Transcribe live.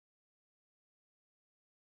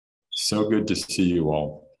So good to see you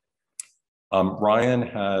all. Ryan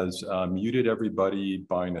has muted everybody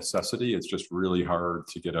by necessity. It's just really hard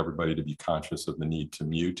to get everybody to be conscious of the need to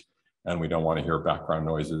mute, and we don't want to hear background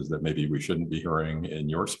noises that maybe we shouldn't be hearing in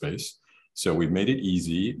your space. So we've made it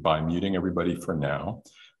easy by muting everybody for now.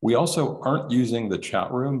 We also aren't using the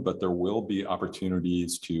chat room, but there will be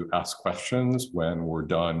opportunities to ask questions when we're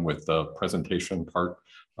done with the presentation part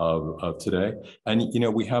of today. And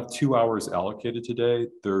we have 2 hours allocated today.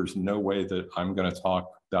 There's no way that I'm going to talk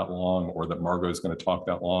that long or that Margot is going to talk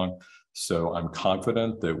that long. So I'm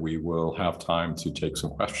confident that we will have time to take some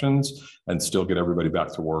questions and still get everybody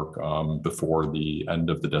back to work before the end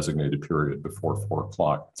of the designated period, before 4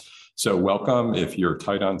 o'clock. So welcome. If you're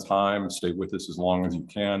tight on time, stay with us as long as you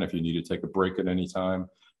can. If you need to take a break at any time,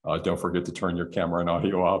 don't forget to turn your camera and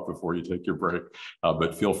audio off before you take your break,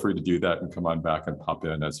 but feel free to do that and come on back and pop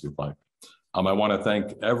in as you'd like. I want to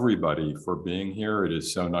thank everybody for being here. It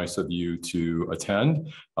is so nice of you to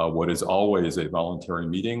attend what is always a voluntary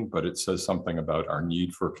meeting, but it says something about our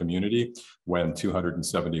need for community when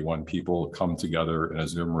 271 people come together in a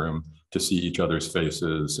Zoom room to see each other's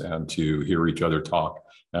faces and to hear each other talk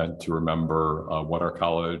and to remember what our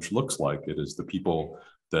college looks like. It is the people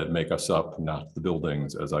that make us up, not the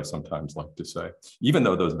buildings, as I sometimes like to say, even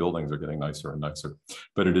though those buildings are getting nicer and nicer.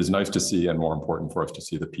 But it is nice to see, and more important for us to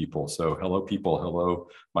see the people. So hello, people. Hello,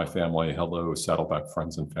 my family. Hello, Saddleback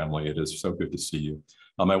friends and family. It is so good to see you.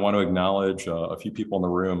 I want to acknowledge a few people in the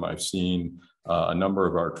room. I've seen a number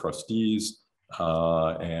of our trustees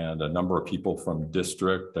and a number of people from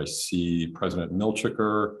district. I see President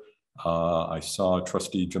Milchiker. I saw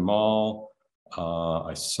Trustee Jamal.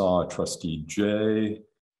 I saw Trustee Jay.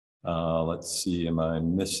 Let's see, am I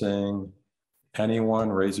missing anyone?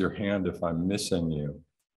 Raise your hand if I'm missing you.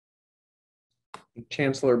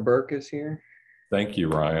 Chancellor Burke is here. Thank you,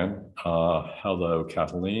 Ryan. Hello,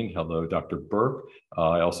 Kathleen. Hello, Dr. Burke.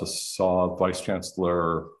 I also saw Vice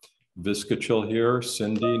Chancellor Viskachil here.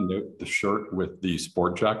 Cindy, note the shirt with the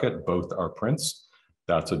sport jacket. Both are prints.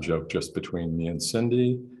 That's a joke just between me and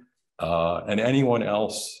Cindy. And anyone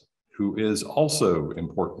else who is also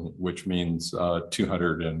important, which means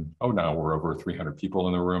 200 and, oh, now we're over 300 people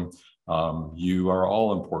in the room. You are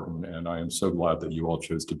all important, and I am so glad that you all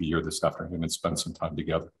chose to be here this afternoon and spend some time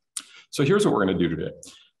together. So here's what we're gonna do today.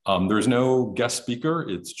 There's no guest speaker,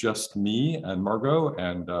 it's just me and Margot,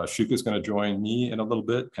 and Shuka is gonna join me in a little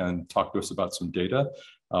bit and talk to us about some data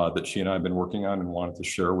that she and I have been working on and wanted to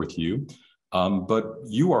share with you. But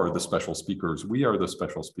you are the special speakers. We are the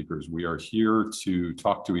special speakers. We are here to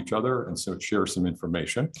talk to each other and so share some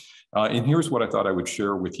information. And here's what I thought I would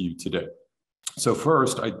share with you today. So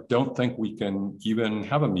first, I don't think we can even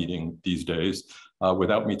have a meeting these days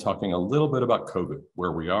without me talking a little bit about COVID,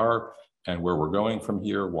 where we are and where we're going from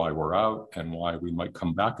here, why we're out, and why we might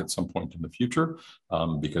come back at some point in the future,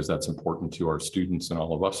 because that's important to our students and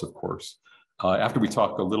all of us, of course. After we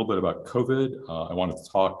talk a little bit about COVID, I wanted to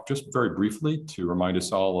talk just very briefly to remind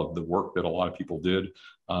us all of the work that a lot of people did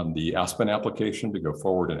on the Aspen application to go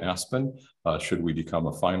forward in Aspen, should we become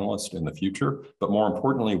a finalist in the future. But more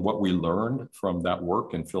importantly, what we learned from that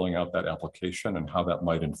work in filling out that application and how that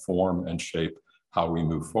might inform and shape how we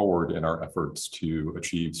move forward in our efforts to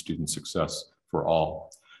achieve student success for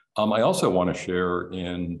all. I also want to share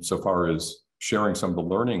in so far as sharing some of the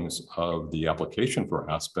learnings of the application for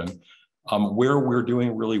Aspen, where we're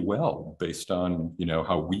doing really well based on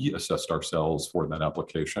how we assessed ourselves for that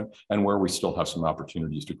application and where we still have some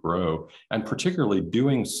opportunities to grow, and particularly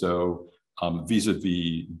doing so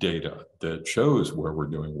vis-a-vis data that shows where we're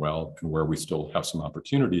doing well and where we still have some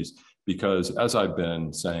opportunities. Because as I've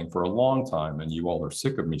been saying for a long time, and you all are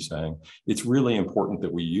sick of me saying, it's really important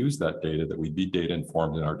that we use that data, that we be data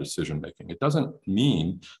informed in our decision making. It doesn't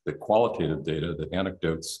mean that qualitative data, that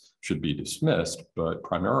anecdotes should be dismissed, but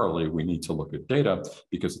primarily we need to look at data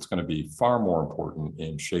because it's going to be far more important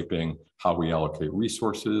in shaping how we allocate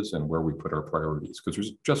resources and where we put our priorities, because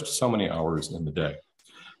there's just so many hours in the day.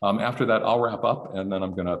 After that, I'll wrap up, and then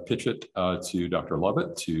I'm going to pitch it to Dr.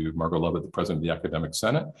 Lovett, to Margot Lovett, the President of the Academic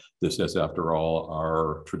Senate. This is, after all,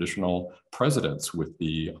 our traditional presidents with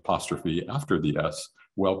the apostrophe after the S.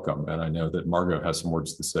 Welcome, and I know that Margot has some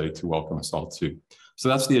words to say to welcome us all too. So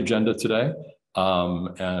that's the agenda today,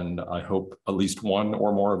 and I hope at least one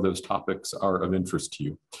or more of those topics are of interest to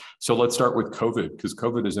you. So let's start with COVID, because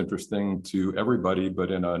COVID is interesting to everybody, but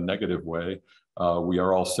in a negative way. We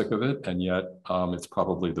are all sick of it, and yet it's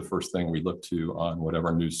probably the first thing we look to on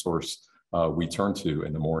whatever news source we turn to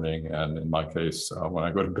in the morning. And in my case, when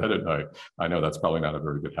I go to bed at night, I know that's probably not a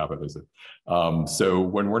very good habit, is it? So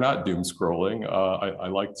when we're not doom scrolling, I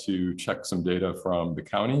like to check some data from the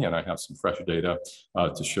county, and I have some fresh data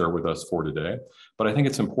to share with us for today. But I think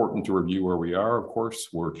it's important to review where we are. Of course,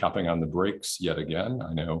 we're tapping on the brakes yet again.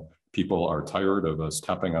 I know people are tired of us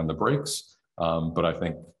tapping on the brakes, but I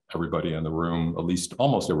think everybody in the room, at least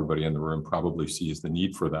almost everybody in the room, probably sees the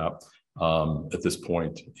need for that at this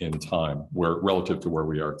point in time, where relative to where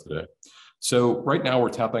we are today. So right now we're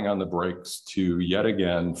tapping on the brakes to yet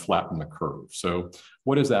again flatten the curve. So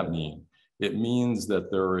what does that mean? It means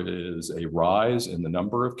that there is a rise in the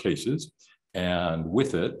number of cases, and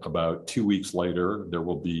with it, about 2 weeks later, there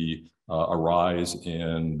will be a rise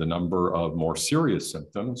in the number of more serious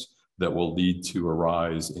symptoms that will lead to a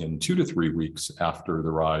rise in 2 to 3 weeks after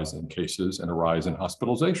the rise in cases and a rise in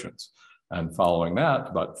hospitalizations. And following that,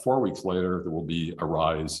 about 4 weeks later, there will be a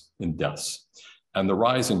rise in deaths. And the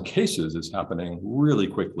rise in cases is happening really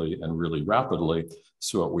quickly and really rapidly.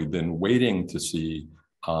 So what we've been waiting to see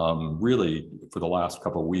really for the last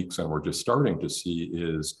couple of weeks, and we're just starting to see,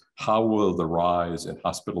 is how will the rise in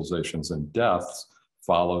hospitalizations and deaths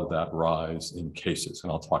follow that rise in cases?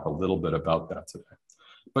 And I'll talk a little bit about that today.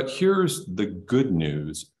 But here's the good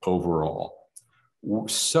news overall.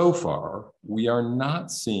 So far, we are not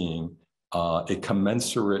seeing a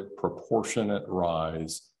commensurate proportionate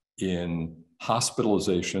rise in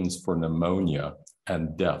hospitalizations for pneumonia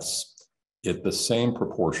and deaths at the same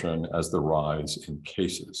proportion as the rise in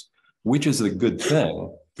cases, which is a good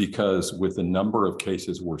thing, because with the number of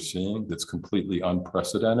cases we're seeing that's completely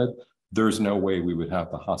unprecedented, there's no way we would have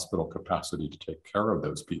the hospital capacity to take care of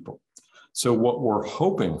those people. So what we're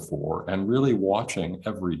hoping for and really watching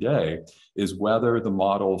every day is whether the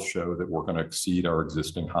models show that we're going to exceed our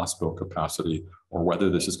existing hospital capacity, or whether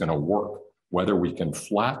this is going to work, whether we can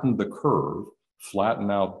flatten the curve, flatten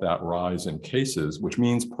out that rise in cases, which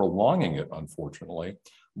means prolonging it, unfortunately,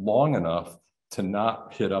 long enough to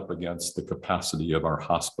not hit up against the capacity of our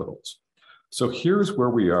hospitals. So here's where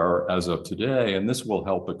we are as of today, and this will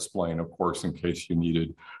help explain, of course, in case you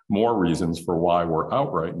needed more reasons for why we're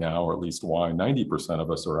out right now, or at least why 90%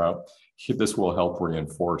 of us are out. This will help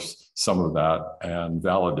reinforce some of that and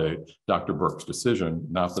validate Dr. Burke's decision,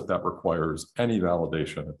 not that that requires any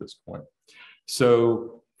validation at this point.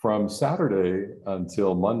 So from Saturday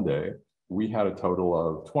until Monday, we had a total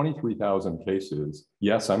of 23,000 cases.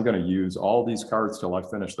 Yes, I'm going to use all these cards till I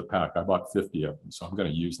finish the pack. I bought 50 of them, so I'm going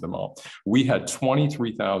to use them all. We had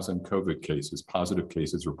 23,000 COVID cases, positive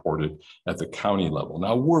cases reported at the county level.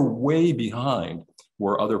 Now, we're way behind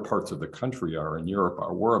where other parts of the country are in Europe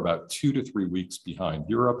are. We're about 2 to 3 weeks behind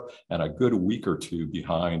Europe and a good week or two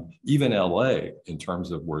behind even LA in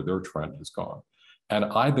terms of where their trend has gone. And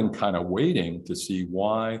I've been kind of waiting to see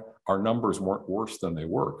why our numbers weren't worse than they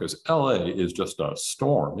were, because LA is just a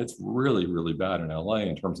storm. It's really, really bad in LA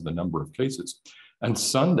in terms of the number of cases. And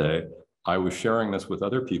Sunday, I was sharing this with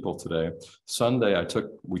other people today. Sunday,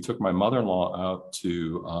 we took my mother-in-law out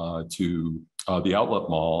to the Outlet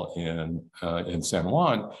Mall in San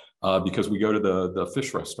Juan, because we go to the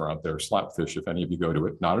fish restaurant there, Slapfish, if any of you go to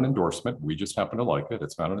it. Not an endorsement, we just happen to like it.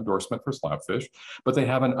 It's not an endorsement for Slapfish, but they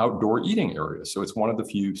have an outdoor eating area. So it's one of the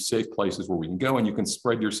few safe places where we can go and you can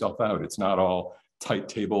spread yourself out. It's not all tight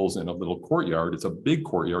tables in a little courtyard. It's a big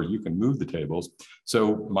courtyard. You can move the tables.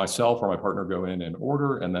 So myself or my partner go in and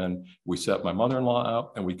order, and then we set my mother-in-law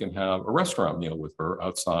out and we can have a restaurant meal with her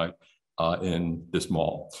outside in this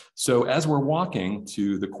mall. So as we're walking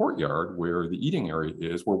to the courtyard where the eating area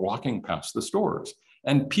is, we're walking past the stores.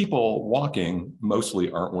 And people walking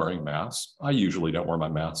mostly aren't wearing masks. I usually don't wear my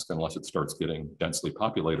mask unless it starts getting densely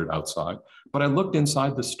populated outside. But I looked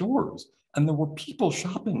inside the stores, and there were people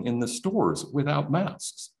shopping in the stores without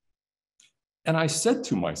masks. And I said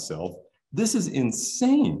to myself, this is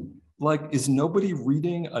insane. Like, is nobody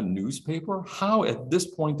reading a newspaper? How at this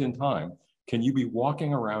point in time can you be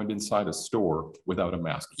walking around inside a store without a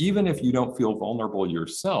mask? Even if you don't feel vulnerable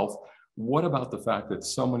yourself, what about the fact that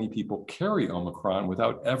so many people carry Omicron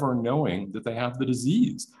without ever knowing that they have the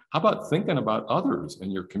disease? How about thinking about others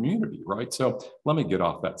in your community, right? So let me get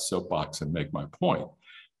off that soapbox and make my point.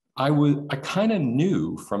 I kind of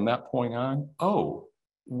knew from that point on, oh,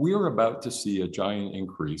 we're about to see a giant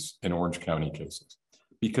increase in Orange County cases,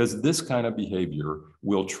 because this kind of behavior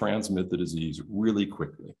will transmit the disease really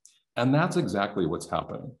quickly. And that's exactly what's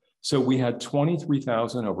happening. So we had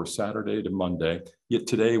 23,000 over Saturday to Monday, yet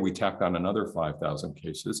today we tacked on another 5,000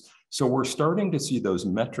 cases. So we're starting to see those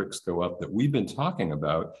metrics go up that we've been talking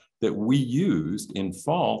about, that we used in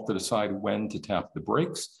fall to decide when to tap the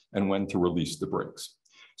brakes and when to release the brakes.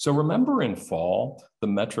 So remember in fall, the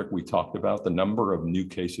metric we talked about, the number of new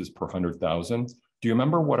cases per 100,000, do you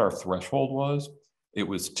remember what our threshold was? It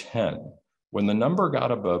was 10. When the number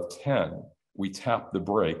got above 10, we tapped the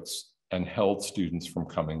brakes and held students from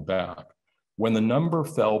coming back. When the number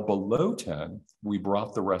fell below 10, we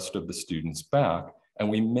brought the rest of the students back, and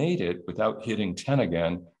we made it without hitting 10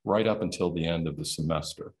 again right up until the end of the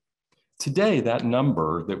semester. Today, that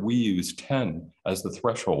number that we use 10 as the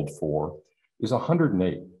threshold for is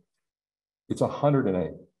 108. It's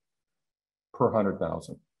 108 per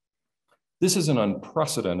 100,000. This is an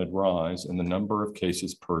unprecedented rise in the number of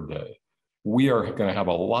cases per day. We are going to have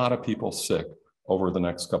a lot of people sick over the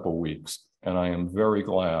next couple of weeks, and I am very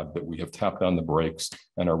glad that we have tapped on the brakes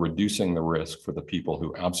and are reducing the risk for the people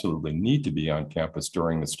who absolutely need to be on campus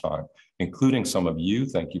during this time, including some of you,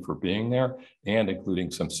 thank you for being there, and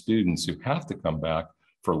including some students who have to come back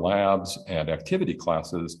for labs and activity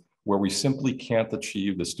classes where we simply can't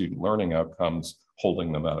achieve the student learning outcomes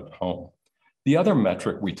holding them out at home. The other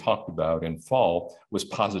metric we talked about in fall was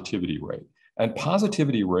positivity rate. And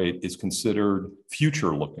positivity rate is considered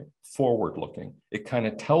future looking, forward looking. It kind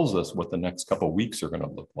of tells us what the next couple of weeks are going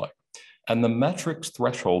to look like. And the metrics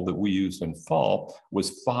threshold that we used in fall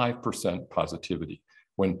was 5% positivity.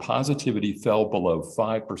 When positivity fell below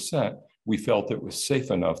 5%, we felt it was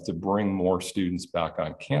safe enough to bring more students back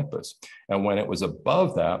on campus. And when it was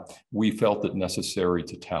above that, we felt it necessary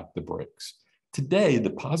to tap the brakes. Today,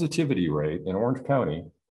 the positivity rate in Orange County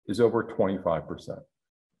is over 25%.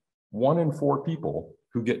 1 in 4 people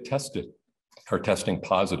who get tested are testing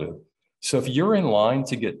positive. So if you're in line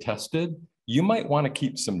to get tested, you might want to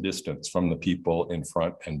keep some distance from the people in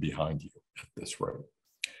front and behind you at this rate.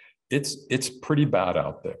 It's pretty bad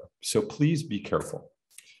out there, so please be careful.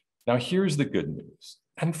 Now, here's the good news.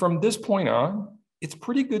 And from this point on, it's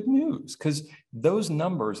pretty good news because those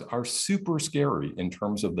numbers are super scary in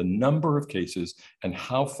terms of the number of cases and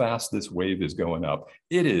how fast this wave is going up.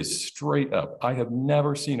 It is straight up. I have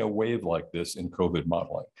never seen a wave like this in COVID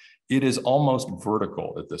modeling. It is almost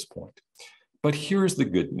vertical at this point. But here's the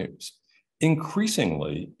good news.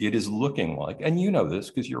 Increasingly, it is looking like, and you know this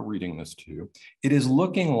because you're reading this too, it is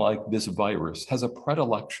looking like this virus has a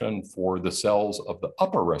predilection for the cells of the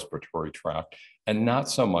upper respiratory tract and not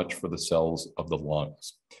so much for the cells of the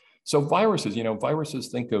lungs. So viruses, viruses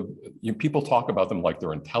think of, people talk about them like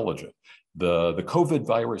they're intelligent. The COVID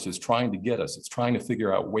virus is trying to get us. It's trying to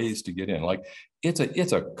figure out ways to get in. Like it's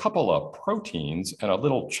a couple of proteins and a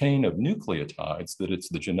little chain of nucleotides that it's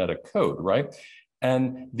the genetic code, right?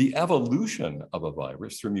 And the evolution of a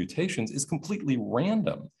virus through mutations is completely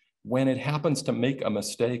random. When it happens to make a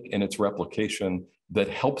mistake in its replication that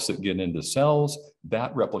helps it get into cells,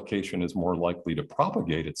 that replication is more likely to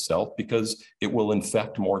propagate itself because it will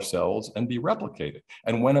infect more cells and be replicated.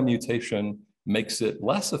 And when a mutation makes it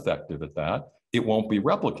less effective at that, it won't be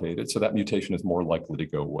replicated, so that mutation is more likely to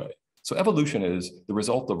go away. So evolution is the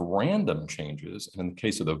result of random changes. And in the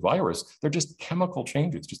case of the virus, they're just chemical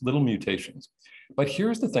changes, just little mutations. But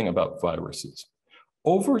here's the thing about viruses.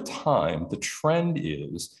 Over time, the trend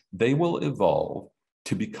is they will evolve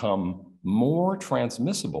to become more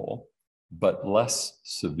transmissible, but less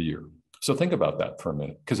severe. So think about that for a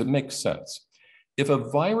minute, because it makes sense. If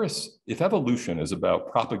evolution is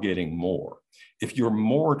about propagating more, if you're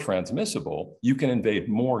more transmissible, you can invade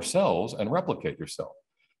more cells and replicate yourself.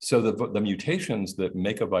 So the mutations that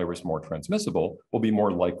make a virus more transmissible will be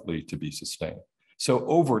more likely to be sustained. So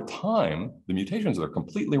over time, the mutations are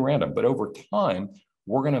completely random, but over time,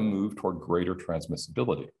 we're going to move toward greater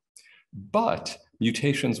transmissibility. But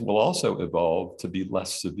mutations will also evolve to be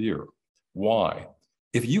less severe. Why?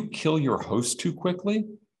 If you kill your host too quickly,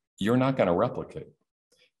 you're not going to replicate.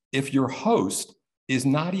 If your host is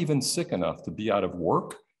not even sick enough to be out of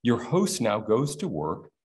work, your host now goes to work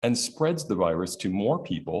and spreads the virus to more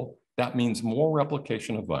people. That means more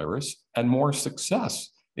replication of virus and more success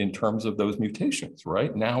in terms of those mutations,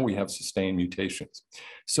 right? Now we have sustained mutations.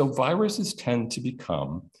 So viruses tend to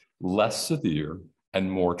become less severe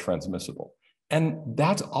and more transmissible. And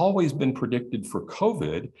that's always been predicted for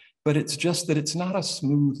COVID, but it's just that it's not a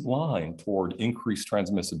smooth line toward increased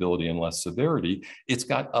transmissibility and less severity. It's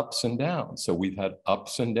got ups and downs. So we've had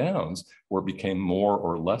ups and downs where it became more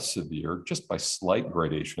or less severe just by slight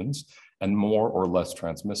gradations and more or less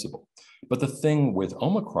transmissible. But the thing with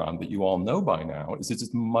Omicron that you all know by now is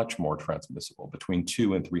it's much more transmissible, between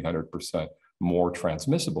 200 and 300% more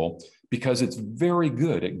transmissible, because it's very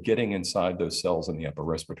good at getting inside those cells in the upper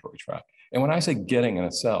respiratory tract. And when I say getting in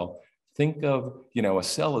a cell, think of, a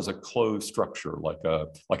cell as a closed structure,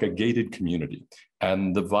 like a gated community.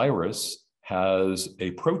 And the virus has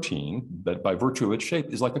a protein that by virtue of its shape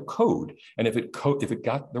is like a code. And if it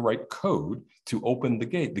got the right code to open the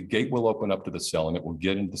gate will open up to the cell and it will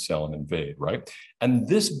get into the cell and invade, right? And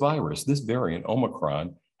this virus, this variant,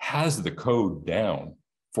 Omicron, has the code down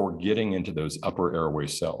for getting into those upper airway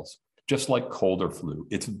cells, just like cold or flu.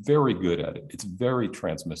 It's very good at it. It's very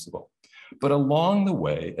transmissible. But along the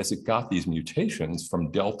way, as it got these mutations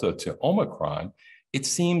from Delta to Omicron, it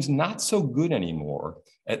seems not so good anymore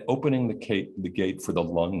at opening the gate for the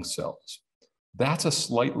lung cells. That's a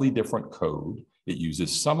slightly different code. It uses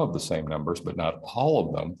some of the same numbers, but not all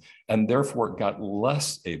of them. And therefore, it got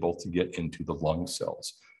less able to get into the lung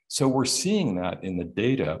cells. So we're seeing that in the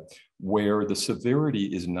data where the severity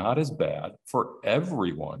is not as bad for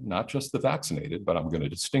everyone, not just the vaccinated, but I'm going to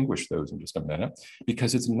distinguish those in just a minute,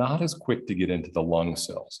 because it's not as quick to get into the lung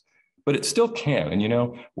cells. But it still can.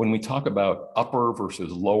 And when we talk about upper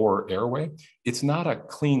versus lower airway, it's not a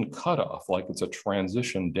clean cutoff, like it's a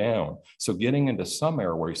transition down. So getting into some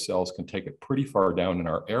airway cells can take it pretty far down in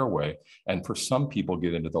our airway. And for some people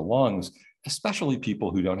get into the lungs, especially people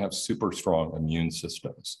who don't have super strong immune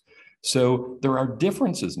systems. So there are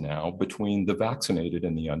differences now between the vaccinated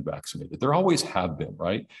and the unvaccinated. There always have been,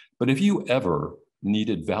 right? But if you ever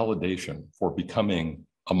needed validation for becoming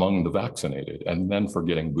among the vaccinated and then for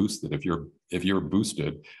getting boosted, if you're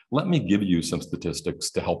boosted, let me give you some statistics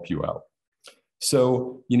to help you out.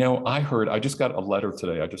 So, I just got a letter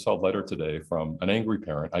today. I just saw a letter today from an angry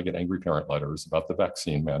parent. I get angry parent letters about the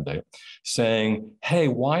vaccine mandate saying, hey,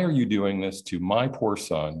 why are you doing this to my poor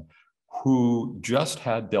son who just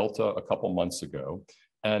had Delta a couple months ago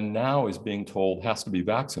and now is being told has to be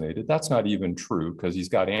vaccinated? That's not even true because he's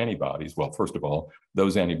got antibodies. Well, first of all,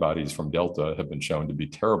 those antibodies from Delta have been shown to be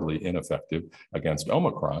terribly ineffective against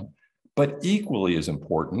Omicron. But equally as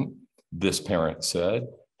important, this parent said,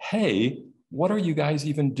 hey, what are you guys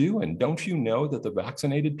even doing? Don't you know that the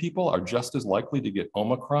vaccinated people are just as likely to get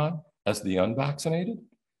Omicron as the unvaccinated?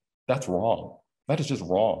 That's wrong. That is just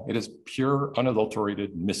wrong. It is pure,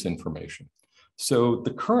 unadulterated misinformation. So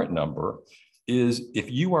the current number is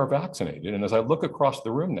if you are vaccinated, and as I look across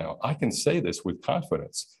the room now, I can say this with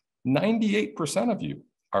confidence, 98% of you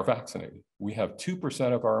are vaccinated. We have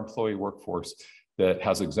 2% of our employee workforce that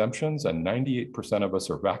has exemptions, and 98% of us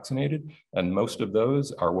are vaccinated. And most of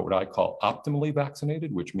those are what I call optimally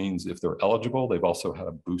vaccinated, which means if they're eligible, they've also had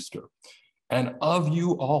a booster. And of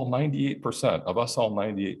you all, 98%, of us all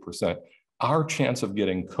 98%, our chance of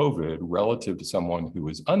getting COVID relative to someone who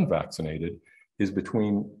is unvaccinated is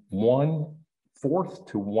between 1/4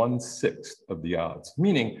 to 1/6 of the odds,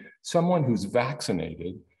 meaning someone who's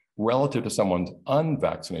vaccinated relative to someone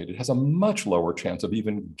unvaccinated has a much lower chance of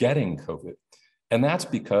even getting COVID. And that's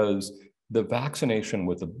because the vaccination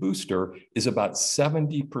with a booster is about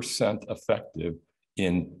 70% effective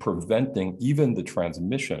in preventing even the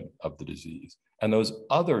transmission of the disease. And those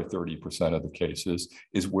other 30% of the cases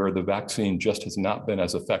is where the vaccine just has not been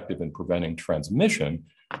as effective in preventing transmission,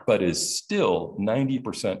 but is still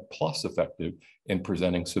 90% plus effective in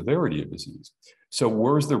preventing severity of disease. So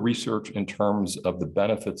where's the research in terms of the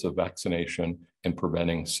benefits of vaccination in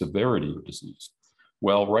preventing severity of disease?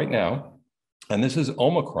 Well, right now, and this is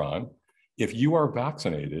Omicron, if you are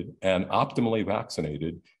vaccinated and optimally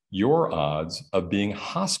vaccinated, your odds of being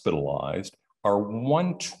hospitalized are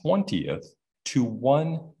 1/20th to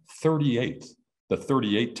 1/38th. The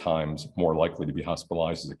 38 times more likely to be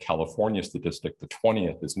hospitalized is a California statistic. The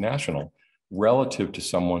 20th is national relative to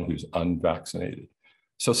someone who's unvaccinated.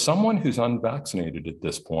 So someone who's unvaccinated at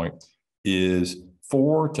this point is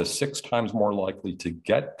 4 to 6 times more likely to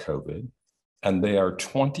get COVID, and they are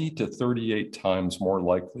 20 to 38 times more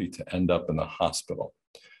likely to end up in the hospital.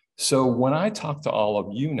 So when I talk to all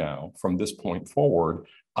of you now from this point forward,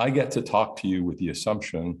 I get to talk to you with the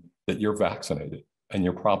assumption that you're vaccinated and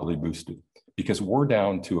you're probably boosted, because we're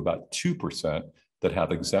down to about 2% that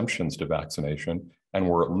have exemptions to vaccination, and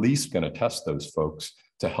we're at least going to test those folks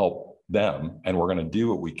to help them, and we're going to do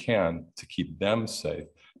what we can to keep them safe.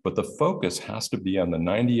 But the focus has to be on the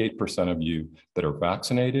 98% of you that are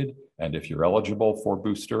vaccinated, and if you're eligible for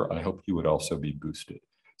booster, I hope you would also be boosted.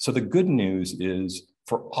 So the good news is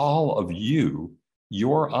for all of you,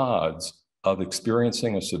 your odds of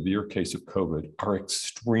experiencing a severe case of COVID are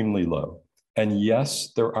extremely low. And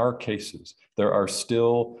yes, there are cases. There are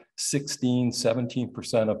still 16,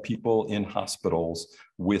 17% of people in hospitals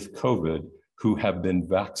with COVID who have been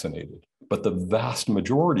vaccinated. But the vast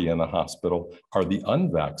majority in the hospital are the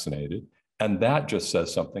unvaccinated. And that just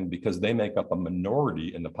says something because they make up a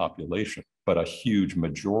minority in the population, but a huge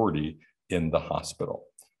majority in the hospital.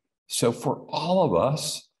 So for all of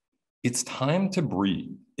us, it's time to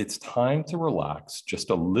breathe. It's time to relax just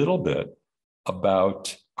a little bit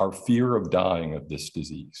about our fear of dying of this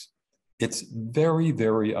disease. It's very,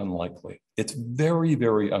 very unlikely. It's very,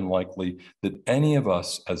 very unlikely that any of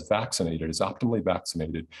us as vaccinated, as optimally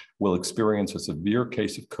vaccinated, will experience a severe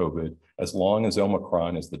case of COVID as long as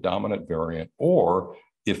Omicron is the dominant variant, or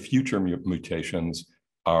if future mutations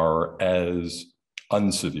are as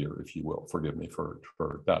unsevere, if you will, forgive me for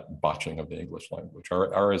that botching of the English language,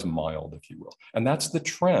 are as mild, if you will. And that's the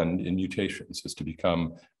trend in mutations, is to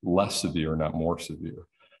become less severe, not more severe.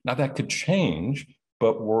 Now that could change,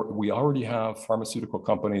 but we already have pharmaceutical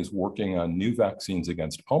companies working on new vaccines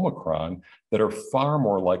against Omicron that are far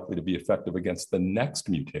more likely to be effective against the next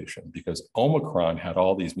mutation, because Omicron had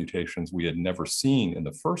all these mutations we had never seen in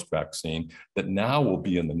the first vaccine that now will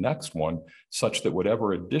be in the next one, such that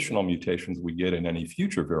whatever additional mutations we get in any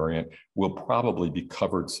future variant will probably be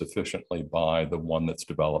covered sufficiently by the one that's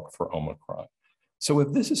developed for Omicron. So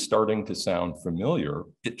if this is starting to sound familiar,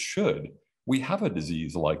 it should. We have a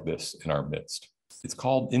disease like this in our midst. It's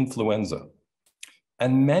called influenza.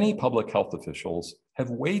 And many public health officials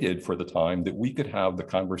have waited for the time that we could have the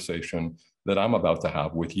conversation that I'm about to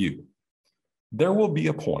have with you. There will be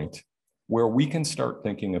a point where we can start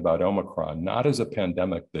thinking about Omicron not as a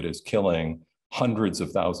pandemic that is killing hundreds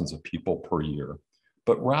of thousands of people per year,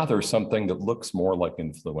 but rather something that looks more like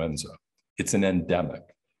influenza. It's an endemic.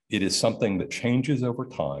 It is something that changes over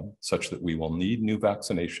time, such that we will need new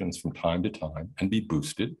vaccinations from time to time and be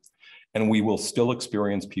boosted. And we will still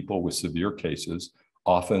experience people with severe cases,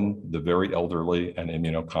 often the very elderly and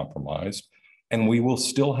immunocompromised. And we will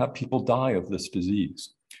still have people die of this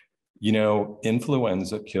disease. You know,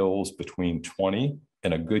 influenza kills between 20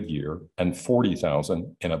 in a good year and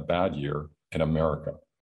 40,000 in a bad year in America.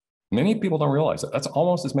 Many people don't realize that. That's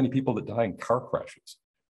almost as many people that die in car crashes.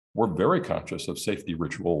 We're very conscious of safety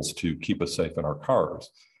rituals to keep us safe in our cars,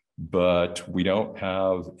 but we don't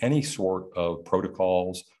have any sort of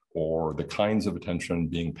protocols or the kinds of attention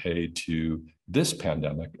being paid to this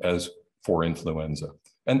pandemic as for influenza.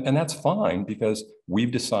 And that's fine, because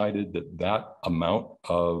we've decided that that amount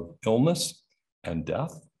of illness and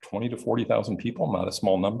death, 20 to 40,000 people, not a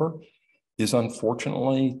small number, is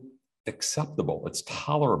unfortunately acceptable. It's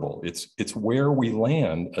tolerable. It's where we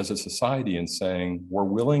land as a society in saying we're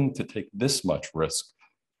willing to take this much risk.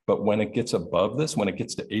 But when it gets above this, when it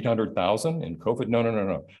gets to 800,000 in COVID,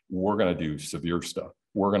 no. We're going to do severe stuff.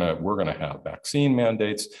 We're going to have vaccine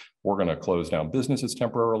mandates. We're going to close down businesses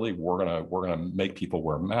temporarily. We're going to make people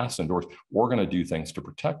wear masks indoors. We're going to do things to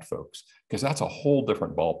protect folks, because that's a whole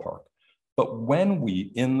different ballpark. But when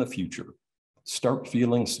we, in the future, start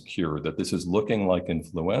feeling secure that this is looking like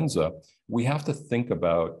influenza, we have to think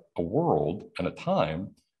about a world and a time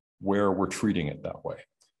where we're treating it that way,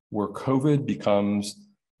 where COVID becomes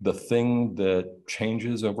the thing that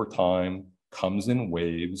changes over time, comes in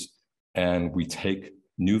waves, and we take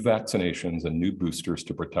new vaccinations and new boosters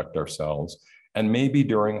to protect ourselves. And maybe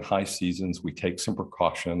during high seasons, we take some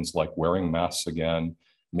precautions like wearing masks again,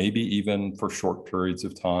 maybe even for short periods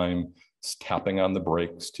of time, tapping on the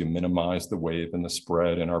brakes to minimize the wave and the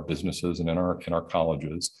spread in our businesses and in our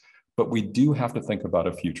colleges. But we do have to think about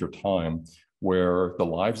a future time where the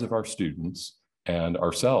lives of our students and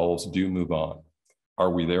ourselves do move on.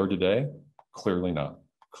 Are we there today? Clearly not.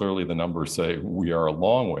 Clearly the numbers say we are a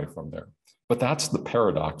long way from there. But that's the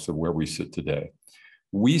paradox of where we sit today.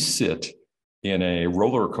 We sit in a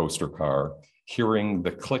roller coaster car, hearing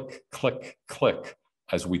the click, click, click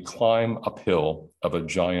as we climb uphill of a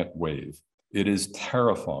giant wave. It is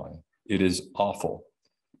terrifying. It is awful.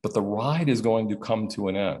 But the ride is going to come to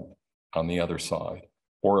an end on the other side,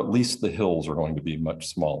 or at least the hills are going to be much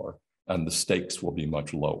smaller and the stakes will be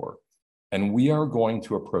much lower. And we are going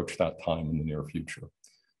to approach that time in the near future.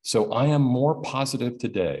 So I am more positive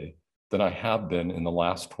today than I have been in the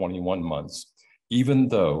last 21 months, even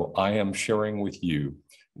though I am sharing with you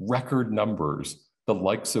record numbers, the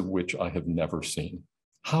likes of which I have never seen.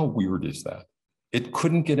 How weird is that? It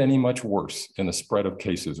couldn't get any much worse in the spread of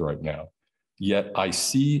cases right now. Yet I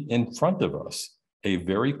see in front of us a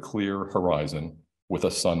very clear horizon with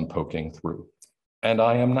a sun poking through. And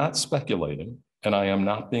I am not speculating, and I am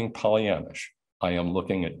not being Pollyannish. I am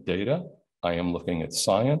looking at data, I am looking at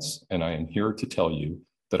science, and I am here to tell you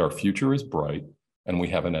that our future is bright, and we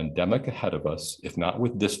have an endemic ahead of us, if not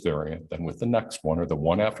with this variant, then with the next one or the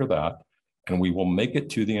one after that, and we will make it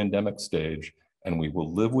to the endemic stage, and we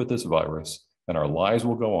will live with this virus, and our lives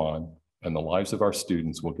will go on, and the lives of our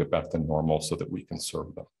students will get back to normal so that we can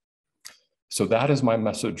serve them. So that is my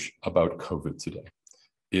message about COVID today.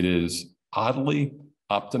 It is oddly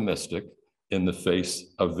optimistic in the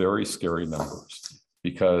face of very scary numbers,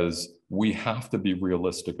 because we have to be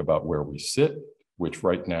realistic about where we sit. which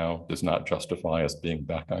right now does not justify us being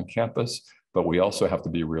back on campus. But we also have to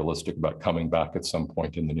be realistic about coming back at some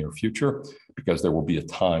point in the near future, because there will be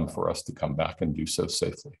a time for us to come back and do so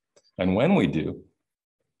safely. And when we do,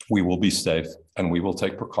 we will be safe and we will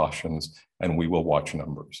take precautions and we will watch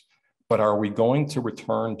numbers. But are we going to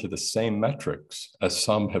return to the same metrics as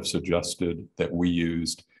some have suggested that we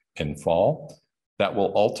used in fall? That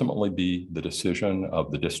will ultimately be the decision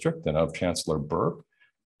of the district and of Chancellor Burke.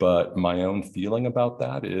 But my own feeling about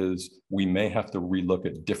that is we may have to relook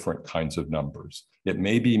at different kinds of numbers. It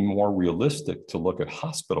may be more realistic to look at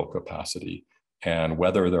hospital capacity and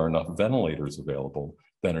whether there are enough ventilators available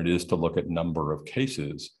than it is to look at number of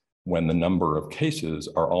cases, when the number of cases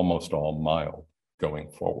are almost all mild going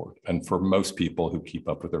forward. And for most people who keep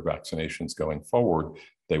up with their vaccinations going forward,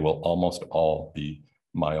 they will almost all be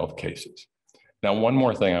mild cases. Now, one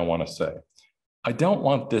more thing I want to say. I don't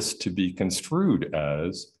want this to be construed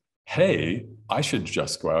as, hey, I should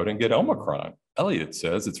just go out and get Omicron. Elliot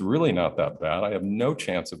says it's really not that bad. I have no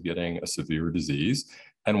chance of getting a severe disease.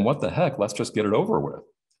 And what the heck, let's just get it over with.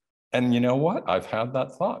 And you know what? I've had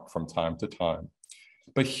that thought from time to time.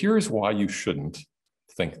 But here's why you shouldn't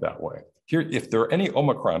think that way. Here, if there are any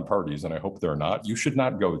Omicron parties, and I hope there are not, you should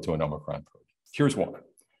not go to an Omicron party. Here's why.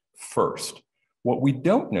 First, what we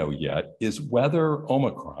don't know yet is whether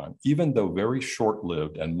Omicron, even though very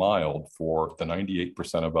short-lived and mild for the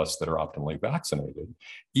 98% of us that are optimally vaccinated,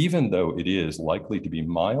 even though it is likely to be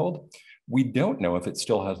mild, we don't know if it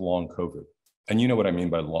still has long COVID. And you know what I mean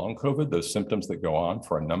by long COVID, those symptoms that go on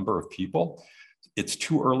for a number of people. It's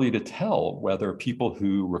too early to tell whether people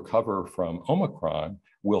who recover from Omicron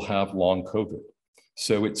will have long COVID.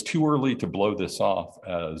 So it's too early to blow this off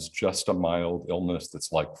as just a mild illness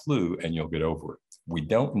that's like flu and you'll get over it. We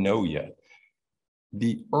don't know yet.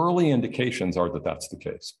 The early indications are that that's the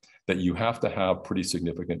case, that you have to have pretty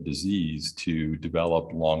significant disease to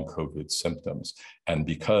develop long COVID symptoms. And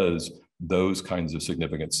because those kinds of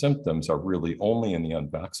significant symptoms are really only in the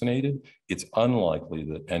unvaccinated, it's unlikely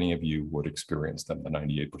that any of you would experience them, the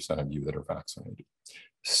 98% of you that are vaccinated.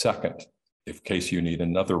 Second, in case you need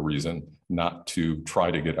another reason not to try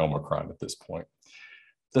to get Omicron at this point.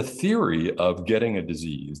 The theory of getting a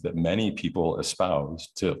disease that many people espouse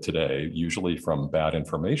today, usually from bad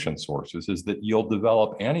information sources, is that you'll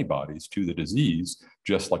develop antibodies to the disease,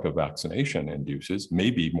 just like a vaccination induces,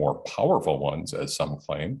 maybe more powerful ones, as some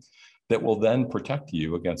claim, that will then protect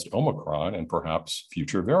you against Omicron and perhaps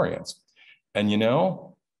future variants. And you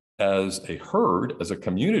know, as a herd, as a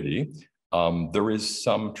community, there is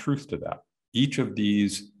some truth to that. Each of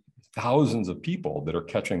these thousands of people that are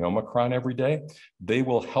catching Omicron every day, they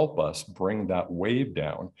will help us bring that wave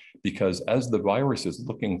down, because as the virus is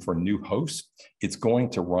looking for new hosts, it's going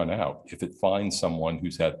to run out if it finds someone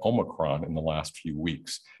who's had Omicron in the last few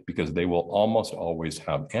weeks, because they will almost always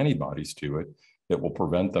have antibodies to it that will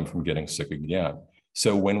prevent them from getting sick again.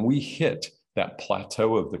 So when we hit that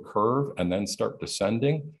plateau of the curve and then start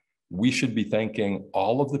descending, we should be thanking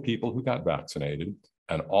all of the people who got vaccinated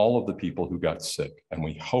and all of the people who got sick. And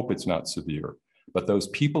we hope it's not severe. But those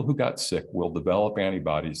people who got sick will develop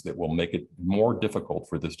antibodies that will make it more difficult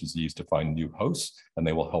for this disease to find new hosts, and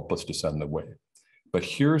they will help us descend the wave. But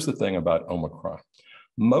here's the thing about Omicron.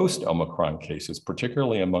 Most Omicron cases,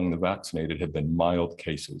 particularly among the vaccinated, have been mild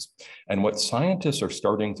cases. And what scientists are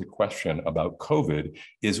starting to question about COVID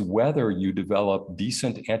is whether you develop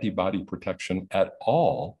decent antibody protection at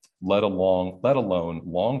all, let alone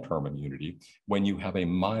long-term immunity, when you have a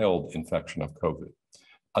mild infection of COVID.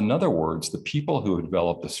 In other words, the people who have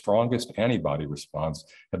developed the strongest antibody response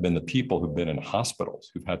have been the people who've been in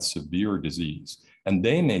hospitals, who've had severe disease, and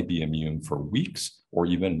they may be immune for weeks or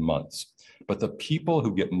even months. But the people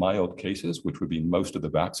who get mild cases, which would be most of the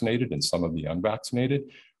vaccinated and some of the unvaccinated,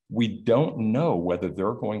 we don't know whether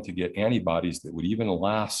they're going to get antibodies that would even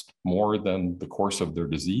last more than the course of their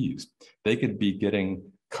disease. They could be getting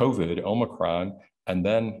COVID, Omicron, and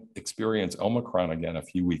then experience Omicron again a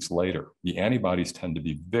few weeks later. The antibodies tend to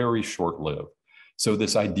be very short-lived. So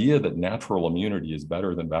this idea that natural immunity is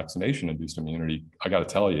better than vaccination-induced immunity, I got to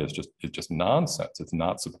tell you, it's just nonsense. It's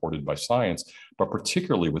not supported by science, but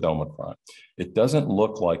particularly with Omicron. It doesn't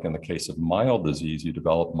look like in the case of mild disease, you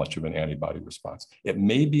develop much of an antibody response. It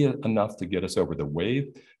may be enough to get us over the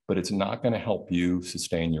wave, but it's not going to help you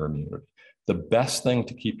sustain your immunity. The best thing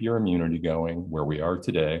to keep your immunity going where we are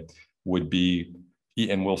today would be,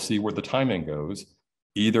 and we'll see where the timing goes,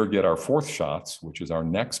 either get our fourth shots, which is our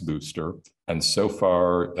next booster. And so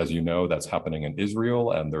far, as you know, that's happening in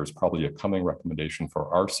Israel. And there's probably a coming recommendation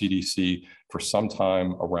for our CDC for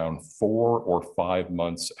sometime around 4 or 5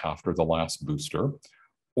 months after the last booster.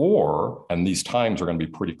 Or, and these times are going to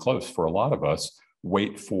be pretty close for a lot of us,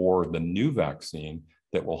 wait for the new vaccine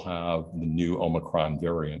that will have the new Omicron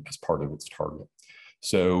variant as part of its target.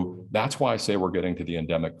 So that's why I say we're getting to the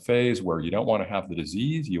endemic phase where you don't want to have the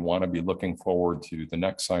disease. You want to be looking forward to the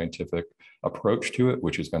next scientific approach to it,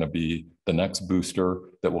 which is going to be the next booster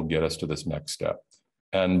that will get us to this next step.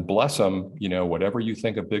 And bless them, whatever you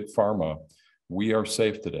think of big pharma, we are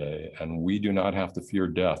safe today, and we do not have to fear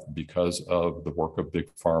death because of the work of big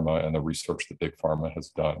pharma and the research that big pharma has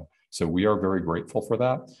done. So we are very grateful for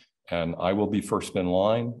that. And I will be first in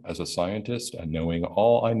line as a scientist, and knowing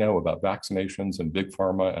all I know about vaccinations and big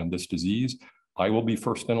pharma and this disease, I will be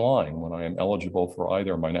first in line when I am eligible for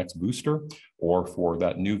either my next booster or for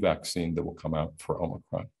that new vaccine that will come out for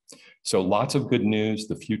Omicron. So lots of good news.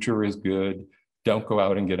 The future is good. Don't go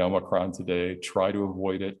out and get Omicron today. Try to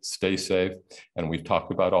avoid it. Stay safe. And we've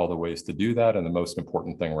talked about all the ways to do that. And the most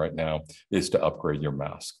important thing right now is to upgrade your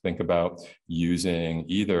mask. Think about using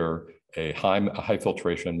either a high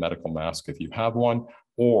filtration medical mask if you have one,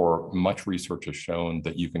 or much research has shown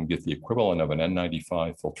that you can get the equivalent of an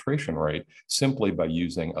N95 filtration rate simply by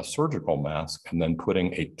using a surgical mask and then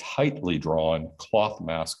putting a tightly drawn cloth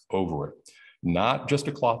mask over it. Not just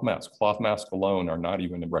a cloth mask. Cloth masks alone are not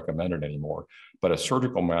even recommended anymore, but a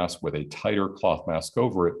surgical mask with a tighter cloth mask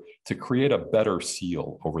over it to create a better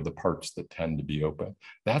seal over the parts that tend to be open.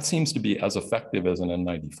 That seems to be as effective as an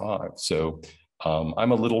N95. So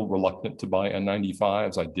I'm a little reluctant to buy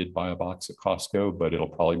N95s. I did buy a box at Costco, but it'll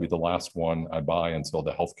probably be the last one I buy until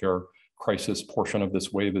the healthcare crisis portion of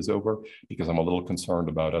this wave is over, because I'm a little concerned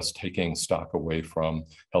about us taking stock away from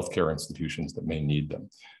healthcare institutions that may need them.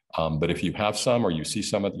 But if you have some, or you see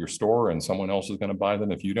some at your store and someone else is going to buy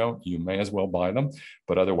them, if you don't, you may as well buy them.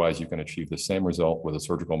 But otherwise, you can achieve the same result with a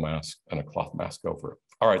surgical mask and a cloth mask over it.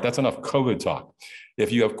 All right, that's enough COVID talk.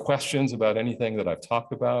 If you have questions about anything that I've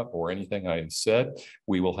talked about or anything I have said,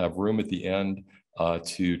 we will have room at the end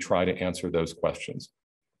to try to answer those questions.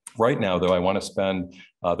 Right now, though, I want to spend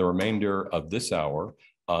the remainder of this hour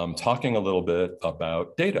talking a little bit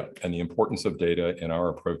about data and the importance of data in our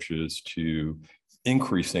approaches to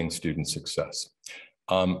increasing student success.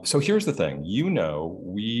 So here's the thing,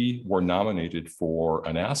 we were nominated for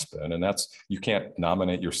an Aspen, and that's, you can't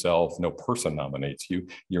nominate yourself, no person nominates you.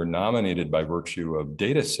 You're nominated by virtue of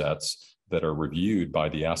data sets that are reviewed by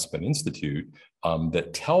the Aspen Institute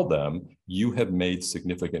that tell them you have made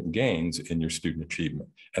significant gains in your student achievement.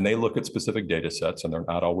 And they look at specific data sets, and they're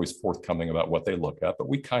not always forthcoming about what they look at, but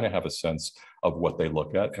we kind of have a sense of what they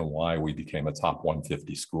look at and why we became a top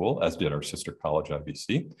 150 school, as did our sister college,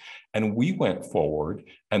 IVC. And we went forward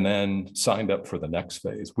and then signed up for the next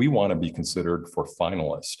phase. We want to be considered for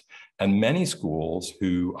finalists. And many schools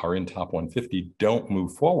who are in top 150 don't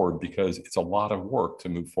move forward because it's a lot of work to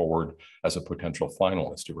move forward as a potential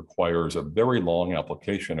finalist. It requires a very long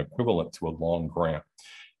application equivalent to a long grant.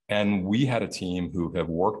 And we had a team who have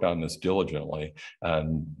worked on this diligently,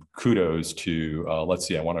 and kudos to, let's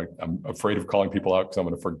see, I'm afraid of calling people out because I'm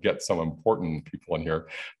going to forget some important people in here,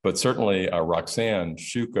 but certainly Roxanne,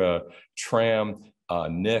 Shuka, Tram,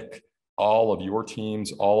 Nick, all of your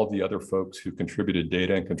teams, all of the other folks who contributed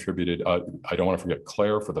data and contributed, I don't want to forget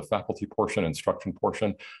Claire for the faculty portion, instruction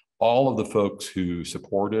portion, all of the folks who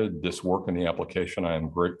supported this work in the application. I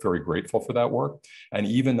am very grateful for that work. And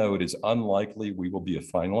even though it is unlikely we will be a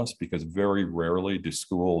finalist, because very rarely do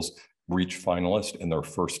schools reach finalist in their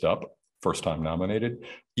first time nominated,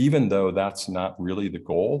 even though that's not really the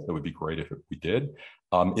goal, it would be great if we did,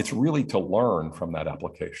 it's really to learn from that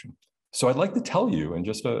application. So I'd like to tell you in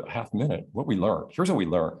just a half minute what we learned. Here's what we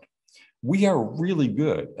learned. We are really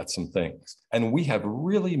good at some things, and we have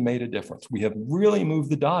really made a difference. We have really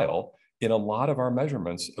moved the dial in a lot of our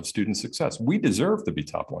measurements of student success. We deserve to be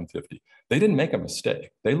top 150. They didn't make a mistake.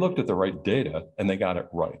 They looked at the right data and they got it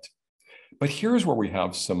right. But here's where we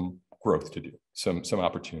have some growth to do, some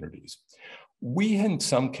opportunities. We, in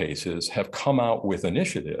some cases, have come out with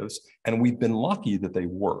initiatives, and we've been lucky that they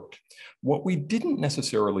worked. What we didn't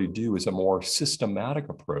necessarily do is a more systematic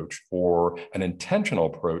approach or an intentional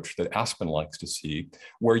approach that Aspen likes to see,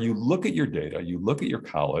 where you look at your data, you look at your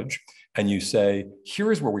college, and you say,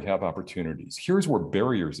 here's where we have opportunities. Here's where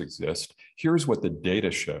barriers exist. Here's what the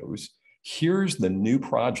data shows. Here's the new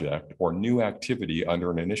project or new activity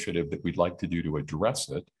under an initiative that we'd like to do to address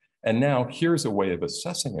it. And now here's a way of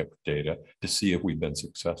assessing it with data to see if we've been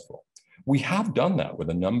successful. We have done that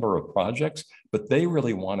with a number of projects, but they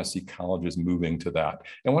really want to see colleges moving to that.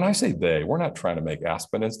 And when I say they, we're not trying to make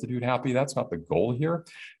Aspen Institute happy. That's not the goal here.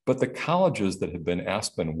 But the colleges that have been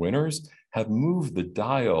Aspen winners have moved the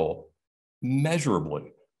dial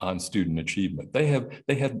measurably on student achievement. They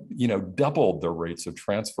have doubled their rates of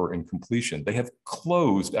transfer and completion. They have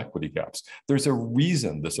closed equity gaps. There's a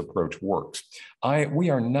reason this approach works. We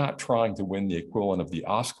are not trying to win the equivalent of the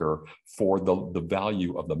Oscar for the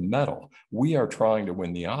value of the medal. We are trying to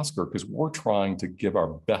win the Oscar because we're trying to give our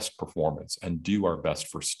best performance and do our best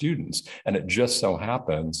for students. And it just so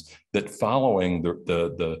happens that following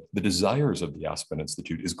the desires of the Aspen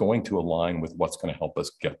Institute is going to align with what's going to help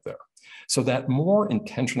us get there. So that more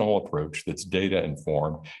intentional approach that's data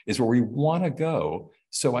informed is where we want to go.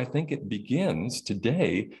 So I think it begins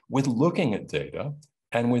today with looking at data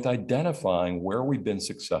and with identifying where we've been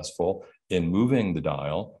successful in moving the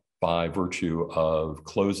dial by virtue of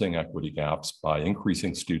closing equity gaps, by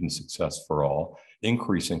increasing student success for all,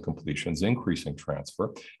 increasing completions, increasing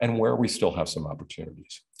transfer, and where we still have some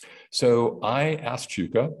opportunities. So I asked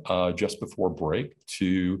Shuka just before break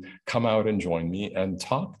to come out and join me and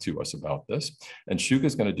talk to us about this. And Shuka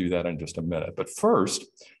is going to do that in just a minute. But first,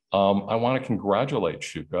 I want to congratulate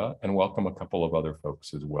Shuka and welcome a couple of other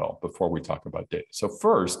folks as well before we talk about data. So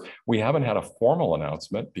first, we haven't had a formal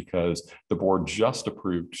announcement because the board just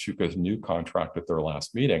approved Shuka's new contract at their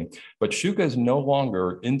last meeting, but Shuka is no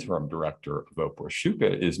longer interim director of Oprah.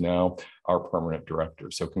 Shuka is now our permanent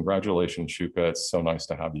director. So congratulations, Shuka. It's so nice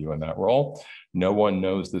to have you in that role. No one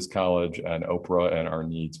knows this college and Oprah and our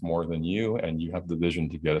needs more than you, and you have the vision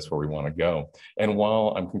to get us where we want to go. And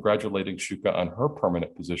while I'm congratulating Shuka on her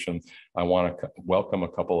permanent position, I want to welcome a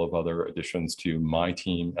couple of other additions to my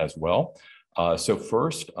team as well. So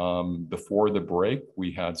first, before the break,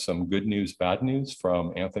 we had some good news, bad news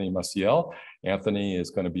from Anthony Maciel. Anthony is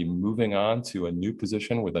going to be moving on to a new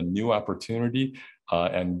position with a new opportunity.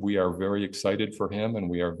 And we are very excited for him and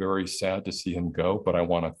we are very sad to see him go. But I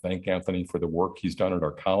want to thank Anthony for the work he's done at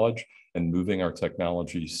our college and moving our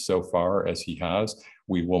technology so far as he has.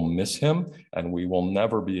 We will miss him and we will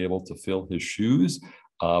never be able to fill his shoes.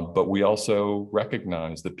 But we also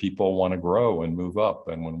recognize that people want to grow and move up.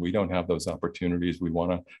 And when we don't have those opportunities, we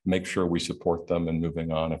want to make sure we support them in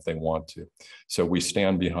moving on if they want to. So we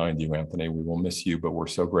stand behind you, Anthony. We will miss you, but we're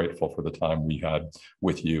so grateful for the time we had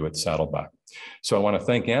with you at Saddleback. So I want to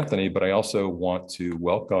thank Anthony, but I also want to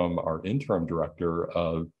welcome our interim director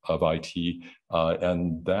of IT.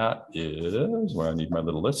 And that is where I need my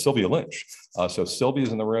little list, Sylvia Lynch. So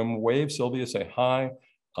Sylvia's in the room. Wave, Sylvia, say hi.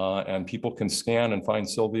 And people can scan and find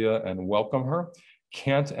Sylvia and welcome her.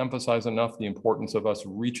 Can't emphasize enough the importance of us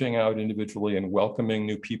reaching out individually and welcoming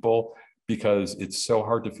new people because it's so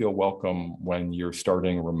hard to feel welcome when you're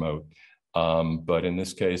starting remote. But in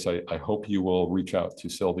this case, I hope you will reach out to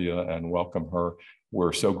Sylvia and welcome her.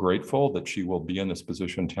 We're so grateful that she will be in this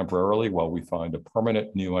position temporarily while we find a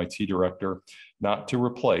permanent new IT director, not to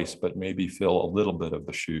replace, but maybe fill a little bit of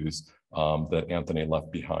the shoes that Anthony left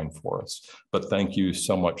behind for us. But thank you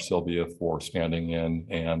so much, Sylvia, for standing in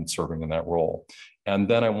and serving in that role. And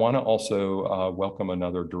then I want to also welcome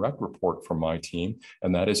another direct report from my team,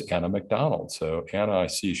 and that is Anna McDonald. So Anna, I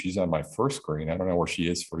see she's on my first screen. I don't know where she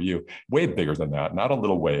is for you. Way bigger than that, not a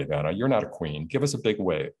little wave, Anna. You're not a queen. Give us a big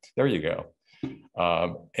wave. There you go.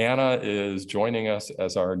 Anna is joining us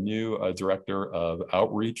as our new Director of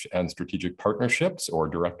Outreach and Strategic Partnerships, or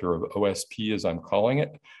Director of OSP as I'm calling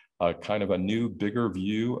it. Kind of a new, bigger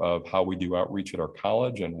view of how we do outreach at our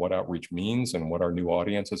college and what outreach means and what our new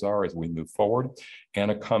audiences are as we move forward.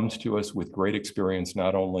 Anna comes to us with great experience,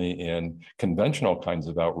 not only in conventional kinds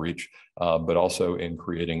of outreach, but also in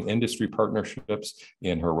creating industry partnerships,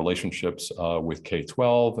 in her relationships with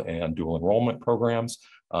K-12 and dual enrollment programs.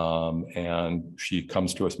 And she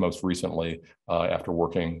comes to us most recently after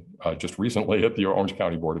working just recently at the Orange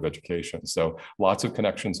County Board of Education. So lots of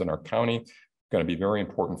connections in our county. Going to be very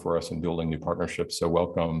important for us in building new partnerships. So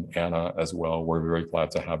welcome, Anna, as well. We're very glad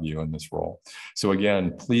to have you in this role. So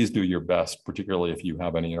again, please do your best, particularly if you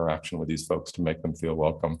have any interaction with these folks, to make them feel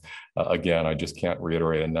welcome. Again, I just can't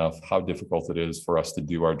reiterate enough how difficult it is for us to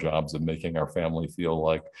do our jobs of making our family feel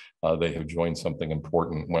like they have joined something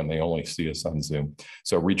important when they only see us on Zoom.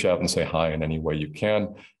 So reach out and say hi in any way you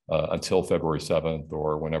can. Until February 7th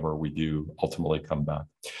or whenever we do ultimately come back.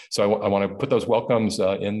 So I want to put those welcomes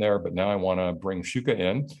in there, but now I want to bring Shuka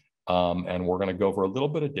in and we're going to go over a little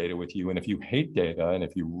bit of data with you. And if you hate data and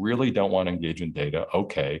if you really don't want to engage in data,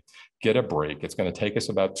 okay, get a break. It's going to take us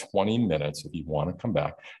about 20 minutes if you want to come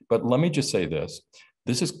back. But let me just say this.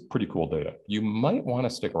 This is pretty cool data. You might want to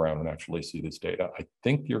stick around and actually see this data. I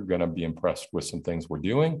think you're going to be impressed with some things we're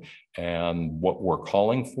doing and what we're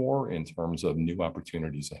calling for in terms of new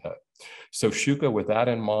opportunities ahead. So Shuka, with that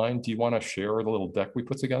in mind, do you want to share the little deck we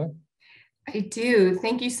put together? I do.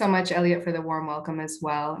 Thank you so much, Elliot, for the warm welcome as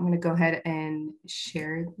well. I'm going to go ahead and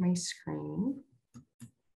share my screen.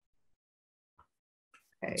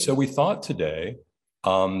 Okay. So we thought today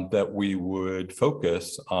that we would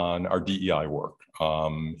focus on our DEI work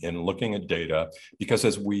in looking at data, because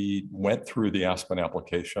as we went through the Aspen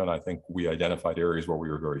application, I think we identified areas where we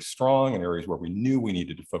were very strong and areas where we knew we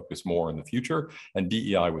needed to focus more in the future. And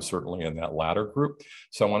DEI was certainly in that latter group.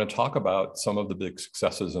 So I want to talk about some of the big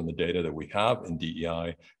successes in the data that we have in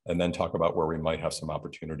DEI, and then talk about where we might have some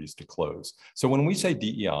opportunities to close. So when we say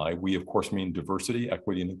DEI, we of course mean diversity,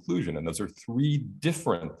 equity, and inclusion. And those are three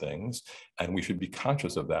different things, and we should be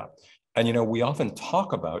conscious of that. And we often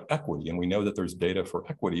talk about equity, and we know that there's data for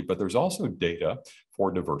equity, but there's also data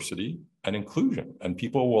for diversity and inclusion. And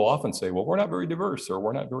people will often say, well, we're not very diverse or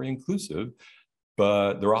we're not very inclusive,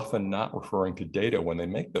 but they're often not referring to data when they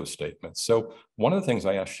make those statements. So one of the things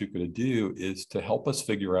I asked Shuka to do is to help us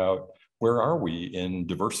figure out, where are we in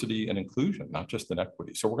diversity and inclusion, not just in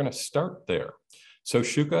equity? So we're going to start there. So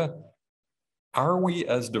Shuka, are we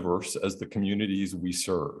as diverse as the communities we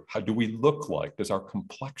serve? How do we look like? Does our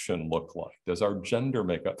complexion look like? Does our gender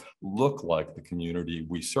makeup look like the community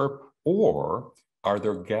we serve? Or are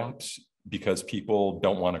there gaps because people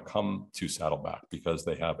don't want to come to Saddleback because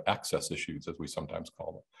they have access issues, as we sometimes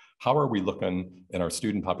call them? How are we looking in our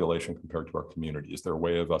student population compared to our community? Is there a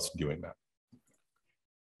way of us doing that?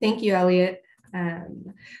 Thank you, Elliot.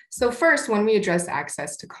 So first, when we address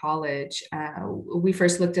access to college, we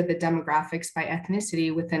first looked at the demographics by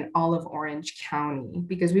ethnicity within all of Orange County,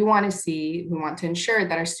 because we want to ensure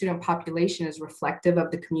that our student population is reflective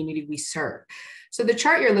of the community we serve. So the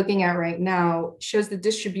chart you're looking at right now shows the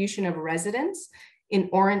distribution of residents in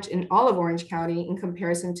all of Orange County in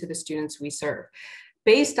comparison to the students we serve.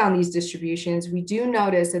 Based on these distributions, we do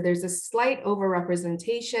notice that there's a slight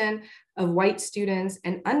overrepresentation of white students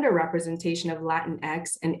and underrepresentation of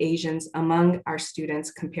Latinx and Asians among our students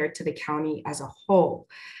compared to the county as a whole.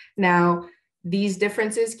 Now, these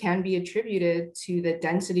differences can be attributed to the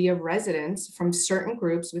density of residents from certain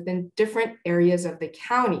groups within different areas of the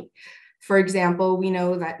county. For example, we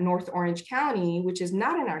know that North Orange County, which is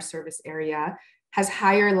not in our service area, has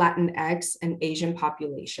higher Latinx and Asian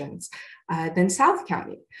populations than South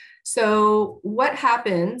County. So what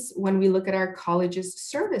happens when we look at our college's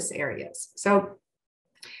service areas? So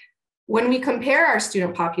when we compare our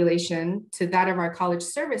student population to that of our college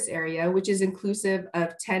service area, which is inclusive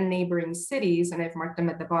of 10 neighboring cities, and I've marked them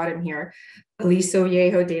at the bottom here, Aliso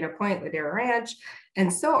Viejo, Dana Point, Ladera Ranch,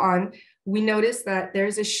 and so on, we notice that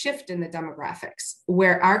there's a shift in the demographics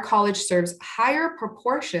where our college serves higher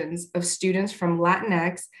proportions of students from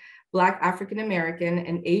Latinx, Black, African American,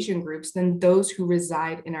 and Asian groups than those who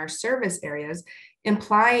reside in our service areas,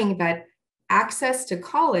 implying that access to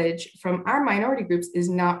college from our minority groups is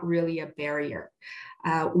not really a barrier.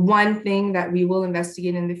 One thing that we will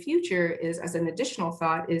investigate in the future is, as an additional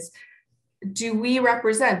thought, is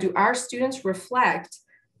do our students reflect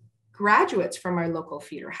graduates from our local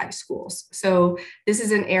feeder high schools? So this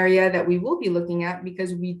is an area that we will be looking at,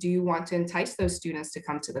 because we do want to entice those students to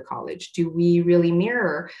come to the college. Do we really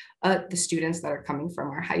mirror the students that are coming from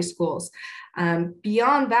our high schools?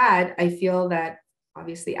 Beyond that, I feel that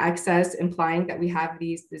obviously access, implying that we have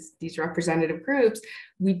these representative groups,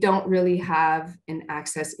 we don't really have an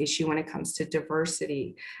access issue when it comes to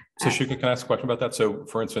diversity. So Shuka, can I ask a question about that? So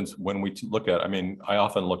for instance, when we look at, I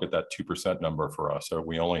often look at that 2% number for us. So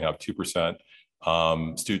we only have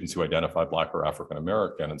 2% students who identify Black or African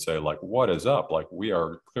American, and say, like, what is up? Like, we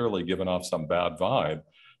are clearly giving off some bad vibe,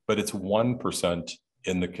 but it's 1%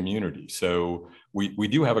 in the community. So we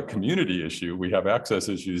do have a community issue. We have access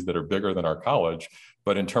issues that are bigger than our college,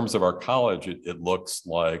 but in terms of our college, it looks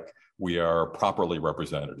like we are properly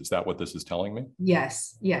represented. Is that what this is telling me?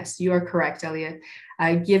 Yes, you are correct, Elliot.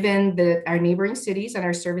 Given our neighboring cities and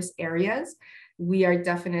our service areas, we are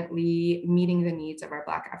definitely meeting the needs of our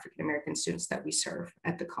Black African American students that we serve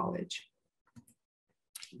at the college.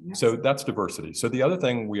 Yes. So that's diversity. So the other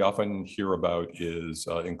thing we often hear about is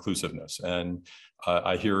inclusiveness. And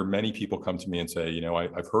I hear many people come to me and say,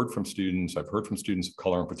 I've heard from students of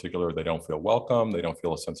color in particular, they don't feel welcome, they don't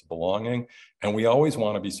feel a sense of belonging. And we always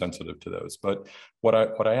want to be sensitive to those. But what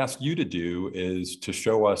I ask you to do is to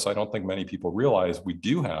show us, I don't think many people realize, we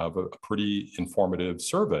do have a pretty informative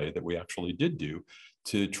survey that we actually did do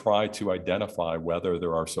to try to identify whether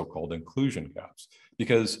there are so-called inclusion gaps.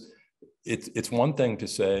 Because it's one thing to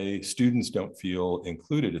say students don't feel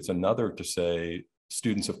included. It's another to say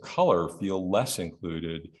students of color feel less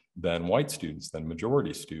included than white students, than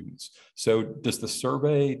majority students. So does the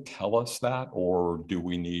survey tell us that, or do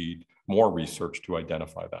we need more research to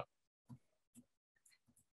identify that?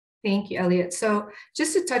 Thank you, Elliot. So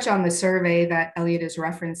just to touch on the survey that Elliot is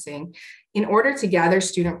referencing, in order to gather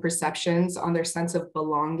student perceptions on their sense of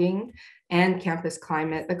belonging and campus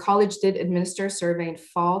climate, the college did administer a survey in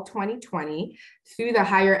fall 2020 through the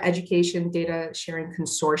Higher Education Data Sharing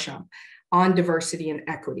Consortium on diversity and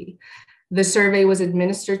equity. The survey was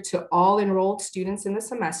administered to all enrolled students in the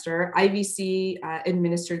semester. IVC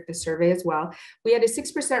administered the survey as well. We had a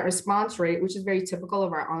 6% response rate, which is very typical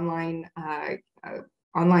of our online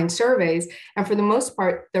surveys. And for the most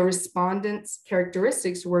part, the respondents'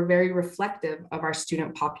 characteristics were very reflective of our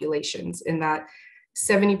student populations in that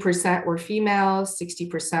 70% were female,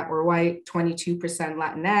 60% were white, 22%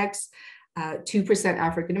 Latinx, 2%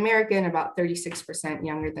 African American, about 36%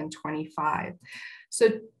 younger than 25. So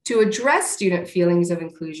to address student feelings of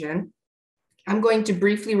inclusion, I'm going to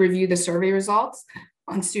briefly review the survey results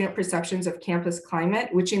on student perceptions of campus climate,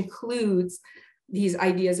 which includes these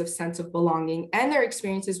ideas of sense of belonging and their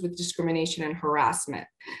experiences with discrimination and harassment.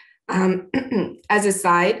 As a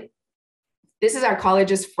side, this is our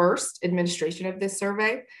college's first administration of this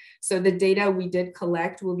survey. So the data we did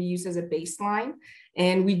collect will be used as a baseline.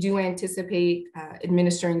 And we do anticipate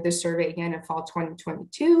administering this survey again in fall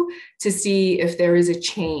 2022 to see if there is a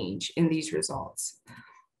change in these results.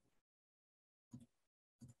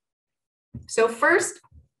 So first,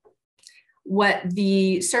 what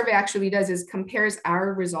the survey actually does is compares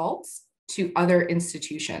our results to other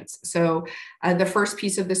institutions. So the first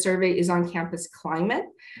piece of the survey is on campus climate.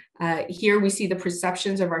 Here we see the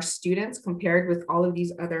perceptions of our students compared with all of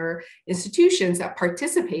these other institutions that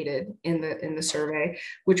participated in the survey,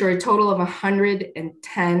 which are a total of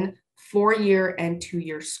 110 4-year and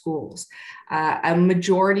 2-year schools. A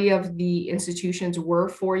majority of the institutions were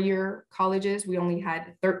 4-year colleges. We only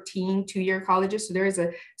had 13 2-year colleges. So there is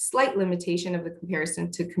a slight limitation of the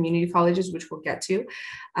comparison to community colleges, which we'll get to.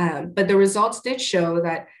 But the results did show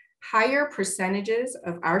that higher percentages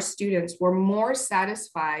of our students were more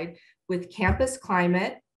satisfied with campus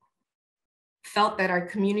climate, felt that our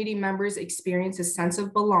community members experience a sense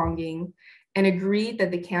of belonging, and agreed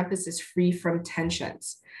that the campus is free from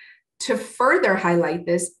tensions. To further highlight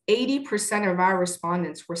this, 80% of our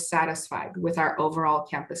respondents were satisfied with our overall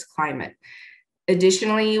campus climate.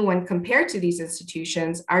 Additionally, when compared to these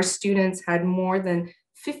institutions, our students had more than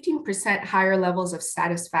 15% higher levels of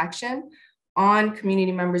satisfaction on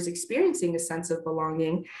community members experiencing a sense of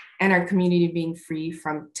belonging and our community being free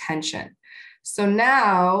from tension. So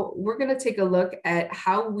now we're going to take a look at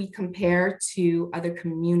how we compare to other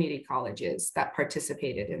community colleges that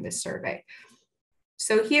participated in this survey.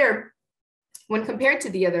 So here, when compared to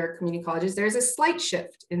the other community colleges, there's a slight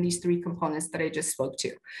shift in these 3 components that I just spoke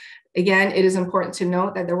to. Again, it is important to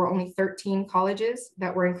note that there were only 13 colleges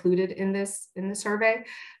that were included in the survey.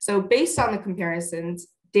 So based on the comparisons,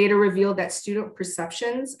 data revealed that student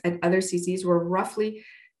perceptions at other CCs were roughly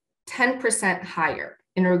 10% higher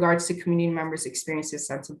in regards to community members' experiences,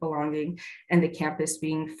 sense of belonging, and the campus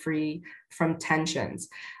being free from tensions.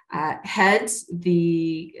 HEADS,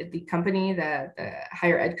 the company, the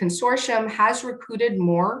Higher Ed Consortium, has recruited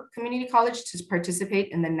more community colleges to participate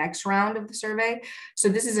in the next round of the survey. So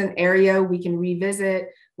this is an area we can revisit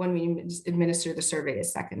when we administer the survey a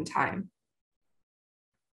second time.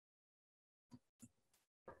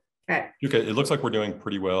 Okay, it looks like we're doing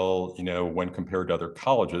pretty well, when compared to other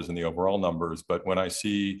colleges in the overall numbers. But when I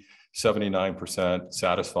see 79%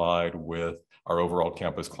 satisfied with our overall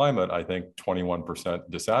campus climate, I think 21%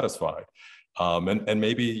 dissatisfied. And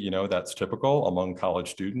maybe, that's typical among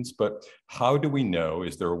college students, but how do we know?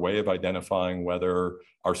 Is there a way of identifying whether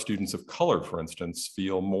our students of color, for instance,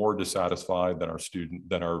 feel more dissatisfied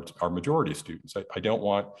than our majority students? I don't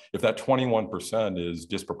want, if that 21% is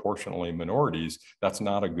disproportionately minorities, that's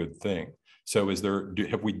not a good thing. So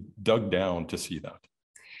have we dug down to see that?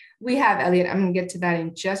 We have, Elliot. I'm going to get to that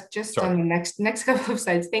in just on the next couple of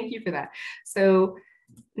slides. Thank you for that. So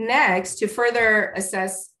next, to further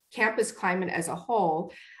assess campus climate as a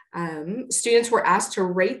whole, students were asked to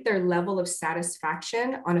rate their level of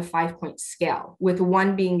satisfaction on a 5-point scale, with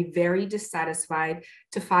 1 being very dissatisfied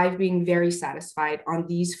to 5 being very satisfied on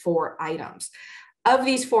these 4 items. Of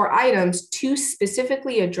these 4 items, 2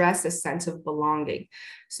 specifically address a sense of belonging.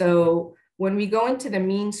 So when we go into the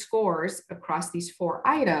mean scores across these 4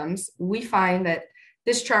 items, we find that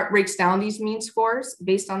this chart breaks down these mean scores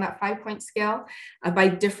based on that 5-point scale by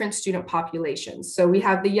different student populations. So we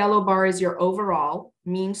have the yellow bar is your overall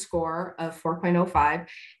mean score of 4.05.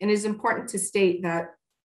 And it is important to state that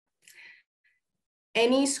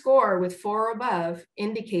any score with 4 or above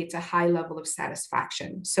indicates a high level of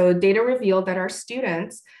satisfaction. So data revealed that our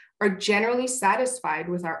students are generally satisfied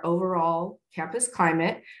with our overall campus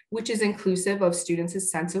climate, which is inclusive of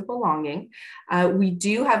students' sense of belonging. We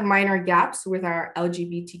do have minor gaps with our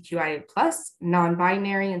LGBTQIA+,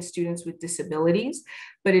 non-binary, and students with disabilities,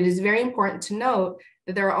 but it is very important to note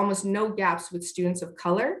that there are almost no gaps with students of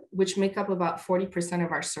color, which make up about 40%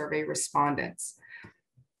 of our survey respondents.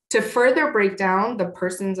 To further break down the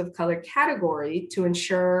persons of color category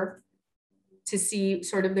to see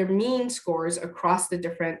sort of their mean scores across the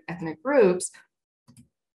different ethnic groups,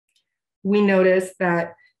 we noticed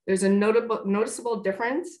that there's a noticeable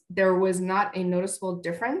difference. There was not a noticeable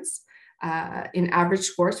difference in average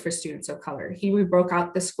scores for students of color. Here we broke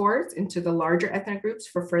out the scores into the larger ethnic groups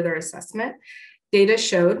for further assessment. Data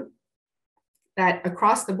showed that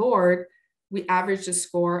across the board, we averaged a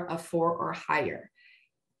score of 4 or higher.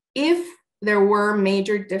 If there were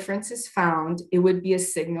major differences found, it would be a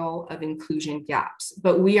signal of inclusion gaps,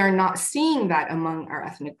 but we are not seeing that among our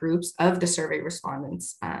ethnic groups of the survey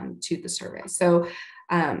respondents to the survey. So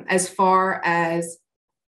as far as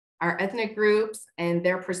our ethnic groups and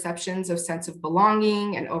their perceptions of sense of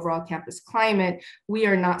belonging and overall campus climate, we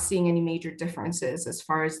are not seeing any major differences as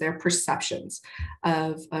far as their perceptions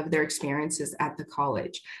of their experiences at the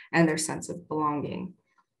college and their sense of belonging.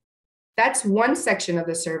 That's one section of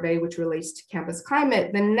the survey which relates to campus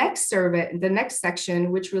climate. The next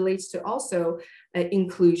section, which relates to also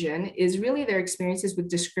inclusion, is really their experiences with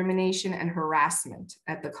discrimination and harassment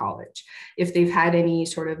at the college, if they've had any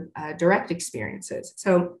sort of direct experiences.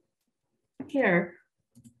 So here,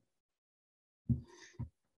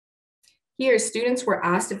 students were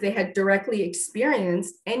asked if they had directly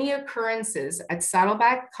experienced any occurrences at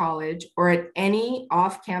Saddleback College or at any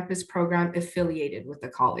off-campus program affiliated with the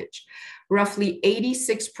college. Roughly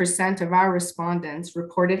 86% of our respondents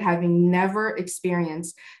reported having never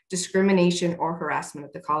experienced discrimination or harassment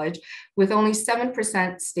at the college, with only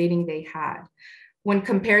 7% stating they had. When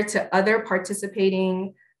compared to other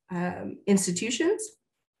participating institutions,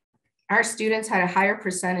 our students had a higher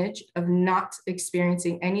percentage of not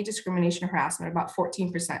experiencing any discrimination or harassment, about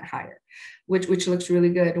 14% higher, which looks really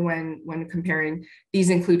good when comparing. These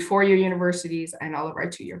include four-year universities and all of our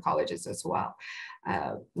two-year colleges as well.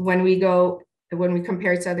 When we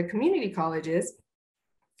compare to other community colleges,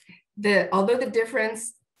 although the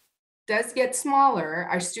difference does get smaller,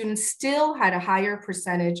 our students still had a higher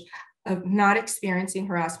percentage of not experiencing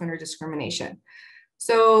harassment or discrimination.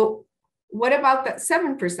 So what about that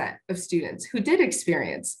 7% of students who did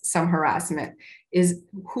experience some harassment?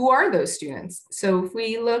 Who are those students? So if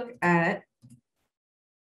we look at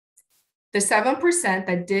the 7%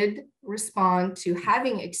 that did respond to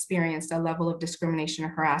having experienced a level of discrimination or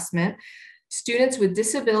harassment, students with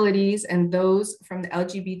disabilities and those from the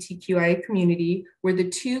LGBTQIA community were the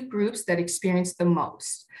two groups that experienced the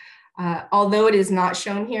most. Although it is not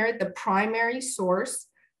shown here, the primary source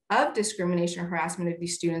of discrimination or harassment of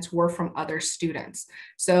these students were from other students.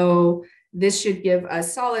 So this should give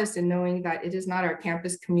us solace in knowing that it is not our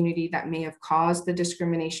campus community that may have caused the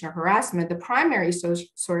discrimination or harassment. The primary source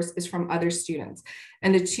is from other students.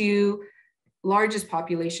 And the two largest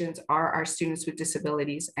populations are our students with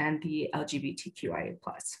disabilities and the LGBTQIA+.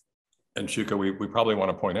 And Shuka, we probably want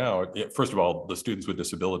to point out, first of all, the students with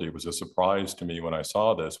disability was a surprise to me when I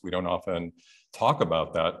saw this. We don't often talk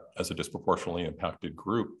about that as a disproportionately impacted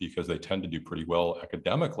group because they tend to do pretty well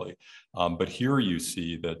academically. But here you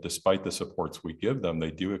see that despite the supports we give them,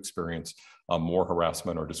 they do experience more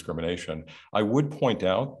harassment or discrimination. I would point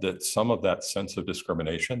out that some of that sense of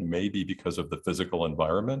discrimination may be because of the physical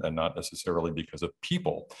environment and not necessarily because of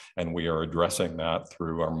people. And we are addressing that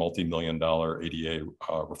through our multi-million-dollar ADA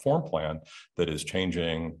reform plan that is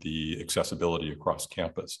changing the accessibility across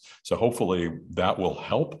campus. So hopefully that will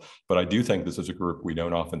help, but I do think this is a group we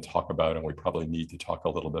don't often talk about and we probably need to talk a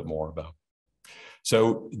little bit more about.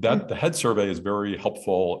 So that the HEAD survey is very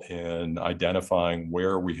helpful in identifying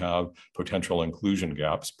where we have potential inclusion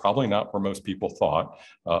gaps, probably not where most people thought,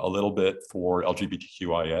 a little bit for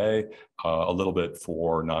LGBTQIA, a little bit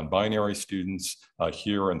for non-binary students.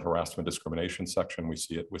 Here in the harassment discrimination section, we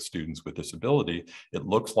see it with students with disability. It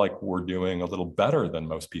looks like we're doing a little better than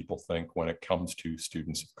most people think when it comes to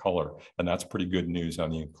students of color, and that's pretty good news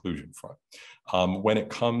on the inclusion front. When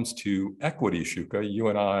it comes to equity, Shuka, you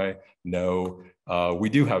and I know we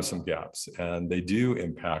do have some gaps, and they do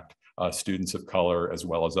impact students of color as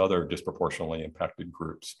well as other disproportionately impacted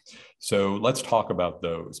groups. So let's talk about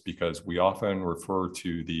those because we often refer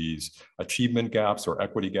to these achievement gaps or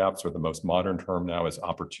equity gaps, or the most modern term now is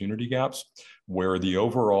opportunity gaps, where the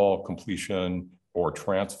overall completion or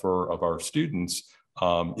transfer of our students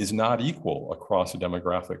is not equal across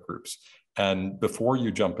demographic groups. And before you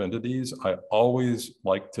jump into these, I always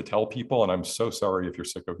like to tell people, and I'm so sorry if you're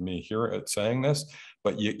sick of me here at saying this,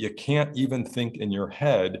 but you can't even think in your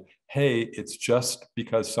head, hey, it's just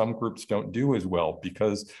because some groups don't do as well,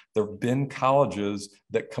 because there have been colleges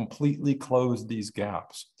that completely close these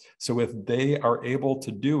gaps. So if they are able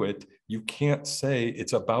to do it, you can't say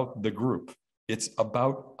it's about the group. It's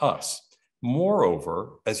about us.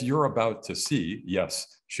 Moreover, as you're about to see, yes,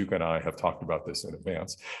 Shuka and I have talked about this in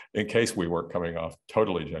advance, in case we weren't coming off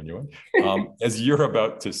totally genuine. As you're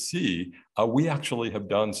about to see, we actually have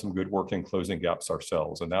done some good work in closing gaps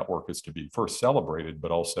ourselves, and that work is to be first celebrated, but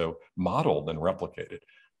also modeled and replicated.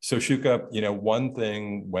 So Shuka, one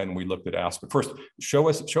thing when we looked at Aspen, first, show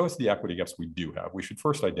us the equity gaps we do have. We should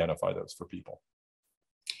first identify those for people.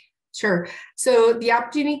 Sure. So the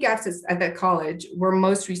opportunity gaps at the college were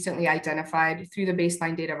most recently identified through the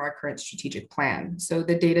baseline data of our current strategic plan. So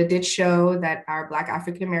the data did show that our Black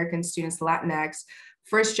African American students, Latinx,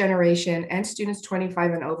 first generation, and students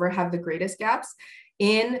 25 and over have the greatest gaps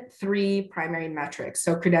in 3 primary metrics.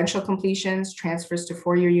 So credential completions, transfers to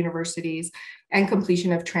four-year universities, and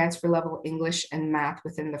completion of transfer level English and math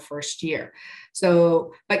within the first year.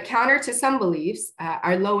 So, but counter to some beliefs,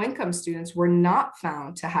 our low income students were not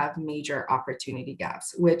found to have major opportunity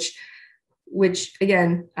gaps, which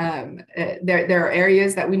again, there are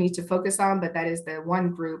areas that we need to focus on, but that is the one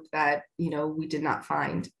group that, we did not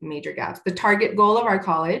find major gaps. The target goal of our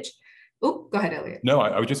college. Oh, go ahead, Elliot. No,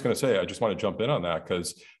 I was just going to say, I just want to jump in on that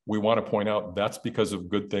because we want to point out that's because of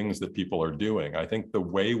good things that people are doing. I think the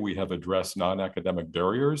way we have addressed non-academic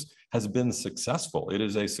barriers has been successful. It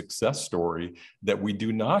is a success story that we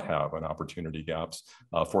do not have an opportunity gaps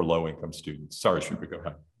for low-income students. Sorry, Shuka, go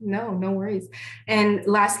ahead. No worries. And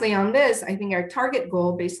lastly on this, I think our target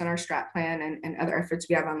goal based on our strat plan and other efforts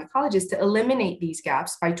we have on the college is to eliminate these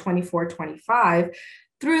gaps by 24-25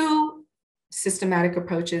 through systematic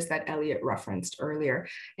approaches that Elliot referenced earlier.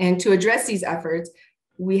 And to address these efforts,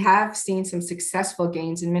 we have seen some successful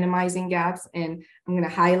gains in minimizing gaps. And I'm going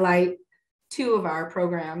to highlight 2 of our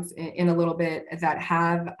programs in a little bit that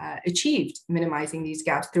have achieved minimizing these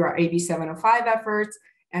gaps through our AB 705 efforts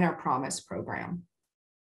and our Promise program.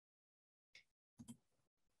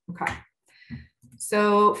 Okay.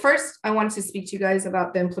 So first, I wanted to speak to you guys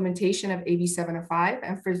about the implementation of AB 705.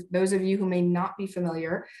 And for those of you who may not be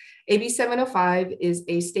familiar, AB 705 is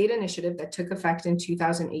a state initiative that took effect in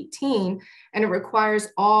 2018, and it requires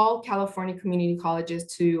all California community colleges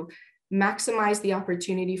to maximize the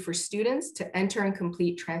opportunity for students to enter and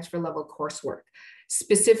complete transfer level coursework,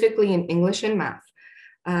 specifically in English and math.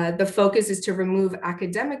 The focus is to remove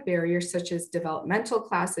academic barriers such as developmental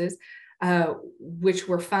classes, which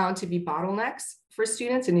were found to be bottlenecks for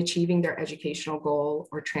students in achieving their educational goal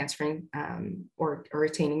or transferring or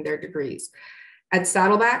attaining their degrees. At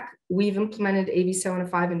Saddleback, we've implemented AB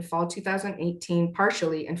 705 in fall 2018,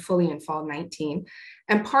 partially and fully in fall 19.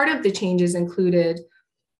 And part of the changes included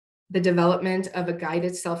the development of a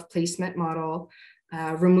guided self-placement model,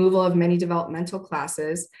 removal of many developmental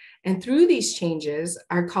classes. And through these changes,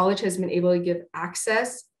 our college has been able to give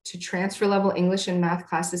access to transfer level English and math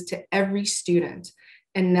classes to every student.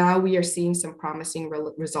 And now we are seeing some promising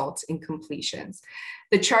results in completions.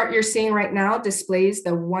 The chart you're seeing right now displays the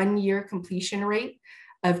 1-year completion rate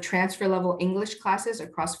of transfer level English classes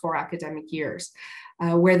across 4 academic years,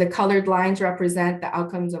 where the colored lines represent the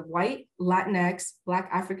outcomes of white, Latinx, Black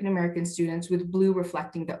African American students, with blue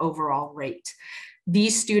reflecting the overall rate.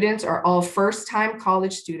 These students are all first-time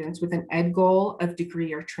college students with an ed goal of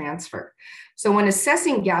degree or transfer. So when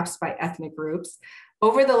assessing gaps by ethnic groups,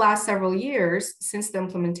 over the last several years, since the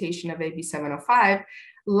implementation of AB 705,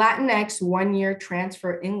 Latinx 1-year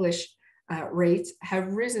transfer English rates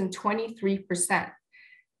have risen 23%.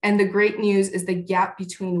 And the great news is the gap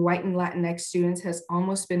between white and Latinx students has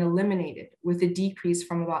almost been eliminated, with a decrease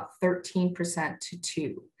from about 13%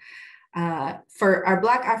 to 2%. For our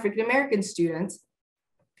Black African American students,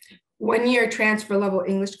 1-year transfer level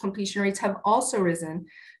English completion rates have also risen,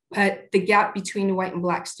 but the gap between white and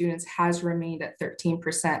Black students has remained at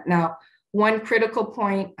 13%. Now, one critical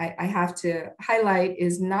point I have to highlight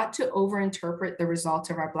is not to overinterpret the results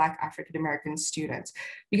of our Black African American students,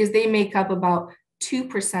 because they make up about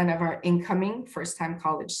 2% of our incoming first-time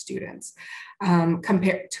college students,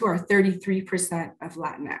 compared to our 33% of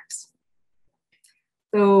Latinx.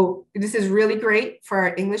 So this is really great for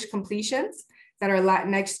our English completions, that our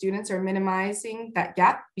Latinx students are minimizing that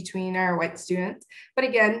gap between our white students. But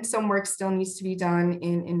again, some work still needs to be done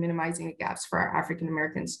in minimizing the gaps for our African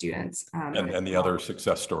American students. And the other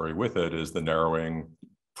success story with it is the narrowing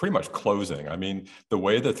pretty much closing. I mean, the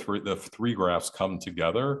way the three graphs come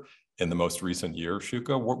together in the most recent year,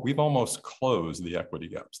 Shuka, we've almost closed the equity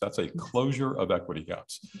gaps. That's a closure of equity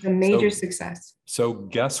gaps. It's a major success. So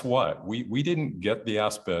guess what? We didn't get the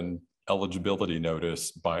Aspen eligibility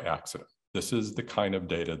notice by accident. This is the kind of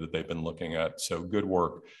data that they've been looking at. So good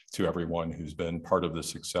work to everyone who's been part of the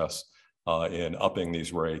success in upping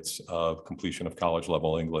these rates of completion of college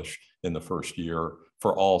level English in the first year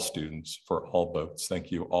for all students, for all boats. Thank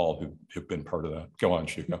you all who've been part of that. Go on,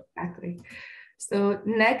 Shuka. Exactly. So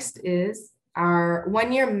next is our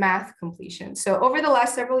one-year math completion. So over the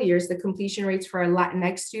last several years, the completion rates for our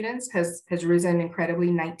Latinx students has risen incredibly,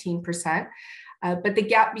 19%. But the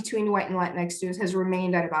gap between white and Latinx students has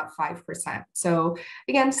remained at about 5%. So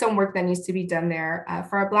again, some work that needs to be done there.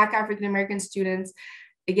 For our Black African-American students,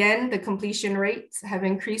 again, the completion rates have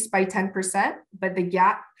increased by 10%, but the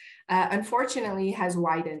gap, unfortunately, has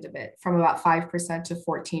widened a bit from about 5% to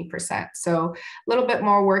 14%. So a little bit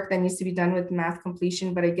more work that needs to be done with math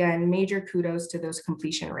completion, but again, major kudos to those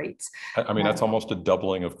completion rates. I mean, that's almost a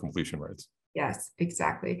doubling of completion rates. Yes,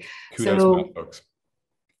 exactly. Kudos to math folks.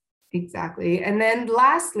 Exactly. And then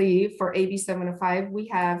lastly, for AB 705, we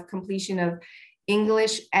have completion of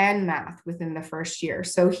English and math within the first year.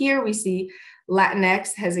 So here we see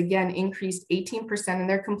Latinx has again increased 18% in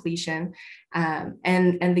their completion.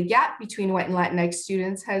 And the gap between white and Latinx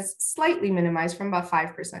students has slightly minimized from about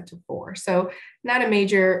 5% to 4%. So not a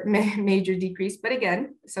major decrease, but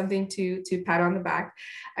again, something to pat on the back.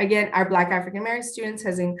 Again, our Black African American students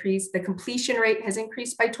has increased, the completion rate has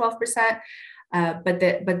increased by 12%. But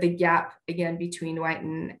the gap again between white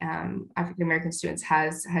and African American students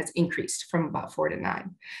has increased from about 4 to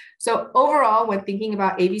 9. So overall, when thinking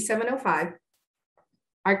about AB 705,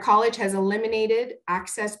 our college has eliminated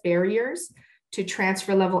access barriers to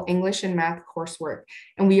transfer level English and math coursework,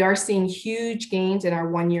 and we are seeing huge gains in our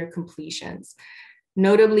one-year completions.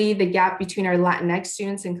 Notably, the gap between our Latinx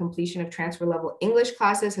students and completion of transfer level English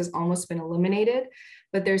classes has almost been eliminated,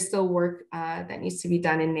 but there's still work that needs to be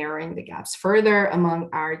done in narrowing the gaps further among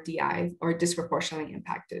our DI or disproportionately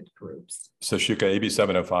impacted groups. So Shuka, AB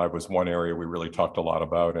 705 was one area we really talked a lot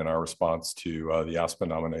about in our response to the Aspen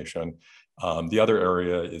nomination. The other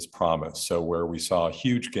area is Promise. So where we saw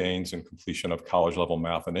huge gains in completion of college level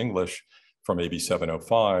math and English from AB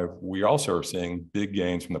 705, we also are seeing big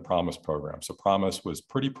gains from the Promise program. So Promise was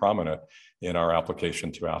pretty prominent in our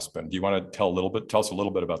application to Aspen. Do you want to tell us a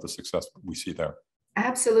little bit about the success we see there?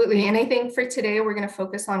 Absolutely. And I think for today, we're going to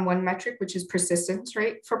focus on one metric, which is persistence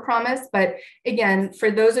rate for Promise. But again, for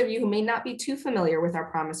those of you who may not be too familiar with our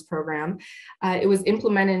Promise program, it was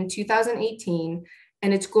implemented in 2018.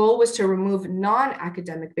 And its goal was to remove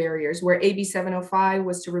non-academic barriers, where AB 705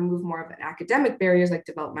 was to remove more of an academic barriers like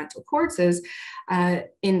developmental courses.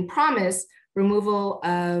 In Promise, removal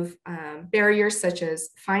of barriers such as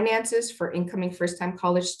finances for incoming first-time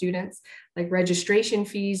college students, like registration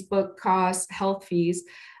fees, book costs, health fees,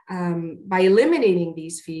 by eliminating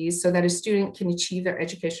these fees so that a student can achieve their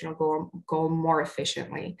educational goal more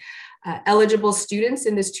efficiently. Eligible students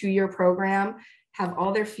in this 2-year program have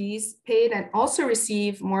all their fees paid and also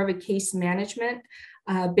receive more of a case management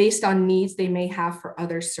based on needs they may have for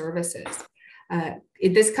other services.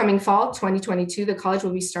 This coming fall, 2022, the college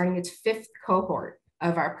will be starting its 5th cohort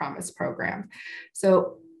of our Promise program.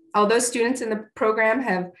 So although students in the program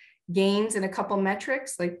have gains in a couple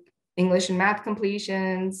metrics like English and math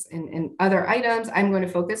completions and other items, I'm going to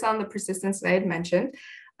focus on the persistence that I had mentioned,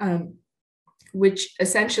 which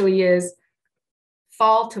essentially is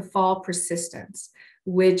fall to fall persistence,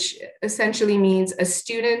 which essentially means a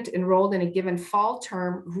student enrolled in a given fall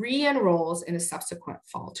term re-enrolls in a subsequent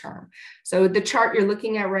fall term. So the chart you're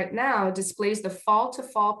looking at right now displays the fall to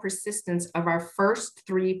fall persistence of our first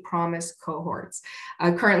 3 Promise cohorts.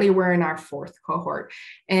 Currently, we're in our 4th cohort,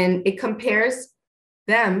 and it compares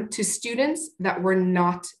them to students that were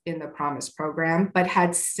not in the Promise program, but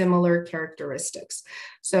had similar characteristics.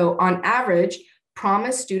 So on average,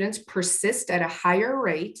 Promise students persist at a higher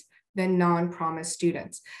rate than non-Promise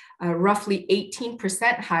students, roughly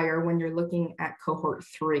 18% higher when you're looking at cohort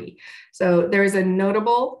 3. So there's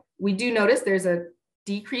we do notice there's a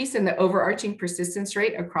decrease in the overarching persistence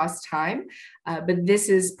rate across time, but this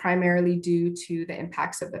is primarily due to the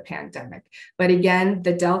impacts of the pandemic. But again,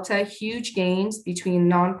 the delta, huge gains between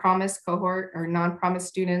non-Promise cohort or non-Promise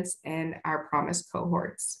students and our Promise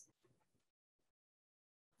cohorts.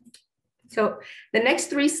 So the next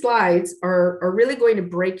 3 slides are really going to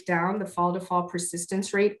break down the fall to fall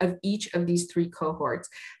persistence rate of each of these 3 cohorts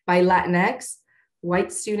by Latinx,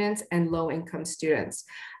 white students, and low income students.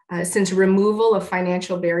 Since removal of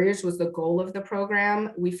financial barriers was the goal of the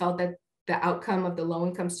program, we felt that the outcome of the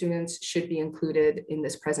low-income students should be included in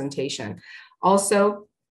this presentation. Also,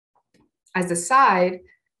 as a side,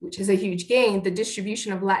 which is a huge gain, the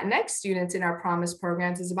distribution of Latinx students in our Promise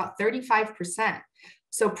programs is about 35%.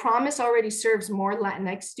 So Promise already serves more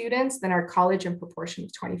Latinx students than our college in proportion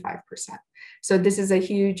of 25%. So this is a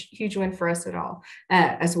huge, huge win for us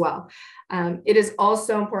as well. It is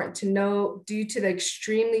also important to know, due to the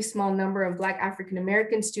extremely small number of Black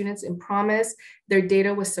African-American students in Promise, their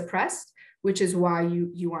data was suppressed, which is why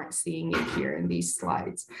you aren't seeing it here in these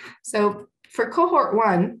slides. So for cohort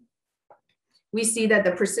 1, we see that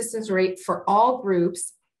the persistence rate for all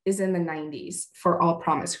groups is in the 90s for all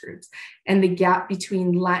Promise groups. And the gap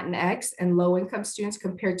between Latinx and low-income students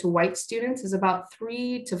compared to white students is about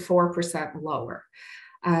 3 to 4% lower.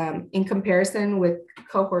 In comparison with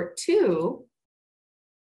cohort 2,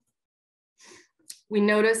 we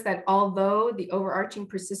noticed that although the overarching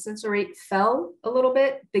persistence rate fell a little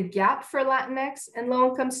bit, the gap for Latinx and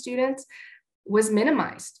low-income students was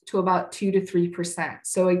minimized to about 2 to 3%.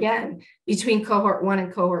 So again, between cohort 1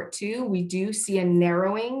 and cohort 2, we do see a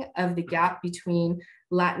narrowing of the gap between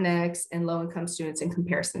Latinx and low-income students in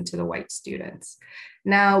comparison to the white students.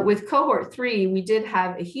 Now, with cohort 3, we did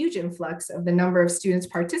have a huge influx of the number of students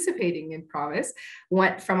participating in Promise,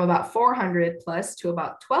 went from about 400 plus to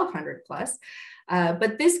about 1,200 plus.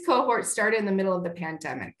 But this cohort started in the middle of the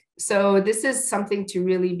pandemic. So this is something to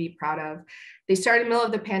really be proud of. They started in the middle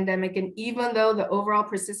of the pandemic, and even though the overall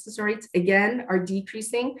persistence rates, again, are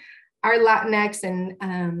decreasing, our Latinx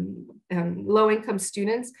and low-income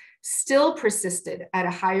students still persisted at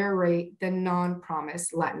a higher rate than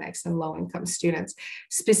non-Promise Latinx and low-income students.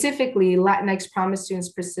 Specifically, Latinx Promise students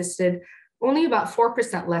persisted only about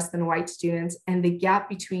 4% less than white students, and the gap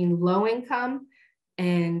between low-income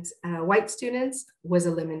and white students was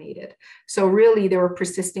eliminated. So really they were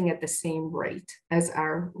persisting at the same rate as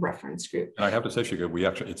our reference group. And I have to say,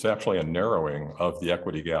 Shika, it's actually a narrowing of the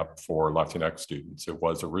equity gap for Latinx students. It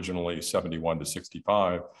was originally 71 to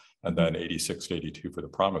 65, and then 86 to 82 for the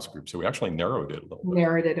Promise group. So we actually narrowed it a little bit.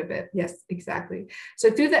 Narrowed it a bit, yes, exactly.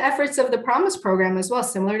 So through the efforts of the Promise program as well,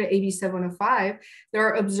 similar to AB 705, there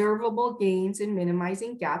are observable gains in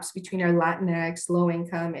minimizing gaps between our Latinx, low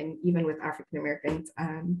income, and even with African Americans,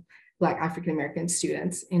 Black African American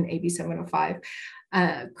students in AB 705.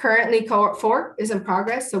 Currently, cohort 4 is in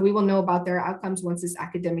progress, so we will know about their outcomes once this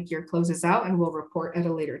academic year closes out, and we'll report at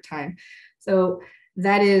a later time. So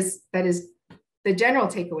that is the general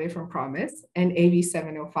takeaway from Promise and AB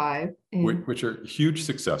 705. Which are huge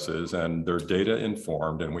successes, and they're data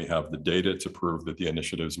informed, and we have the data to prove that the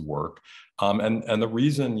initiatives work. And the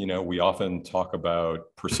reason, we often talk about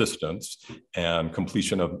persistence and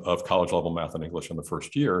completion of college level math and English in the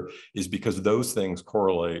first year is because those things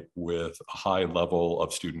correlate with a high level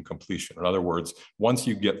of student completion. In other words, once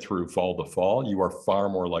you get through fall to fall, you are far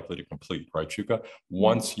more likely to complete, right, Shuka?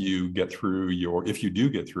 Once you get through if you do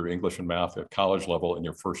get through English and math at college level in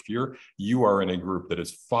your first year, you are in a group that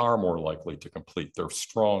is far more likely to complete. They're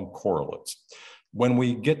strong correlates. When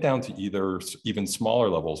we get down to even smaller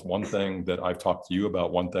levels, one thing that I've talked to you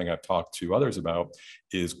about, one thing I've talked to others about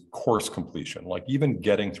is course completion, like even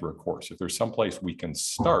getting through a course. If there's someplace we can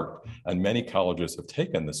start, and many colleges have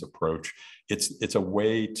taken this approach, it's a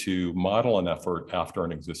way to model an effort after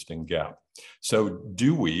an existing gap. So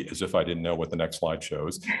do we, as if I didn't know what the next slide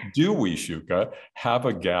shows, do we, Shuka, have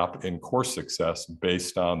a gap in course success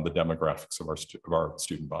based on the demographics of our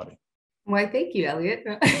student body? Why, thank you, Elliot.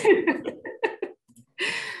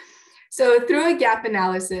 So through a gap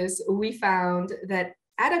analysis, we found that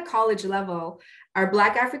at a college level, our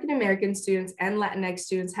Black African American students and Latinx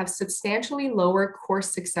students have substantially lower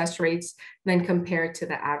course success rates than compared to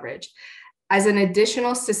the average. As an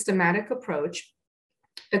additional systematic approach,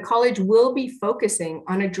 the college will be focusing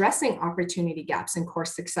on addressing opportunity gaps in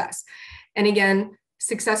course success. And again,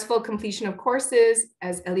 successful completion of courses,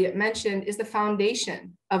 as Elliot mentioned, is the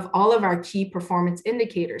foundation of all of our key performance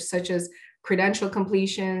indicators, such as credential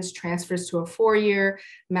completions, transfers to a 4-year,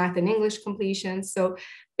 math and English completions. So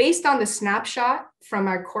based on the snapshot from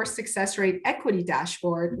our course success rate equity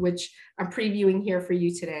dashboard, which I'm previewing here for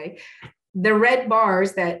you today, the red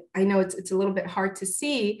bars that I know it's a little bit hard to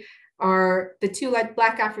see are the two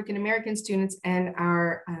Black African American students and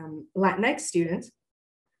our Latinx students.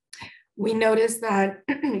 We noticed that,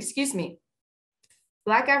 excuse me,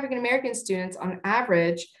 Black African American students on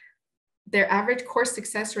average, their average course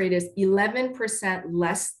success rate is 11%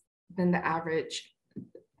 less than the average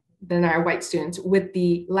than our white students, with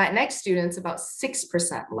the Latinx students about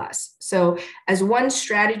 6% less. So as one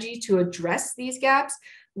strategy to address these gaps,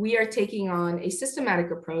 we are taking on a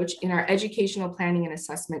systematic approach in our Educational Planning and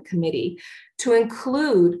Assessment Committee to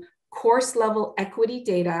include course level equity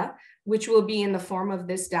data, which will be in the form of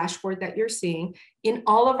this dashboard that you're seeing, in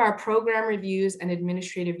all of our program reviews and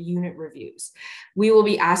administrative unit reviews. We will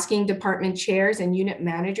be asking department chairs and unit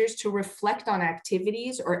managers to reflect on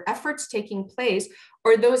activities or efforts taking place,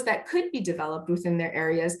 or those that could be developed within their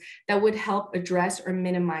areas that would help address or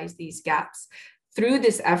minimize these gaps. Through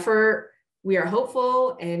this effort, we are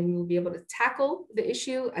hopeful and we will be able to tackle the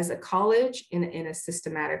issue as a college in a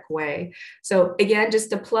systematic way. So again,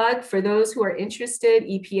 just a plug for those who are interested,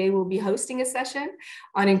 EPA will be hosting a session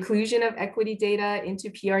on inclusion of equity data into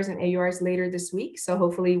PRs and AURs later this week. So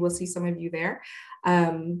hopefully we'll see some of you there.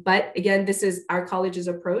 But again, this is our college's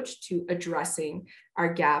approach to addressing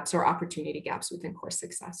our gaps or opportunity gaps within course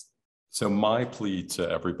success. So my plea to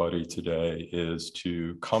everybody today is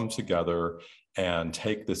to come together and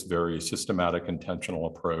take this very systematic, intentional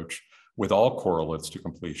approach with all correlates to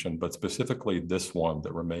completion, but specifically this one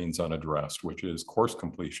that remains unaddressed, which is course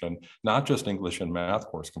completion, not just English and math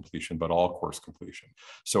course completion, but all course completion.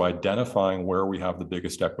 So identifying where we have the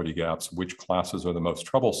biggest equity gaps, which classes are the most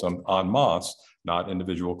troublesome en masse, not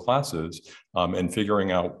individual classes, and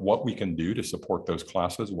figuring out what we can do to support those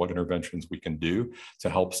classes, what interventions we can do to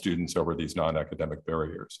help students over these non-academic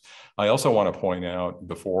barriers. I also want to point out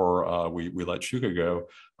before we let Shuka go,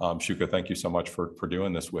 Shuka, thank you so much for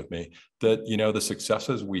doing this with me, that the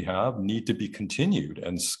successes we have need to be continued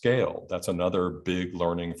and scaled. That's another big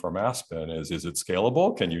learning from Aspen is it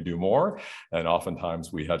scalable? Can you do more? And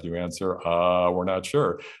oftentimes we had to answer, we're not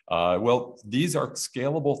sure. Well, these are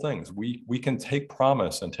scalable things. We can take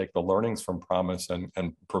promise and take the learnings from promise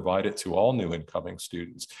and provide it to all new incoming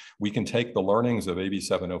students. We can take the learnings of AB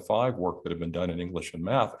 705 work that have been done in English and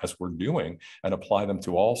math as we're doing and apply them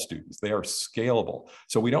to all students. They are scalable.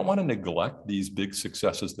 So we don't want to neglect these big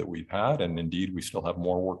successes that we've had, and indeed we still have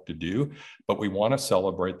more work to do, but we want to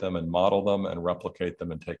celebrate them and model them and replicate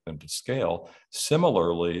them and take them to scale.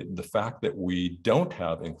 Similarly, the fact that we don't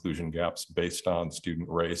have inclusion gaps based on student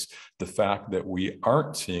race, the fact that we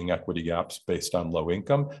aren't seeing equity gaps based on low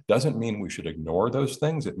income doesn't mean we should ignore those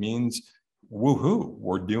things. It means woohoo,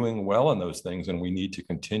 we're doing well in those things and we need to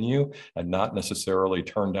continue and not necessarily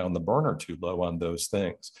turn down the burner too low on those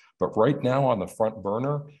things. But right now on the front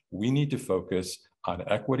burner, we need to focus on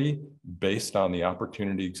equity based on the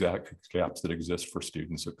opportunity gaps that exist for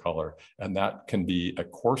students of color. And that can be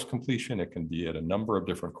at course completion, it can be at a number of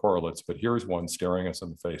different correlates, but here's one staring us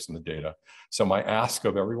in the face in the data. So my ask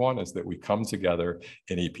of everyone is that we come together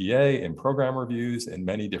in EPA, in program reviews, in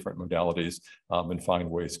many different modalities, and find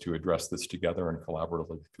ways to address this together and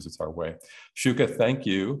collaboratively because it's our way. Shuka, thank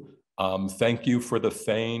you. Thank you for the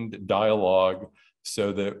feigned dialogue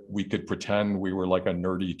so that we could pretend we were like a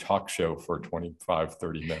nerdy talk show for 25,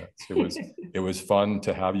 30 minutes. It was fun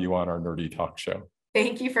to have you on our nerdy talk show.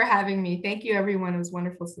 Thank you for having me. Thank you, everyone. It was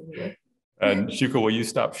wonderful seeing you. And Shuka, will you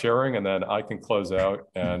stop sharing? And then I can close out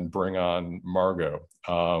and bring on Margot.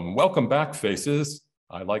 Welcome back, faces.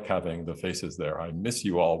 I like having the faces there. I miss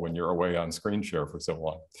you all when you're away on screen share for so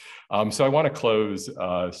long. So I want to close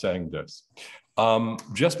saying this.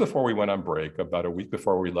 Just before we went on break, about a week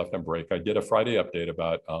before we left on break, I did a Friday update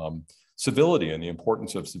about civility and the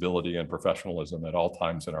importance of civility and professionalism at all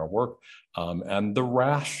times in our work, and the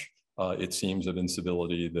rash, it seems, of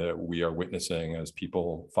incivility that we are witnessing as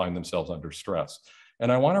people find themselves under stress.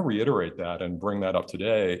 And I want to reiterate that and bring that up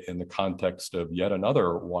today in the context of yet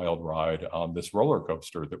another wild ride on this roller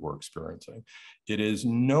coaster that we're experiencing. It is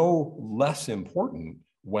no less important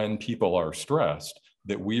when people are stressed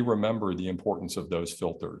that we remember the importance of those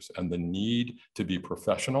filters and the need to be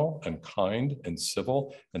professional and kind and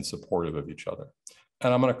civil and supportive of each other.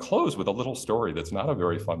 And I'm going to close with a little story that's not a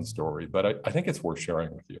very fun story, but I think it's worth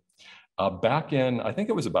sharing with you. Back in, I think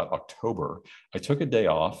it was about October, I took a day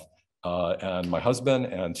off and my husband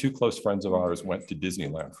and two close friends of ours went to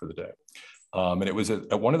Disneyland for the day. And it was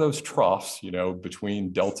at one of those troughs,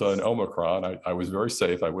 between Delta and Omicron. I was very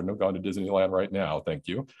safe. I wouldn't have gone to Disneyland right now, thank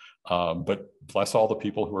you. But bless all the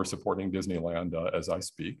people who are supporting Disneyland as I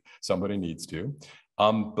speak. Somebody needs to.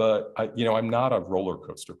 But I'm not a roller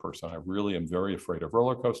coaster person. I really am very afraid of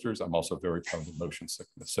roller coasters. I'm also very prone to motion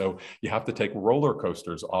sickness. So you have to take roller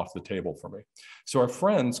coasters off the table for me. So our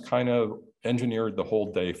friends kind of engineered the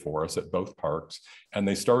whole day for us at both parks. And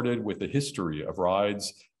they started with the history of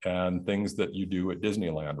rides and things that you do at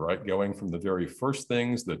Disneyland, right? Going from the very first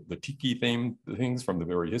things, the tiki themed things from the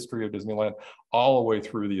very history of Disneyland, all the way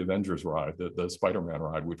through the Avengers ride, the Spider-Man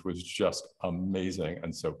ride, which was just amazing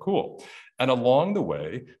and so cool. And along the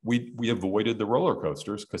way, we avoided the roller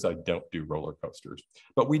coasters because I don't do roller coasters.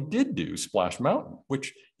 But we did do Splash Mountain,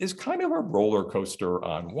 which is kind of a roller coaster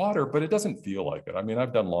on water, but it doesn't feel like it. I mean,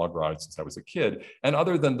 I've done log rides since I was a kid, and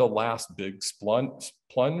other than the last big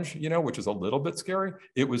plunge, you know, which is a little bit scary,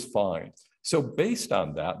 it was fine. So based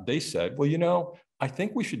on that, they said, well, you know, I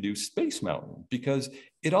think we should do Space Mountain because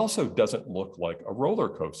it also doesn't look like a roller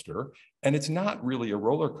coaster, and it's not really a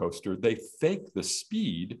roller coaster. They fake the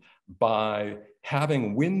speed by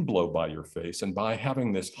having wind blow by your face and by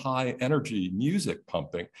having this high energy music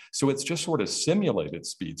pumping. So it's just sort of simulated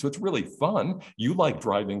speed. So it's really fun. You like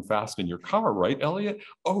driving fast in your car, right, Elliot?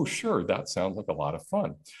 Oh, sure. That sounds like a lot of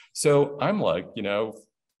fun. So I'm like, you know,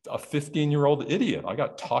 a 15-year-old idiot. I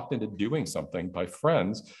got talked into doing something by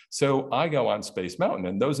friends. So I go on Space Mountain.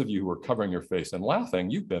 And those of you who are covering your face and laughing,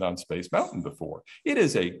 you've been on Space Mountain before. It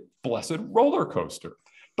is a blessed roller coaster.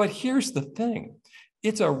 But here's the thing.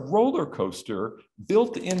 It's a roller coaster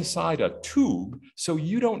built inside a tube, so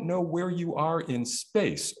you don't know where you are in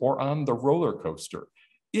space or on the roller coaster.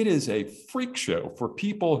 It is a freak show for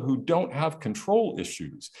people who don't have control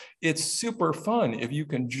issues. It's super fun if you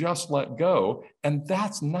can just let go, and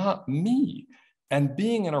that's not me. And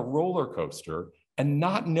being in a roller coaster and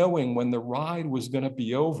not knowing when the ride was going to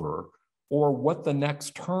be over or what the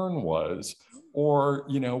next turn was, or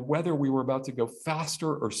you know whether we were about to go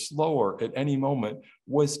faster or slower at any moment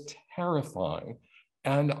was terrifying.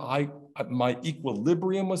 And my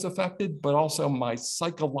equilibrium was affected, but also my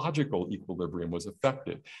psychological equilibrium was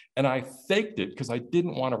affected. And I faked it because I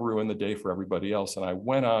didn't want to ruin the day for everybody else. And I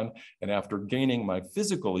went on, and after gaining my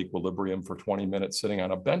physical equilibrium for 20 minutes sitting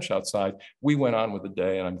on a bench outside, we went on with the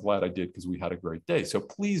day. And I'm glad I did because we had a great day. So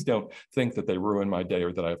please don't think that they ruined my day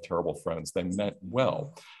or that I have terrible friends. They meant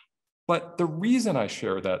well. But the reason I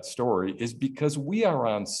share that story is because we are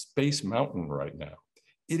on Space Mountain right now.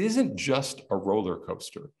 It isn't just a roller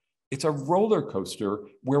coaster. It's a roller coaster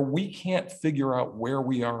where we can't figure out where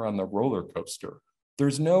we are on the roller coaster.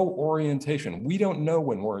 There's no orientation. We don't know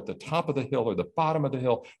when we're at the top of the hill or the bottom of the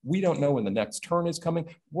hill. We don't know when the next turn is coming.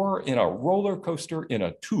 We're in a roller coaster in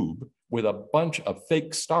a tube with a bunch of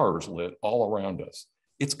fake stars lit all around us.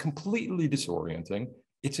 It's completely disorienting.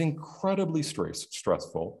 It's incredibly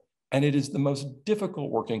stressful. And it is the most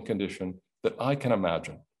difficult working condition that I can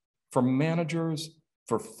imagine for managers,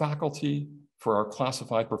 for faculty, for our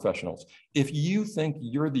classified professionals. If you think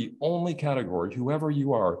you're the only category, whoever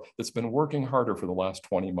you are, that's been working harder for the last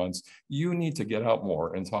 20 months, you need to get out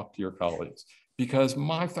more and talk to your colleagues, because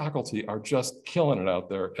my faculty are just killing it out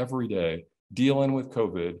there every day, dealing with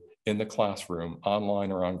COVID in the classroom,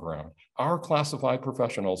 online or on ground. Our classified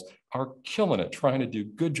professionals are killing it, trying to do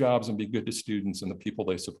good jobs and be good to students and the people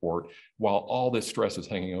they support while all this stress is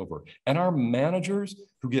hanging over. And our managers,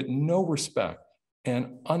 who get no respect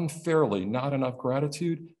and unfairly not enough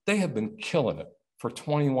gratitude, they have been killing it for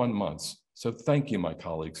 21 months. So thank you, my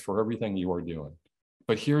colleagues, for everything you are doing.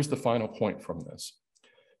 But here's the final point from this.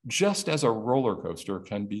 Just as a roller coaster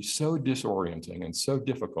can be so disorienting and so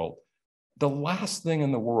difficult, the last thing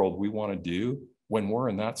in the world we want to do when we're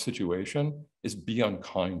in that situation is be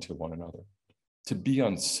unkind to one another, to be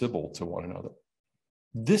uncivil to one another.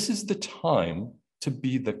 This is the time to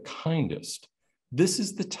be the kindest. This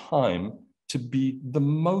is the time to be the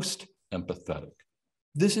most empathetic.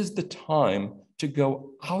 This is the time to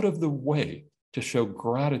go out of the way to show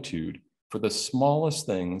gratitude for the smallest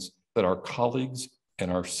things that our colleagues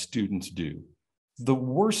and our students do. The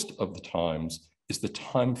worst of the times is the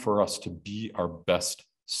time for us to be our best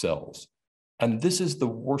selves. And this is the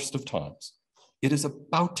worst of times. It is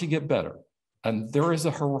about to get better. And there is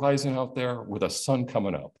a horizon out there with a sun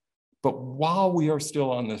coming up. But while we are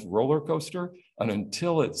still on this roller coaster, and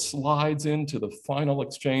until it slides into the final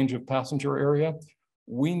exchange of passenger area,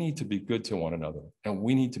 we need to be good to one another, and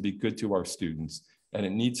we need to be good to our students, and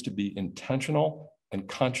it needs to be intentional and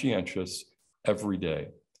conscientious every day.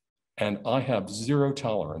 And I have zero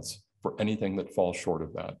tolerance for anything that falls short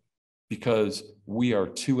of that, because we are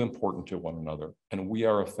too important to one another, and we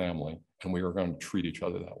are a family, and we are going to treat each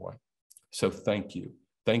other that way. So thank you.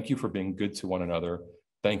 Thank you for being good to one another.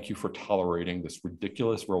 Thank you for tolerating this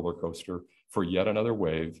ridiculous roller coaster for yet another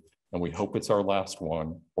wave. And we hope it's our last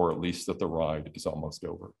one, or at least that the ride is almost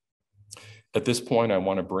over. At this point, I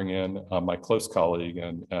want to bring in my close colleague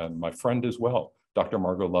and my friend as well, Dr.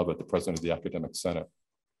 Margot Lovett, the president of the Academic Senate.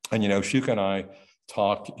 And, you know, Shuka and I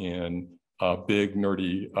talk in a big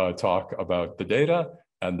nerdy talk about the data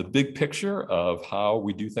and the big picture of how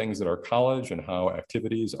we do things at our college and how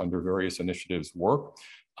activities under various initiatives work.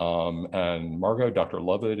 And Margot, Dr.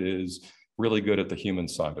 Lovett, is really good at the human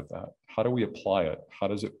side of that. How do we apply it? How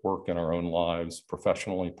does it work in our own lives,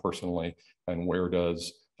 professionally, personally, and where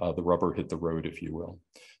does the rubber hit the road, if you will.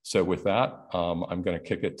 So with that, I'm going to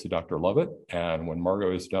kick it to Dr. Lovett. And when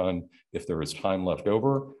Margot is done, if there is time left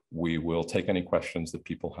over, we will take any questions that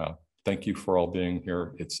people have. Thank you for all being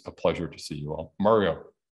here. It's a pleasure to see you all. Margot.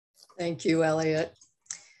 Thank you, Elliot.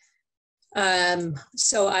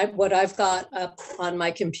 What I've got up on my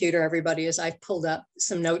computer, everybody, is I've pulled up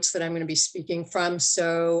some notes that I'm going to be speaking from.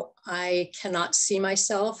 So I cannot see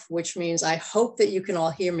myself, which means I hope that you can all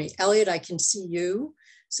hear me. Elliot, I can see you.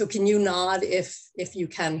 So can you nod if you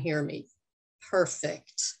can hear me?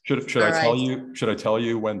 Perfect. Should I tell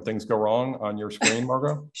you when things go wrong on your screen,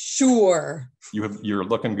 Margot? Sure. You're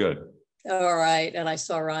looking good. All right. And I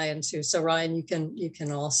saw Ryan too. So Ryan, you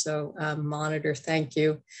can also monitor. Thank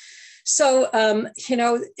you. So,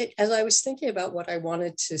 as I was thinking about what I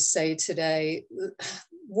wanted to say today,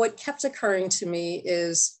 what kept occurring to me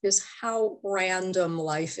is how random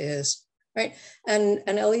life is, right? And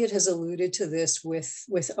Elliot has alluded to this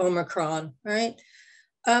with Omicron, right?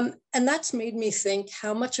 And that's made me think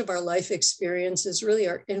how much of our life experiences really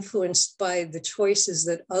are influenced by the choices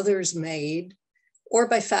that others made or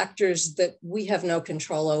by factors that we have no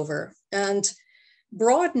control over. And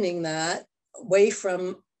broadening that away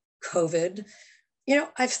from COVID,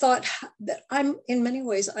 I've thought that in many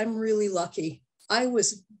ways, I'm really lucky. I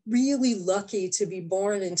was really lucky to be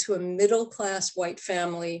born into a middle-class white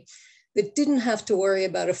family that didn't have to worry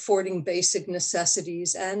about affording basic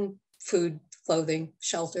necessities and food, clothing,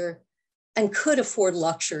 shelter, and could afford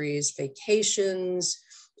luxuries, vacations,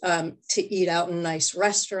 to eat out in nice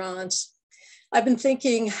restaurants. I've been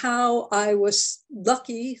thinking how I was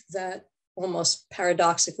lucky that, almost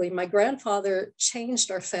paradoxically, my grandfather changed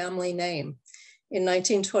our family name in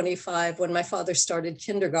 1925 when my father started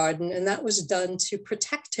kindergarten, and that was done to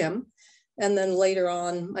protect him, and then later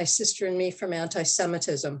on, my sister and me, from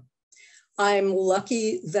anti-Semitism. I'm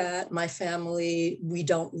lucky that my family, we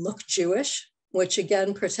don't look Jewish, which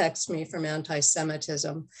again protects me from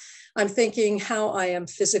anti-Semitism. I'm thinking how I am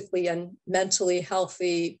physically and mentally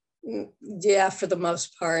healthy, for the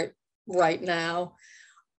most part right now.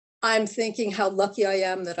 I'm thinking how lucky I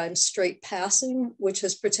am that I'm straight passing, which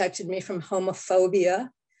has protected me from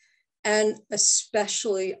homophobia. And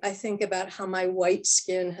especially, I think about how my white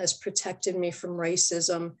skin has protected me from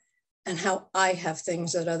racism and how I have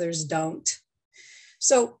things that others don't.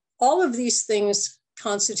 So all of these things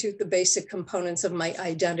constitute the basic components of my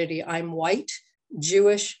identity. I'm white,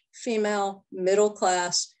 Jewish, female, middle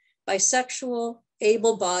class, bisexual,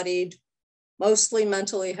 able-bodied, mostly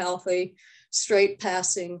mentally healthy, straight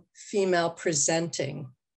passing, female presenting.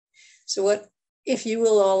 So if you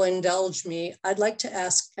will all indulge me, I'd like to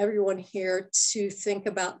ask everyone here to think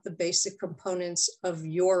about the basic components of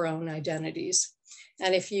your own identities.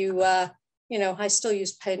 And if you, I still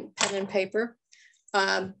use pen and paper.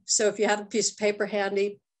 So if you have a piece of paper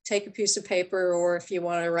handy, take a piece of paper, or if you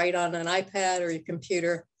want to write on an iPad or your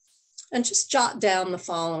computer, and just jot down the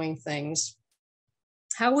following things.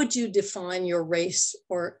 How would you define your race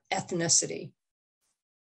or ethnicity?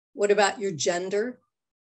 What about your gender?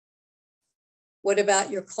 What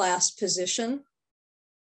about your class position?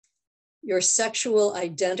 Your sexual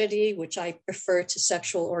identity, which I prefer to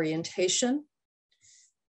sexual orientation.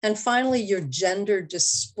 And finally, your gender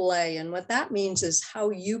display. And what that means is how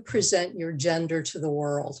you present your gender to the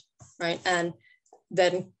world, right? And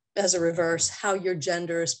then as a reverse, how your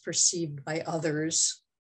gender is perceived by others.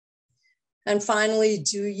 And finally,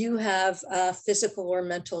 do you have physical or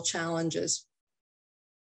mental challenges?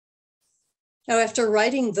 Now, after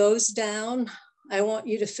writing those down, I want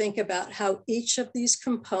you to think about how each of these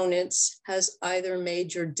components has either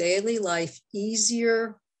made your daily life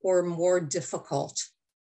easier or more difficult.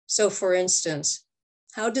 So for instance,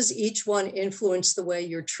 how does each one influence the way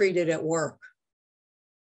you're treated at work?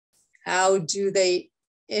 How do they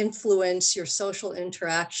influence your social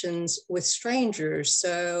interactions with strangers,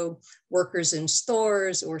 so workers in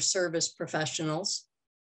stores or service professionals?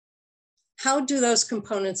 How do those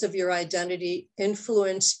components of your identity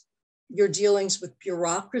influence your dealings with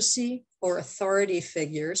bureaucracy or authority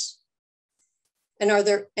figures? And are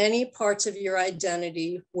there any parts of your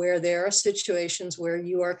identity where there are situations where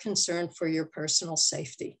you are concerned for your personal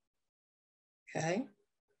safety? Okay.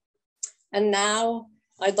 And now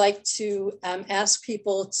I'd like to ask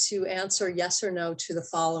people to answer yes or no to the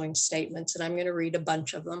following statements, and I'm going to read a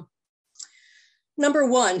bunch of them. Number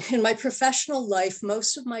one, in my professional life,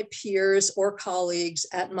 most of my peers or colleagues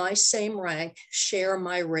at my same rank share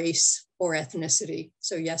my race or ethnicity.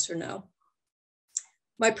 So yes or no.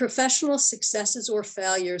 My professional successes or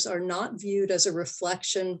failures are not viewed as a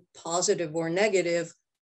reflection, positive or negative,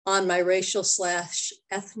 on my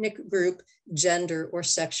racial/ethnic group, gender, or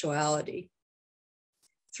sexuality.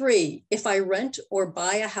 3, if I rent or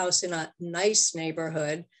buy a house in a nice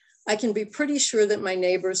neighborhood, I can be pretty sure that my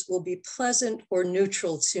neighbors will be pleasant or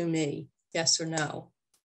neutral to me, yes or no.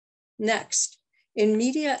 Next, in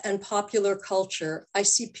media and popular culture, I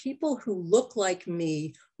see people who look like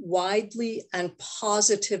me widely and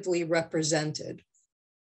positively represented.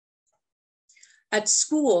 At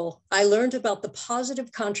school, I learned about the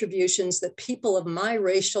positive contributions that people of my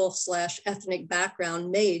racial/ethnic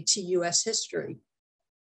background made to US history.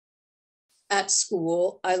 At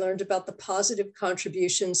school, I learned about the positive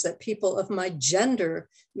contributions that people of my gender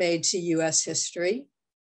made to US history.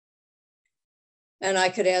 And I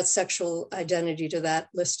could add sexual identity to that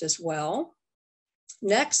list as well.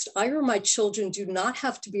 Next, I or my children do not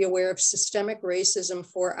have to be aware of systemic racism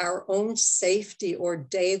for our own safety or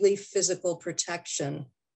daily physical protection.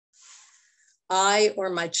 I or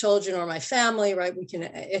my children or my family, right, we can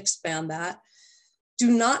expand that, do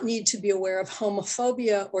not need to be aware of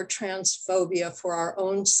homophobia or transphobia for our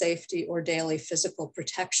own safety or daily physical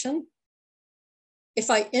protection. If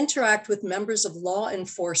I interact with members of law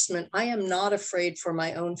enforcement, I am not afraid for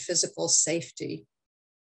my own physical safety.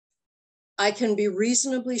 I can be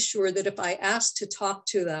reasonably sure that if I ask to talk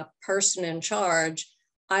to the person in charge,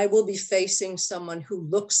 I will be facing someone who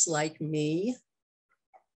looks like me.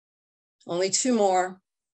 Only 2 more.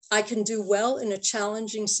 I can do well in a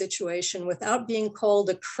challenging situation without being called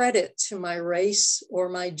a credit to my race or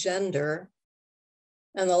my gender.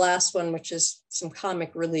 And the last one, which is some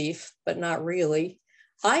comic relief, but not really.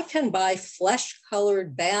 I can buy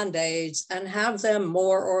flesh-colored Band-Aids and have them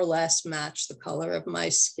more or less match the color of my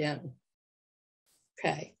skin.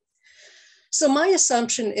 Okay. So my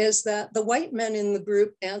assumption is that the white men in the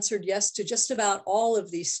group answered yes to just about all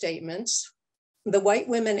of these statements. The white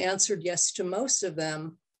women answered yes to most of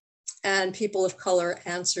them, and people of color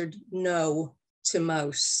answered no to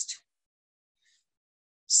most.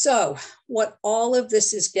 So what all of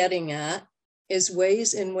this is getting at is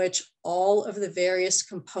ways in which all of the various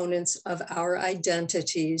components of our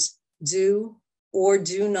identities do or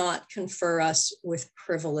do not confer us with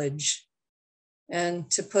privilege. And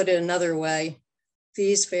to put it another way,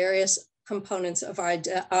 these various components of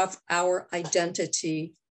our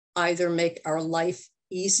identity either make our life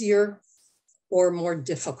easier or more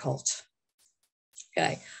difficult.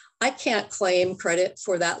 Okay, I can't claim credit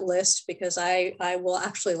for that list because I will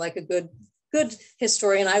actually, like a good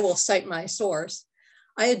historian, I will cite my source.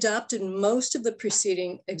 I adapted most of the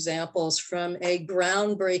preceding examples from a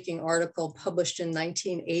groundbreaking article published in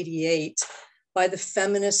 1988 by the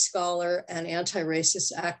feminist scholar and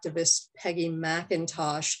anti-racist activist Peggy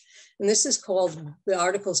McIntosh. And this is called, the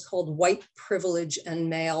article is called White Privilege and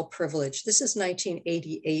Male Privilege. This is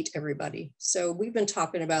 1988, everybody. So we've been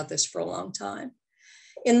talking about this for a long time.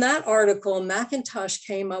 In that article, McIntosh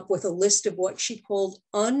came up with a list of what she called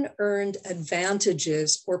unearned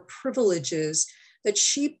advantages or privileges that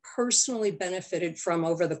she personally benefited from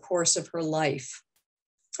over the course of her life.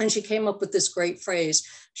 And she came up with this great phrase.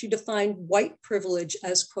 She defined white privilege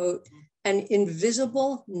as, quote, an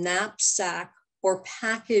invisible knapsack or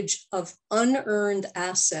package of unearned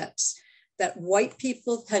assets that white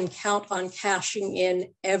people can count on cashing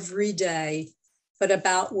in every day, but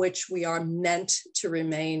about which we are meant to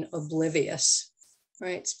remain oblivious,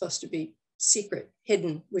 right? It's supposed to be secret,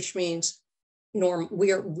 hidden, which means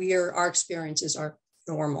our experiences are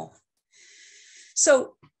normal.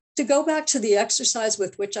 So to go back to the exercise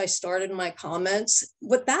with which I started my comments,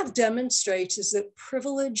 what that demonstrates is that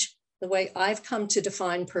privilege, the way I've come to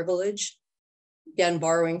define privilege, again,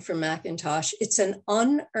 borrowing from McIntosh, it's an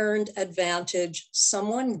unearned advantage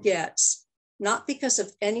someone gets, not because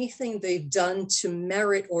of anything they've done to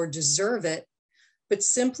merit or deserve it, but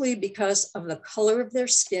simply because of the color of their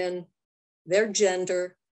skin, their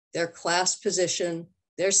gender, their class position,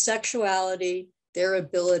 their sexuality, their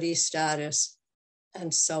ability status,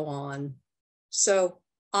 and so on. So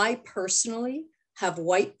I personally have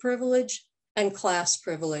white privilege and class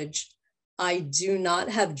privilege. I do not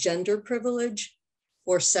have gender privilege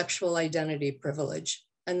or sexual identity privilege,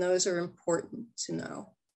 and those are important to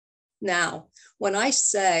know. Now, when I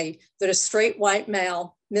say that a straight white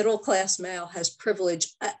male, middle-class male has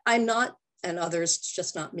privilege, I'm not, and others, it's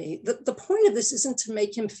just not me. The point of this isn't to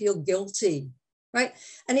make him feel guilty, right?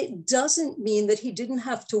 And it doesn't mean that he didn't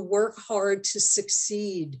have to work hard to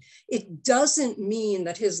succeed. It doesn't mean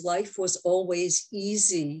that his life was always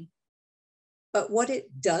easy. But what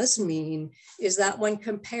it does mean is that when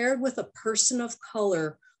compared with a person of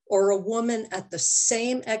color or a woman at the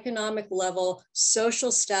same economic level,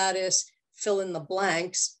 social status, fill in the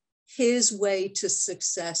blanks, his way to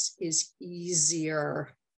success is easier,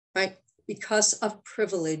 right? Because of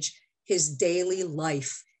privilege, his daily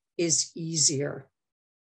life is easier.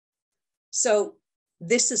 So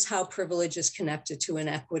this is how privilege is connected to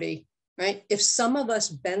inequity, right? If some of us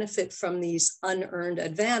benefit from these unearned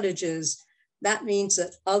advantages, that means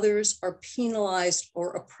that others are penalized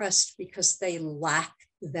or oppressed because they lack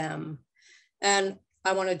them. And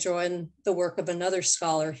I want to join the work of another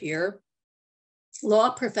scholar here,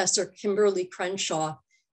 law professor Kimberly Crenshaw,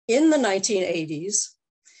 in the 1980s,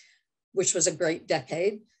 which was a great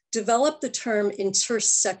decade, developed the term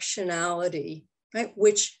intersectionality, right,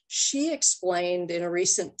 which she explained in a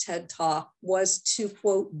recent TED Talk was to,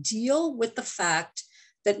 quote, deal with the fact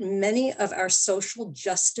that many of our social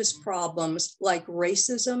justice problems like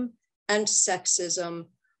racism and sexism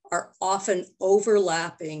are often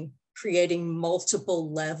overlapping, creating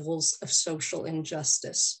multiple levels of social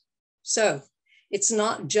injustice. So it's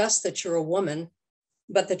not just that you're a woman,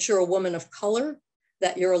 but that you're a woman of color,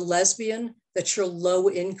 that you're a lesbian, that you're low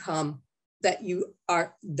income, that you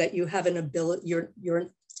have an ability, you're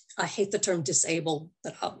I hate the term disabled,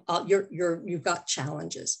 but you've got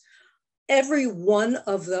challenges. Every one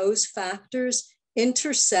of those factors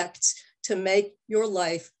intersects to make your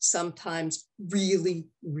life sometimes really,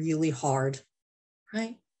 really hard,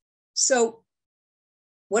 right? So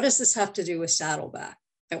what does this have to do with Saddleback?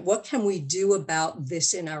 And what can we do about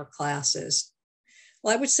this in our classes?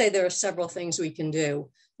 Well, I would say there are several things we can do.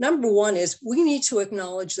 Number one is we need to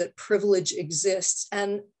acknowledge that privilege exists,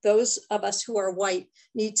 and those of us who are white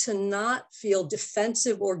need to not feel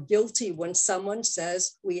defensive or guilty when someone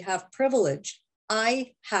says we have privilege.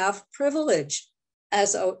 I have privilege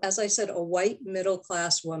as I said, a white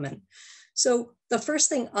middle-class woman. So the first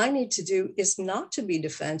thing I need to do is not to be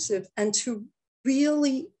defensive and to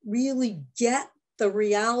really, really get the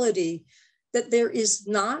reality that there is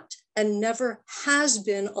not and never has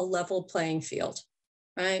been a level playing field.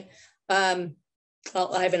 Right? Well,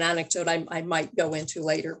 I have an anecdote I might go into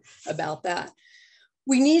later about that.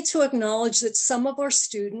 We need to acknowledge that some of our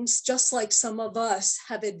students, just like some of us,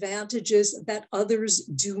 have advantages that others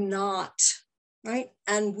do not, right?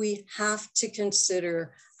 And we have to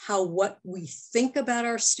consider how what we think about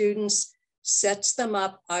our students sets them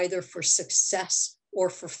up either for success or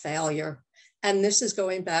for failure. And this is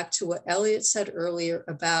going back to what Elliot said earlier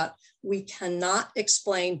about we cannot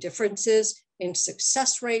explain differences in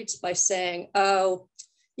success rates by saying, oh,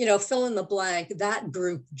 fill in the blank, that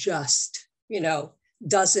group just,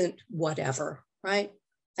 doesn't whatever, right?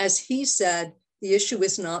 As he said, the issue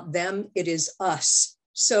is not them, it is us.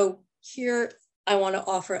 So here I want to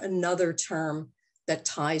offer another term that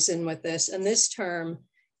ties in with this. And this term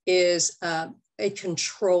is a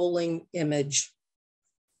controlling image.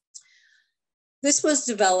 This was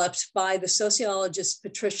developed by the sociologist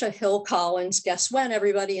Patricia Hill Collins, guess when,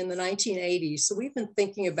 everybody, in the 1980s. So we've been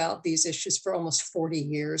thinking about these issues for almost 40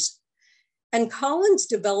 years. And Collins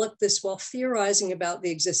developed this while theorizing about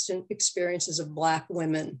the existent experiences of Black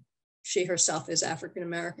women. She herself is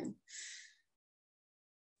African-American.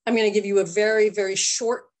 I'm going to give you a very, very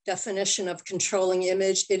short definition of controlling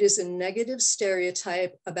image. It is a negative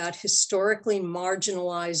stereotype about historically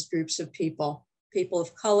marginalized groups of people, people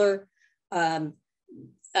of color,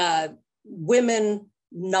 women,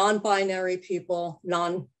 non-binary people,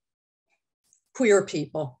 non-queer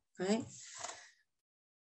people, right?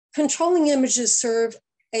 Controlling images serve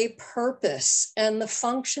a purpose, and the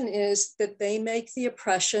function is that they make the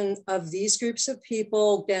oppression of these groups of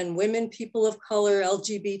people, again, women, people of color,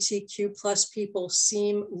 LGBTQ plus people,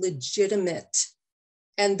 seem legitimate.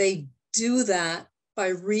 And they do that by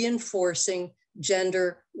reinforcing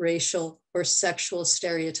gender, racial, or sexual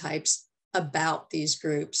stereotypes about these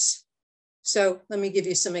groups. So let me give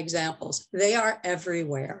you some examples. They are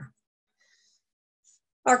everywhere.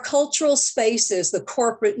 Our cultural spaces, the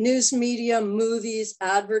corporate news media, movies,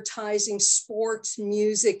 advertising, sports,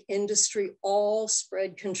 music, industry, all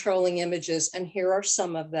spread controlling images, and here are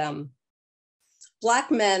some of them.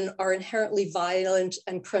 Black men are inherently violent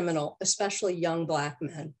and criminal, especially young Black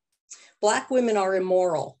men. Black women are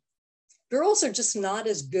immoral. Girls are just not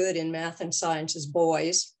as good in math and science as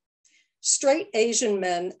boys. Straight Asian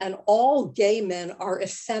men and all gay men are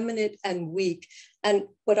effeminate and weak. And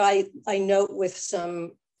what I note with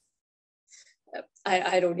some,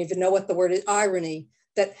 I don't even know what the word is, irony,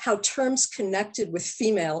 that how terms connected with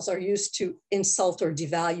females are used to insult or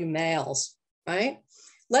devalue males, right?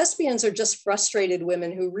 Lesbians are just frustrated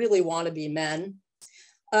women who really want to be men.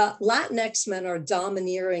 Latinx men are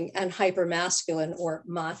domineering and hypermasculine or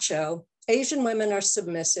macho. Asian women are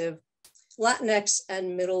submissive. Latinx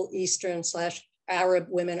and Middle Eastern / Arab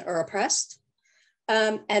women are oppressed.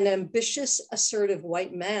 An ambitious, assertive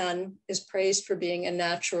white man is praised for being a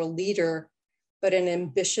natural leader, but an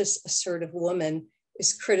ambitious, assertive woman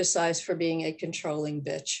is criticized for being a controlling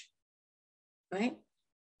bitch, right?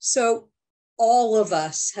 So all of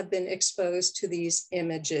us have been exposed to these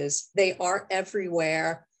images. They are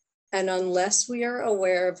everywhere. And unless we are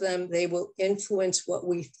aware of them, they will influence what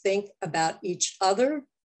we think about each other,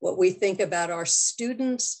 what we think about our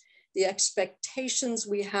students, the expectations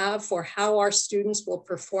we have for how our students will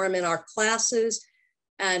perform in our classes,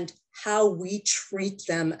 and how we treat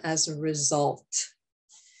them as a result.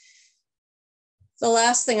 The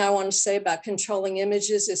last thing I want to say about controlling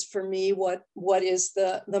images is, for me, what is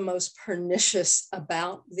the most pernicious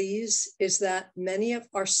about these is that many of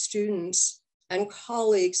our students and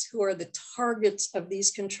colleagues who are the targets of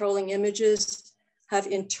these controlling images have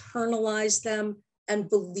internalized them and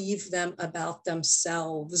believe them about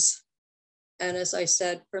themselves. And as I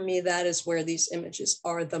said, for me, that is where these images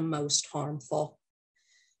are the most harmful.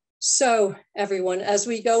 So everyone, as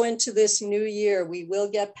we go into this new year, we will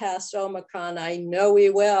get past Omicron, I know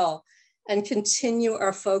we will, and continue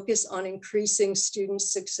our focus on increasing student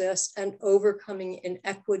success and overcoming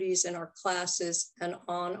inequities in our classes and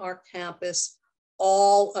on our campus.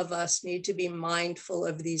 All of us need to be mindful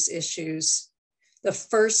of these issues. The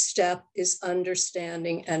first step is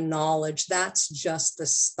understanding and knowledge. That's just the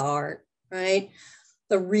start, right?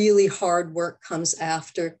 The really hard work comes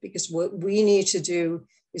after, because what we need to do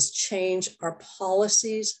is change our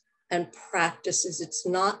policies and practices. It's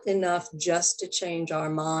not enough just to change our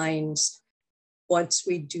minds. Once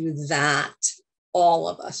we do that, all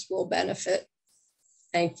of us will benefit.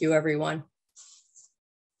 Thank you, everyone.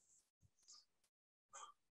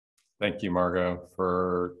 Thank you, Margot,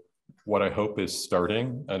 for what I hope is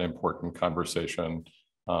starting an important conversation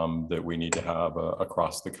that we need to have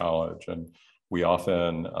across the college. And we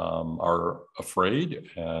often are afraid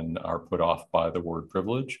and are put off by the word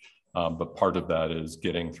privilege, but part of that is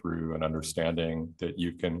getting through and understanding that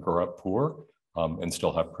you can grow up poor and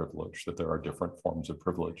still have privilege, that there are different forms of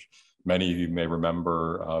privilege. Many of you may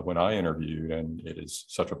remember when I interviewed, and it is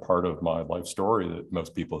such a part of my life story that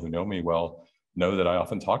most people who know me well know that I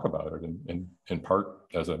often talk about it, in part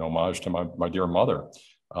as an homage to my dear mother,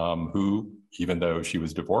 who, even though she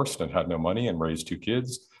was divorced and had no money and raised 2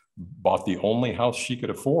 kids, bought the only house she could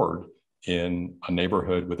afford in a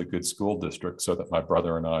neighborhood with a good school district so that my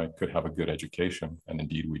brother and I could have a good education. And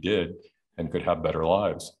indeed we did, and could have better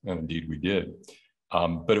lives. And indeed we did.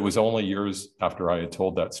 But it was only years after I had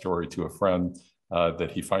told that story to a friend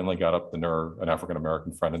that he finally got up the nerve, an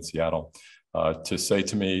African-American friend in Seattle, to say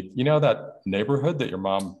to me, you know, that neighborhood that your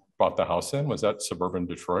mom bought the house in, was that suburban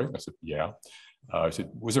Detroit? I said, yeah. I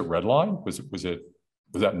said, was it Redline?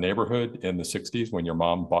 Was that neighborhood in the 60s when your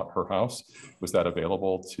mom bought her house? Was that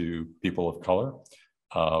available to people of color?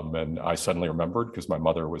 And I suddenly remembered, because my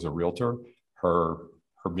mother was a realtor, her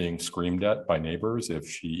being screamed at by neighbors if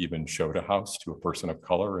she even showed a house to a person of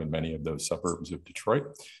color in many of those suburbs of Detroit.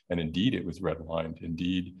 And indeed, it was redlined.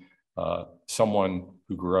 Indeed, someone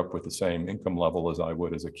who grew up with the same income level as I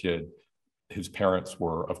would as a kid, whose parents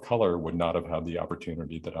were of color, would not have had the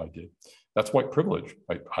opportunity that I did. That's white privilege.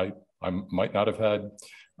 I might not have had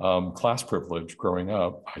class privilege growing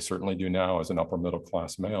up. I certainly do now as an upper middle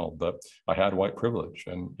class male, but I had white privilege.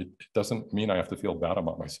 And it doesn't mean I have to feel bad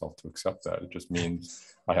about myself to accept that. It just means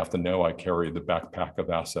I have to know I carry the backpack of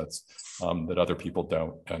assets that other people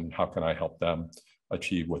don't. And how can I help them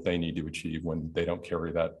achieve what they need to achieve when they don't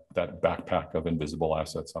carry that backpack of invisible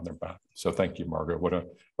assets on their back? So thank you, Margot.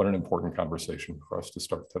 What an important conversation for us to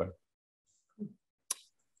start today.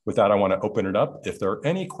 With that, I want to open it up. If there are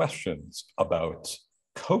any questions about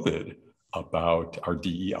COVID, about our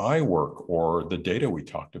DEI work, or the data we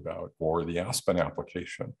talked about, or the Aspen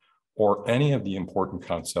application, or any of the important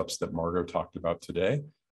concepts that Margot talked about today,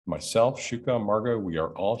 myself, Shuka, Margot, we are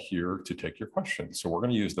all here to take your questions. So we're going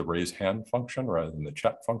to use the raise hand function rather than the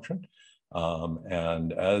chat function.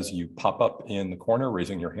 And as you pop up in the corner,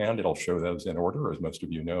 raising your hand, it'll show those in order, as most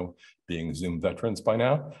of you know, being Zoom veterans by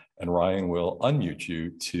now. And Ryan will unmute you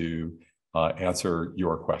to answer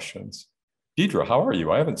your questions. Deidre, how are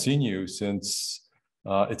you? I haven't seen you since,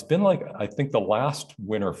 it's been like, I think the last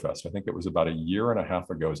Winterfest, I think it was about 1.5 years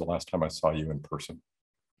ago, was the last time I saw you in person.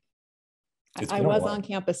 I was on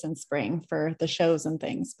campus in spring for the shows and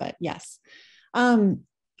things, but yes.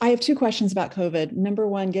 I have 2 questions about COVID. Number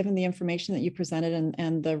one, given the information that you presented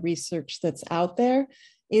and the research that's out there,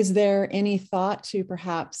 is there any thought to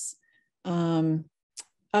perhaps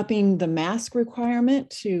upping the mask requirement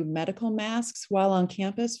to medical masks while on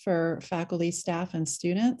campus for faculty, staff, and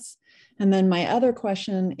students? And then my other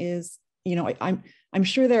question is, you know, I'm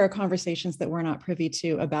sure there are conversations that we're not privy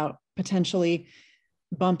to about potentially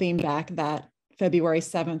bumping back that February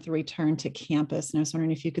 7th return to campus. And I was wondering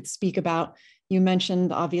if you could speak about, you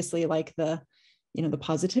mentioned obviously like the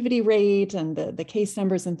positivity rate and the case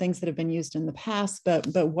numbers and things that have been used in the past, but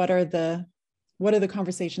what are the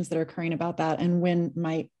conversations that are occurring about that, and when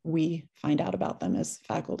might we find out about them as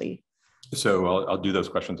faculty? So I'll do those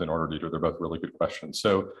questions in order, Deidre. They're both really good questions.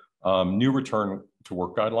 So new return to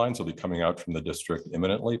work guidelines will be coming out from the district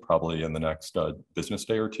imminently, probably in the next business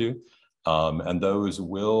day or two. And those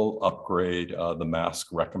will upgrade the mask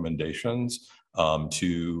recommendations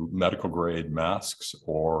to medical grade masks,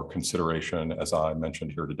 or consideration, as I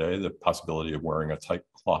mentioned here today, the possibility of wearing a tight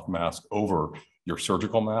cloth mask over your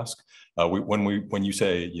surgical mask. When you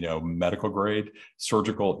say, medical grade,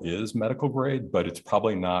 surgical is medical grade, but it's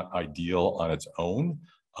probably not ideal on its own.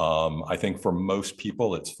 I think for most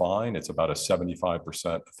people, it's fine. It's about a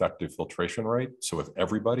 75% effective filtration rate. So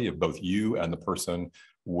if both you and the person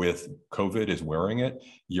with COVID is wearing it,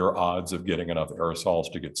 your odds of getting enough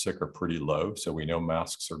aerosols to get sick are pretty low. So we know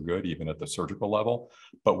masks are good even at the surgical level,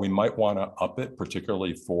 but we might want to up it,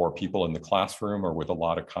 particularly for people in the classroom or with a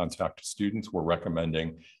lot of contact to students. We're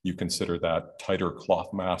recommending you consider that tighter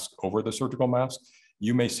cloth mask over the surgical mask.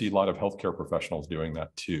 You may see a lot of healthcare professionals doing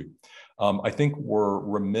that too. I think we're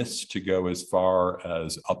remiss to go as far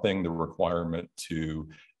as upping the requirement to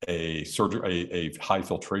a high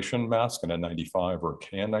filtration mask, an N95 or a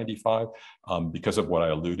KN95, because of what I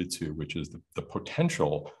alluded to, which is the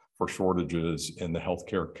potential for shortages in the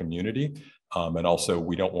healthcare community. And also,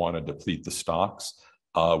 we don't want to deplete the stocks.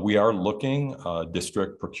 We are looking,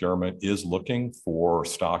 district procurement is looking for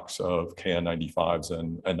stocks of KN95s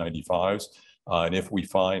and N95s. And if we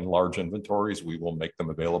find large inventories, we will make them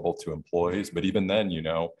available to employees. But even then,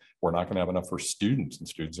 we're not going to have enough for students, and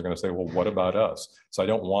students are going to say, well, what about us? So I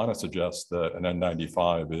don't want to suggest that an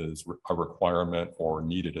N95 is a requirement or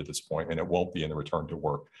needed at this point, and it won't be in the return to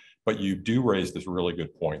work. But you do raise this really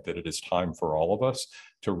good point that it is time for all of us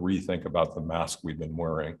to rethink about the mask we've been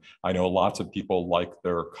wearing. I know lots of people like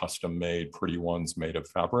their custom-made pretty ones made of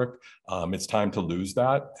fabric. It's time to lose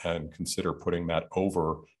that and consider putting that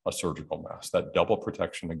over a surgical mask. That double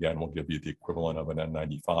protection, again, will give you the equivalent of an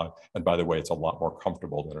N95. And by the way, it's a lot more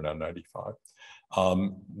comfortable than an N95.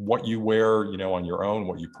 What you wear, on your own,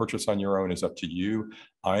 what you purchase on your own is up to you.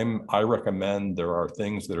 I recommend there are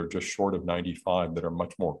things that are just short of 95 that are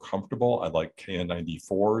much more comfortable. I like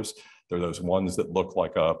KN94s. They're those ones that look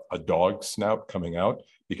like a dog snout coming out,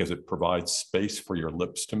 because it provides space for your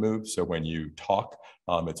lips to move. So when you talk,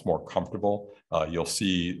 it's more comfortable. You'll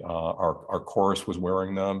see our chorus was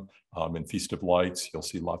wearing them in Feast of Lights. You'll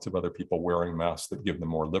see lots of other people wearing masks that give them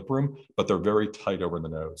more lip room, but they're very tight over the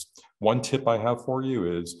nose. One tip I have for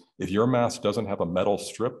you is, if your mask doesn't have a metal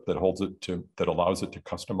strip that allows it to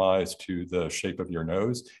customize to the shape of your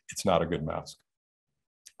nose, it's not a good mask.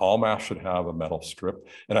 All masks should have a metal strip.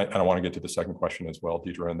 And I want to get to the second question as well,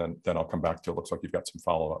 Deidre, and then I'll come back to it. Looks like you've got some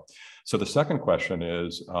follow-up. So the second question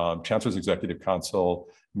is, Chancellor's Executive Council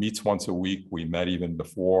meets once a week. We met even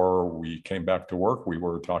before we came back to work. We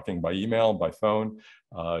were talking by email, by phone.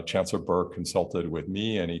 Chancellor Burke consulted with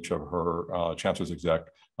me and each of her Chancellor's Exec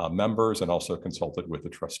members, and also consulted with the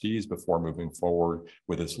trustees before moving forward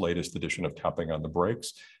with this latest edition of Tapping on the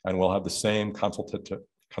Brakes. And we'll have the same consultative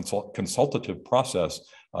process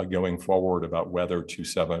going forward about whether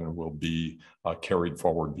 2.7 will be carried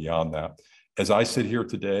forward beyond that. As I sit here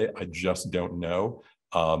today, I just don't know.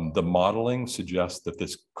 The modeling suggests that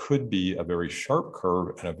this could be a very sharp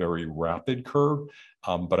curve and a very rapid curve.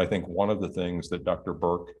 But I think one of the things that Dr.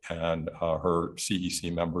 Burke and her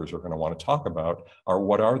CEC members are going to want to talk about are,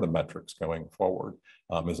 what are the metrics going forward?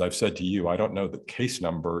 As I've said to you, I don't know that case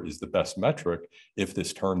number is the best metric if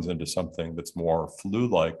this turns into something that's more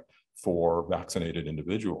flu-like for vaccinated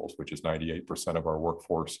individuals, which is 98% of our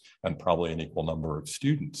workforce and probably an equal number of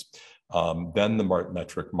students. Then the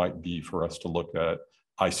metric might be for us to look at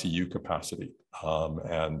ICU capacity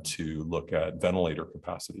and to look at ventilator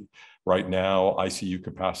capacity. Right now, ICU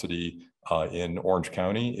capacity in Orange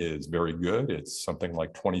County is very good. It's something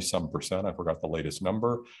like 20-some%. I forgot the latest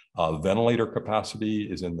number. Ventilator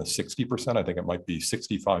capacity is in the 60%. I think it might be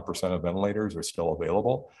 65% of ventilators are still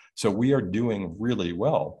available. So we are doing really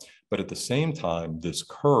well. But at the same time, this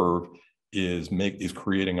curve is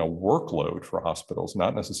creating a workload for hospitals,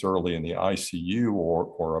 not necessarily in the ICU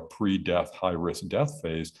or a pre-death, high-risk death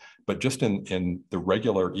phase, but just in the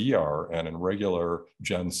regular ER and in regular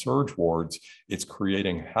gen surge wards. It's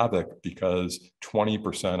creating havoc because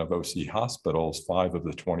 20% of OC hospitals, 5 of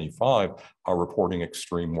the 25, are reporting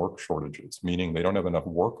extreme work shortages, meaning they don't have enough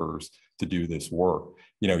workers to do this work.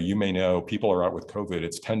 You may know people are out with COVID.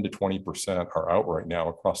 It's 10 to 20% are out right now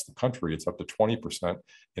across the country. It's up to 20%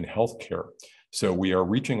 in healthcare. So we are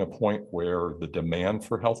reaching a point where the demand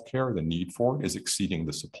for healthcare, the need for it, is exceeding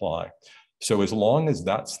the supply. So as long as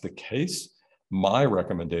that's the case, my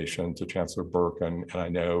recommendation to Chancellor Burke, and I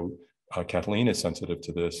know Kathleen is sensitive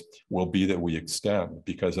to this, will be that we extend,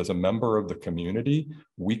 because as a member of the community,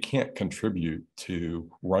 we can't contribute to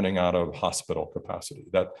running out of hospital capacity.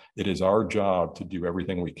 That it is our job to do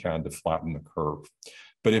everything we can to flatten the curve.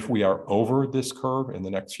 But if we are over this curve in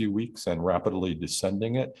the next few weeks and rapidly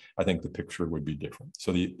descending it, I think the picture would be different.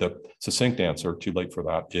 So the succinct answer, too late for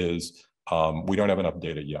that, is we don't have enough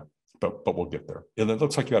data yet, but we'll get there. And it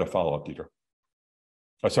looks like you had a follow-up, Deidre.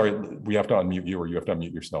 Oh, sorry, we have to unmute you, or you have to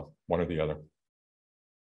unmute yourself, one or the other.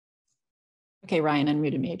 Okay, Ryan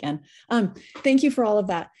unmuted me again. Thank you for all of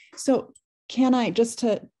that. So can I, just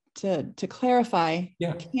to clarify,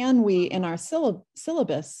 can we in our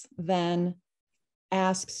syllabus then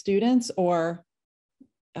ask students, or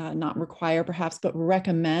not require perhaps, but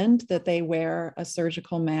recommend that they wear a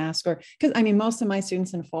surgical mask? Or, because I mean, most of my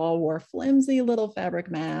students in fall wore flimsy little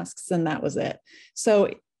fabric masks and that was it.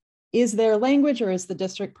 So is there language, or is the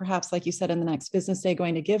district, perhaps, like you said, in the next business day,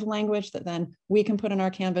 going to give language that then we can put in our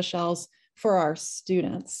Canvas shells for our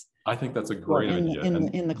students? I think that's a great idea.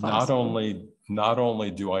 In the class. Not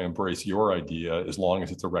only do I embrace your idea, as long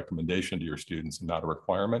as it's a recommendation to your students and not a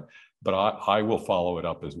requirement, but I will follow it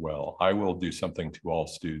up as well. I will do something to all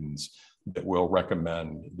students that will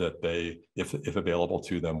recommend that they, if available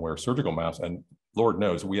to them, wear surgical masks. And Lord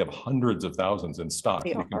knows we have hundreds of thousands in stock.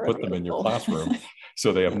 You can put them in your classroom,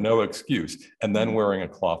 so they have no excuse. And then wearing a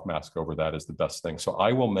cloth mask over that is the best thing. So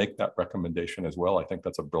I will make that recommendation as well. I think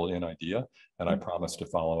that's a brilliant idea, and I promise to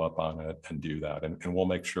follow up on it and do that. And we'll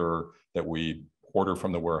make sure that we order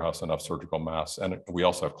from the warehouse enough surgical masks, and we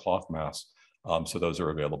also have cloth masks. So those are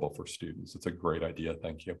available for students. It's a great idea.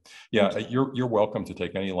 Thank you. Yeah, you're welcome to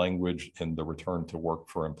take any language in the return to work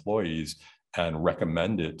for employees and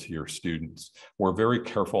recommend it to your students. We're very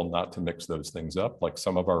careful not to mix those things up. Like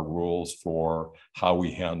some of our rules for how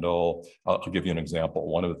we handle, I'll give you an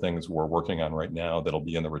example. One of the things we're working on right now that'll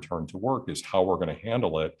be in the return to work is how we're going to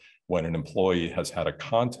handle it when an employee has had a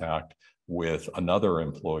contact with another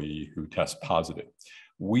employee who tests positive.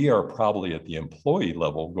 We are probably at the employee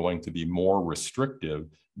level going to be more restrictive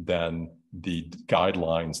than the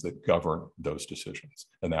guidelines that govern those decisions.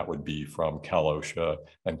 And that would be from Cal OSHA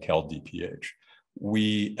and Cal DPH.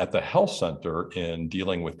 We, at the health center, in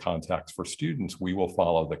dealing with contacts for students, we will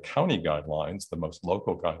follow the county guidelines, the most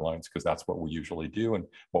local guidelines, because that's what we usually do and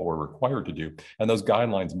what we're required to do. And those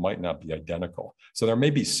guidelines might not be identical. So there may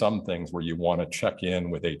be some things where you want to check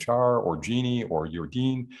in with HR or Jeannie or your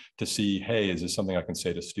dean to see, hey, is this something I can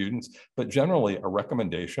say to students? But generally, a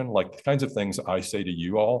recommendation, like the kinds of things I say to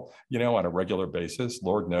you all, on a regular basis,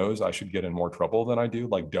 Lord knows I should get in more trouble than I do,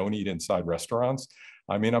 like don't eat inside restaurants.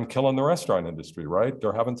 I mean, I'm killing the restaurant industry, right?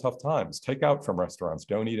 They're having tough times. Take out from restaurants,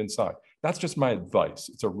 don't eat inside. That's just my advice.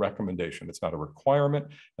 It's a recommendation. It's not a requirement.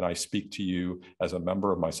 And I speak to you as a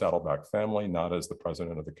member of my Saddleback family, not as the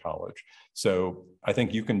president of the college. So I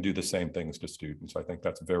think you can do the same things to students. I think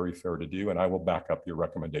that's very fair to do. And I will back up your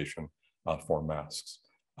recommendation for masks.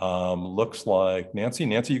 Looks like Nancy,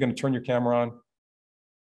 you going to turn your camera on?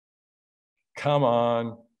 Come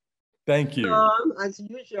on. Thank you. As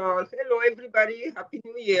usual. Hello, everybody. Happy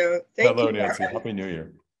New Year. Hello, Nancy. Happy New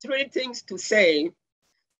Year. 3 things to say.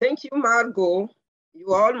 Thank you, Margot.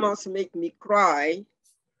 You almost make me cry,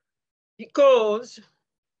 because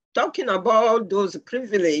talking about those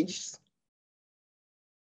privileges,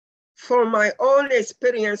 from my own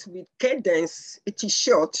experience with Cadence, it is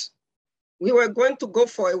short. We were going to go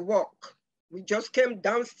for a walk. We just came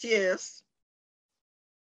downstairs,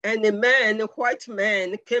 and a white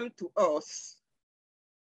man came to us.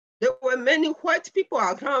 There were many white people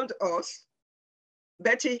around us,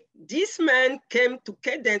 but this man came to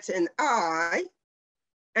Cadence and I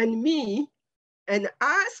and me and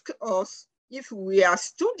asked us if we are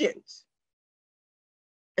students.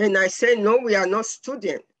 And I said, no, we are not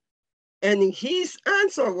students. And his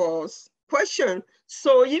answer was, question,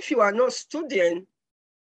 so if you are not student,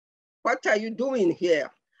 what are you doing here?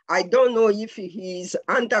 I don't know if he's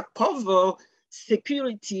undercover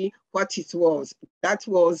security, what it was. That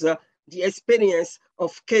was the experience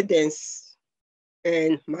of Cadence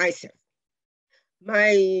and myself.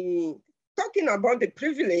 Talking about the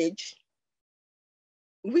privilege,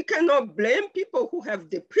 we cannot blame people who have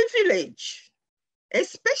the privilege,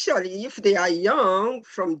 especially if they are young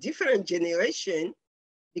from different generations,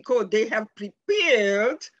 because they have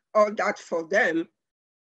prepared all that for them.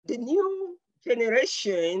 The new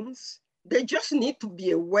generations They just need to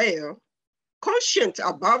be aware, conscient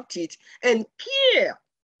about it, and care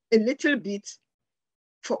a little bit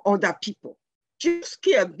for other people. Just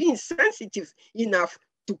care, being sensitive enough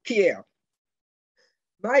to care.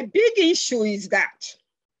 My big issue is that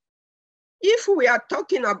if we are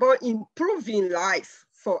talking about improving life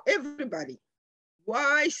for everybody,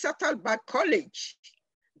 why Saddleback College,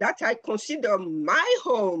 that I consider my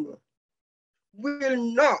home, will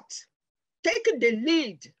not take the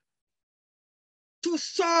lead to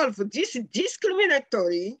solve this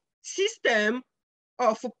discriminatory system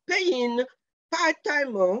of paying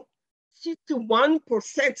part-timer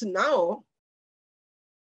 61% now?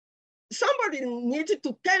 Somebody needed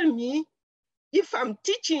to tell me if I'm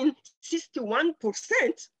teaching 61%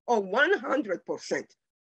 or 100%.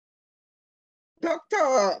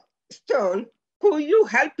 Dr. Stone, could you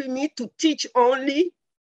help me to teach only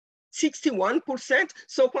 61%?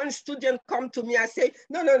 So when students come to me, I say,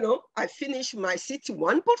 no, I finished my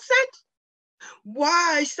 61%.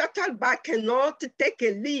 Why Saddleback cannot take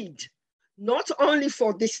a lead, not only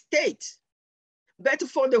for the state, but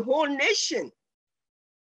for the whole nation,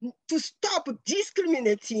 to stop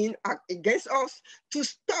discriminating against us, to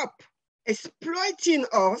stop exploiting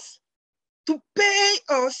us, to pay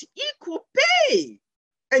us equal pay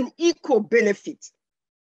and equal benefit.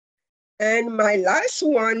 And my last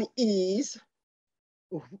one is,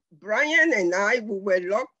 Brian and I, we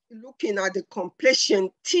were looking at the completion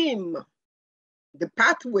team, the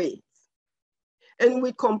pathways, and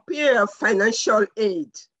we compare financial aid.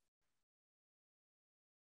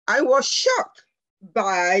 I was shocked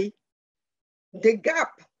by the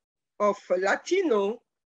gap of Latino.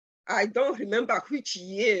 I don't remember which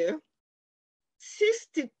year.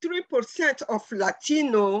 63% of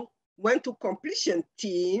Latino went to completion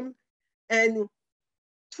team and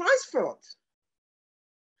transferred.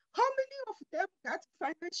 How many of them got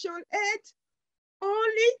financial aid?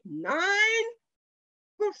 Only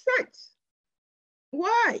 9%.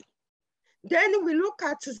 Why? Then we look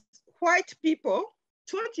at white people,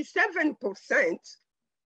 27%,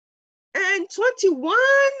 and 21%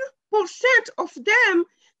 of them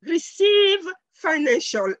receive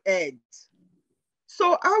financial aid.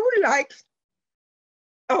 So I would like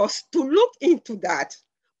us to look into that.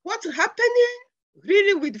 What's happening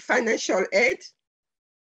really with financial aid?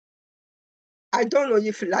 I don't know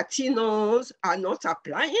if Latinos are not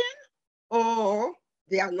applying or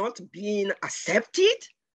they are not being accepted.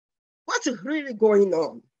 What's really going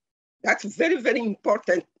on? That's very, very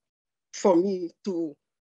important for me to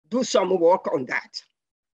do some work on that.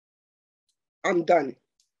 I'm done.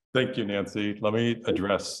 Thank you, Nancy. Let me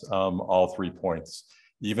address all 3 points.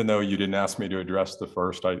 Even though you didn't ask me to address the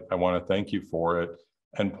first, I want to thank you for it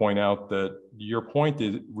and point out that your point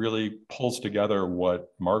really pulls together what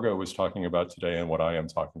Margot was talking about today and what I am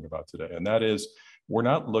talking about today. And that is, we're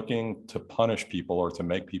not looking to punish people or to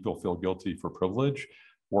make people feel guilty for privilege.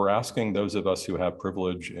 We're asking those of us who have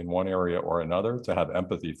privilege in one area or another to have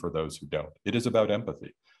empathy for those who don't. It is about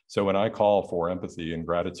empathy. So when I call for empathy and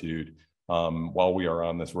gratitude while we are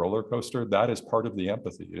on this roller coaster, that is part of the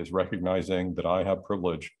empathy. It is recognizing that I have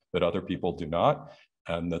privilege that other people do not,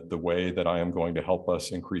 and that the way that I am going to help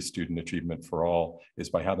us increase student achievement for all is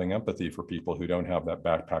by having empathy for people who don't have that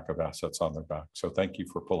backpack of assets on their back. So thank you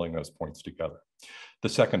for pulling those points together. The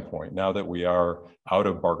second point, now that we are out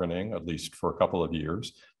of bargaining, at least for a couple of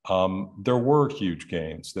years, there were huge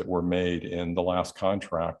gains that were made in the last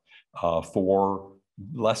contract for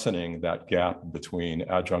lessening that gap between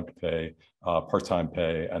adjunct pay, part-time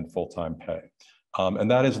pay, and full-time pay. And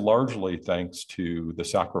that is largely thanks to the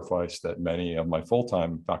sacrifice that many of my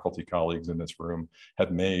full-time faculty colleagues in this room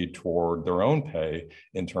have made toward their own pay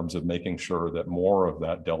in terms of making sure that more of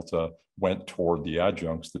that delta went toward the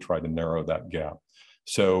adjuncts to try to narrow that gap.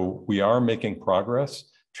 So we are making progress.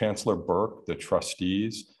 Chancellor Burke, the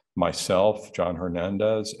trustees, myself, John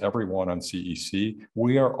Hernandez, everyone on CEC,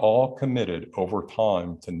 we are all committed over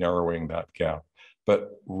time to narrowing that gap.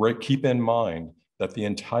 But keep in mind that the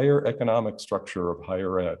entire economic structure of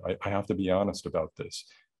higher ed, I have to be honest about this,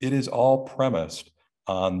 it is all premised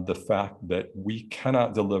on the fact that we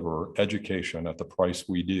cannot deliver education at the price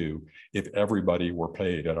we do if everybody were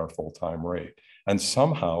paid at our full-time rate. And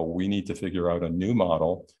somehow we need to figure out a new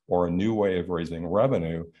model or a new way of raising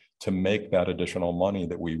revenue to make that additional money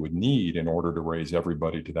that we would need in order to raise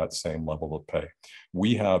everybody to that same level of pay.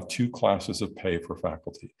 We have 2 classes of pay for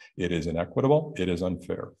faculty. It is inequitable, it is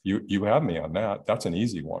unfair. You have me on that, that's an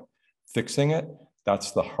easy one. Fixing it,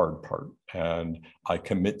 that's the hard part. And I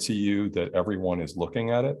commit to you that everyone is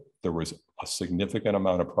looking at it. There was a significant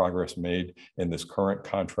amount of progress made in this current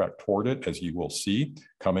contract toward it, as you will see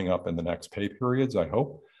coming up in the next pay periods, I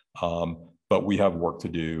hope. But we have work to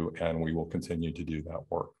do, and we will continue to do that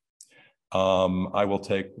work. I will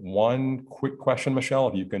take one quick question, Michelle,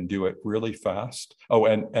 if you can do it really fast. Oh,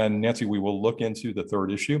 and Nancy, we will look into the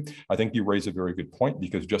third issue. I think you raise a very good point,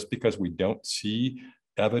 because just because we don't see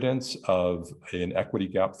evidence of an equity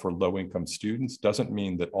gap for low-income students doesn't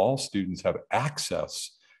mean that all students have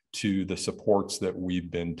access to the supports that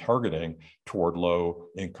we've been targeting toward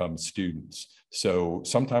low-income students. So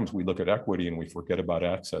sometimes we look at equity and we forget about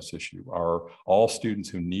access issue. Are all students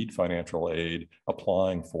who need financial aid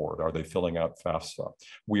applying for it? Are they filling out FAFSA?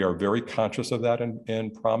 We are very conscious of that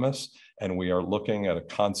in Promise, and we are looking at a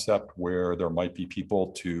concept where there might be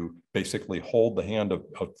people to basically hold the hand of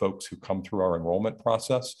folks who come through our enrollment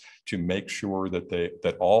process to make sure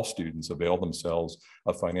that all students avail themselves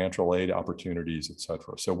of financial aid opportunities, et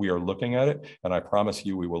cetera. So we are looking at it, and I promise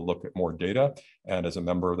you we will look at more data. And as a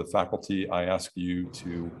member of the faculty, I ask you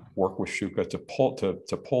to work with Shuka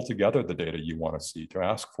to pull together the data you want to see, to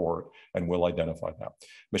ask for it, and we'll identify that.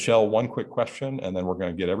 Michelle, one quick question, and then we're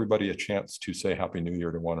going to get everybody a chance to say Happy New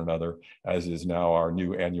Year to one another, as is now our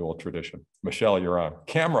new annual tradition. Michelle, you're on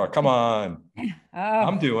camera. Come on. Oh.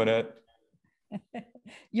 I'm doing it.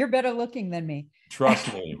 You're better looking than me.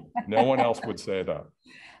 Trust me. No one else would say that.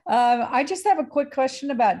 I just have a quick question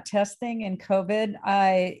about testing and COVID.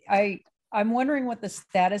 I'm wondering what the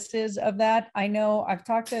status is of that. I know I've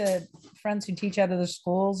talked to friends who teach out of the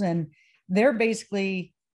schools, and they're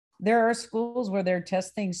basically, there are schools where they're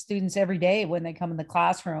testing students every day when they come in the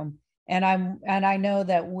classroom. And I know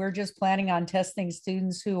that we're just planning on testing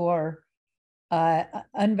students who are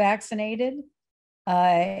unvaccinated.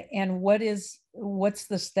 And what's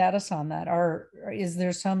the status on that? Is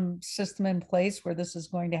there some system in place where this is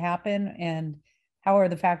going to happen, and how are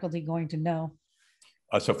the faculty going to know?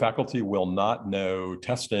 So faculty will not know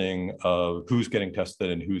testing of who's getting tested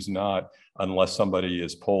and who's not unless somebody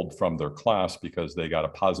is pulled from their class because they got a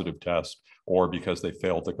positive test or because they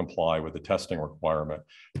failed to comply with the testing requirement.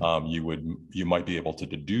 You might be able to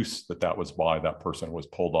deduce that was why that person was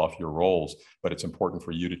pulled off your rolls, but it's important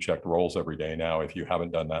for you to check rolls every day now, if you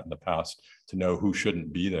haven't done that in the past, to know who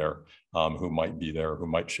shouldn't be there, who might be there, who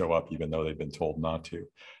might show up even though they've been told not to.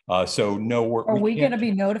 So no, are we going to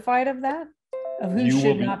be notified of that? Of who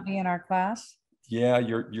should not be in our class? Yeah,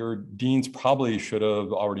 your deans probably should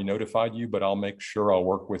have already notified you, but I'll make sure, I'll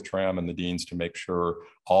work with Tram and the deans to make sure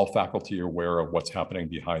all faculty are aware of what's happening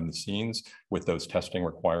behind the scenes with those testing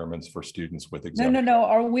requirements for students with exemptions. No.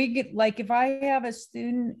 Are we, like, if I have a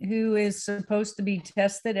student who is supposed to be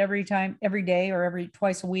tested every day or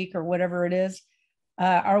twice a week or whatever it is,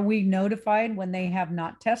 are we notified when they have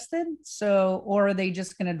not tested? Or are they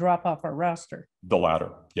just going to drop off our roster? The latter.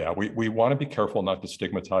 Yeah, we want to be careful not to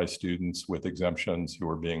stigmatize students with exemptions who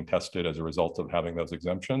are being tested as a result of having those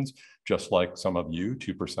exemptions, just like some of you,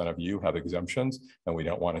 2% of you, have exemptions, and we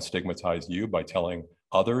don't want to stigmatize you by telling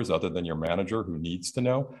others other than your manager, who needs to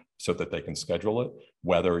know so that they can schedule it,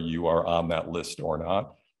 whether you are on that list or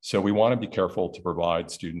not. So we want to be careful to provide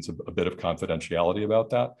students a bit of confidentiality about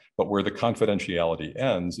that, but where the confidentiality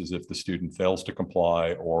ends is if the student fails to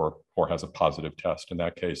comply or has a positive test. In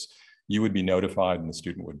that case, you would be notified and the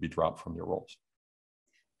student would be dropped from your rolls.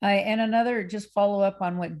 And another, just follow up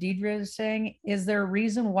on what Deidre is saying, is there a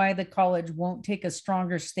reason why the college won't take a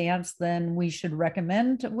stronger stance than we should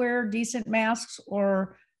recommend to wear decent masks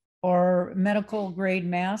or medical grade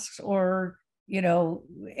masks? Or,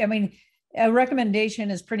 I mean, a recommendation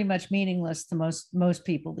is pretty much meaningless to most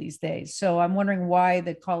people these days. So I'm wondering why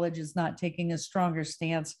the college is not taking a stronger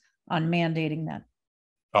stance on mandating that.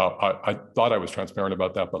 I thought I was transparent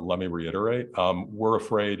about that, but let me reiterate. We're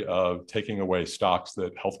afraid of taking away stocks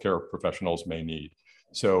that healthcare professionals may need.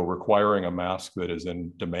 So requiring a mask that is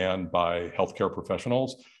in demand by healthcare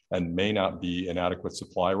professionals and may not be in adequate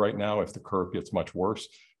supply right now, if the curve gets much worse,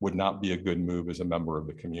 would not be a good move as a member of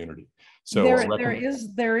the community. So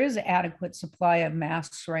there is adequate supply of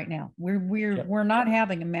masks right now. We're not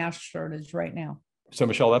having a mask shortage right now. So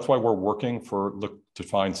Michelle, that's why we're working to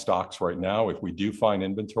find stocks right now. If we do find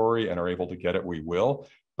inventory and are able to get it, we will.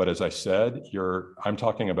 But as I said, I'm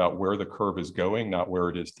talking about where the curve is going, not where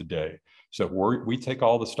it is today. So we take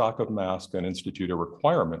all the stock of masks and institute a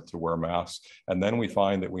requirement to wear masks. And then we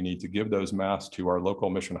find that we need to give those masks to our local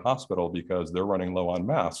mission hospital because they're running low on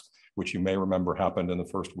masks, which you may remember happened in the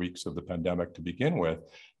first weeks of the pandemic to begin with.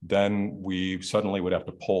 Then we suddenly would have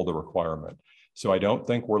to pull the requirement. So I don't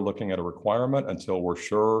think we're looking at a requirement until we're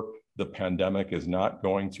sure the pandemic is not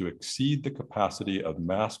going to exceed the capacity of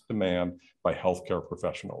mask demand by healthcare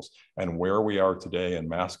professionals. And where we are today in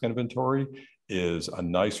mask inventory is a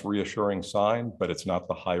nice reassuring sign, but it's not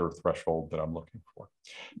the higher threshold that I'm looking for.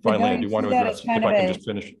 Finally, I do want to address, if I can just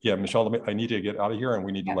finish. Yeah, Michelle, I need to get out of here and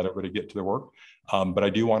we need to let everybody get to their work. But I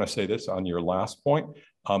do want to say this on your last point.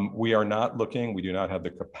 We are not looking, we do not have the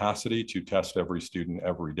capacity to test every student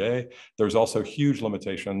every day. There's also huge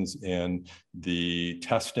limitations in the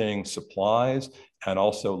testing supplies and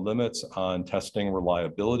also limits on testing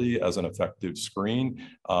reliability as an effective screen.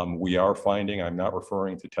 We are finding, I'm not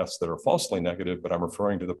referring to tests that are falsely negative, but I'm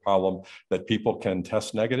referring to the problem that people can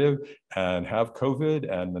test negative and have COVID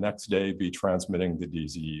and the next day be transmitting the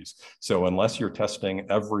disease. So unless you're testing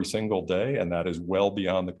every single day, and that is well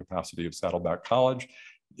beyond the capacity of Saddleback College,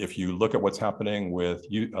 if you look at what's happening with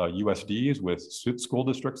USDs, with school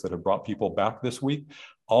districts that have brought people back this week,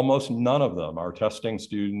 almost none of them are testing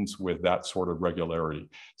students with that sort of regularity.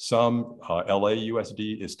 Some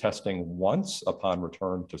LAUSD is testing once upon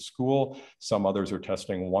return to school. Some others are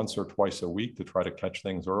testing once or twice a week to try to catch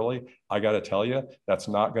things early. I got to tell you, that's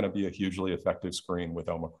not going to be a hugely effective screen with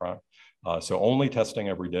Omicron. So only testing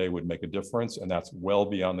every day would make a difference, and that's well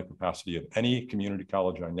beyond the capacity of any community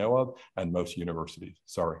college I know of and most universities.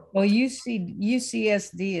 Sorry. Well,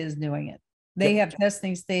 UCSD is doing it. They have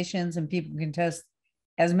testing stations and people can test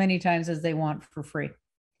as many times as they want for free.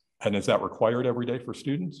 And is that required every day for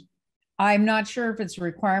students? I'm not sure if it's a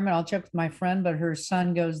requirement. I'll check with my friend, but her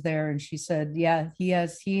son goes there and she said, yeah,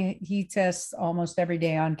 he tests almost every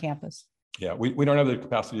day on campus. Yeah, we don't have the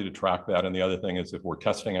capacity to track that. And the other thing is if we're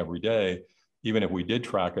testing every day, even if we did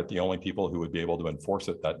track it, the only people who would be able to enforce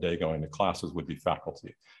it that day going to classes would be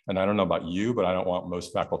faculty. And I don't know about you, but I don't want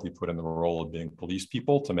most faculty put in the role of being police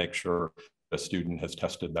people to make sure a student has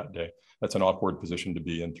tested that day. That's an awkward position to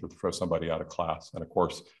be in, to throw somebody out of class. And of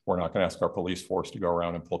course, we're not going to ask our police force to go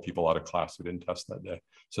around and pull people out of class who didn't test that day.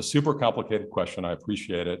 So super complicated question. I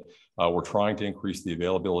appreciate it. We're trying to increase the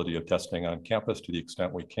availability of testing on campus to the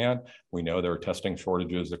extent we can. We know there are testing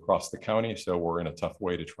shortages across the county, so we're in a tough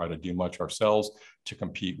way to try to do much ourselves to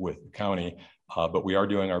compete with the county. But we are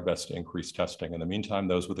doing our best to increase testing. In the meantime,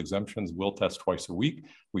 those with exemptions will test twice a week.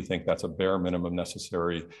 We think that's a bare minimum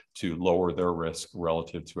necessary to lower their risk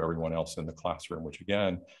relative to everyone else in the classroom, which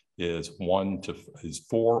again is 4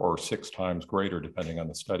 or 6 times greater, depending on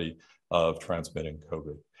the study, of transmitting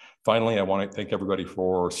COVID. Finally, I want to thank everybody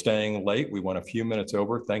for staying late. We went a few minutes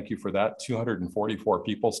over. Thank you for that. 244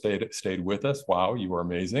 people stayed with us. Wow, you were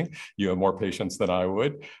amazing. You have more patience than I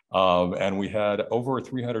would. And we had over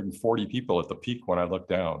 340 people at the peak when I looked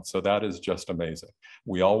down. So that is just amazing.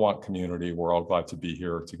 We all want community. We're all glad to be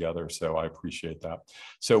here together. So I appreciate that.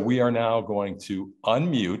 So we are now going to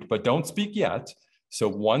unmute, but don't speak yet. So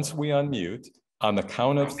once we unmute, on the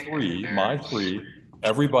count of 3, my 3,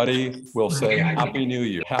 everybody will say Happy New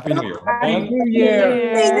Year. Happy New Year. Happy New Year.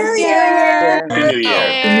 Happy New Year.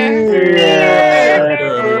 Happy New Year. Happy New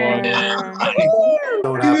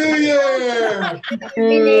Year. Happy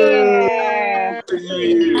New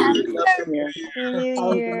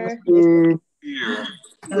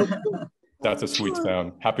Year. That's a sweet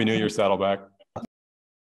sound. Happy New Year, Saddleback.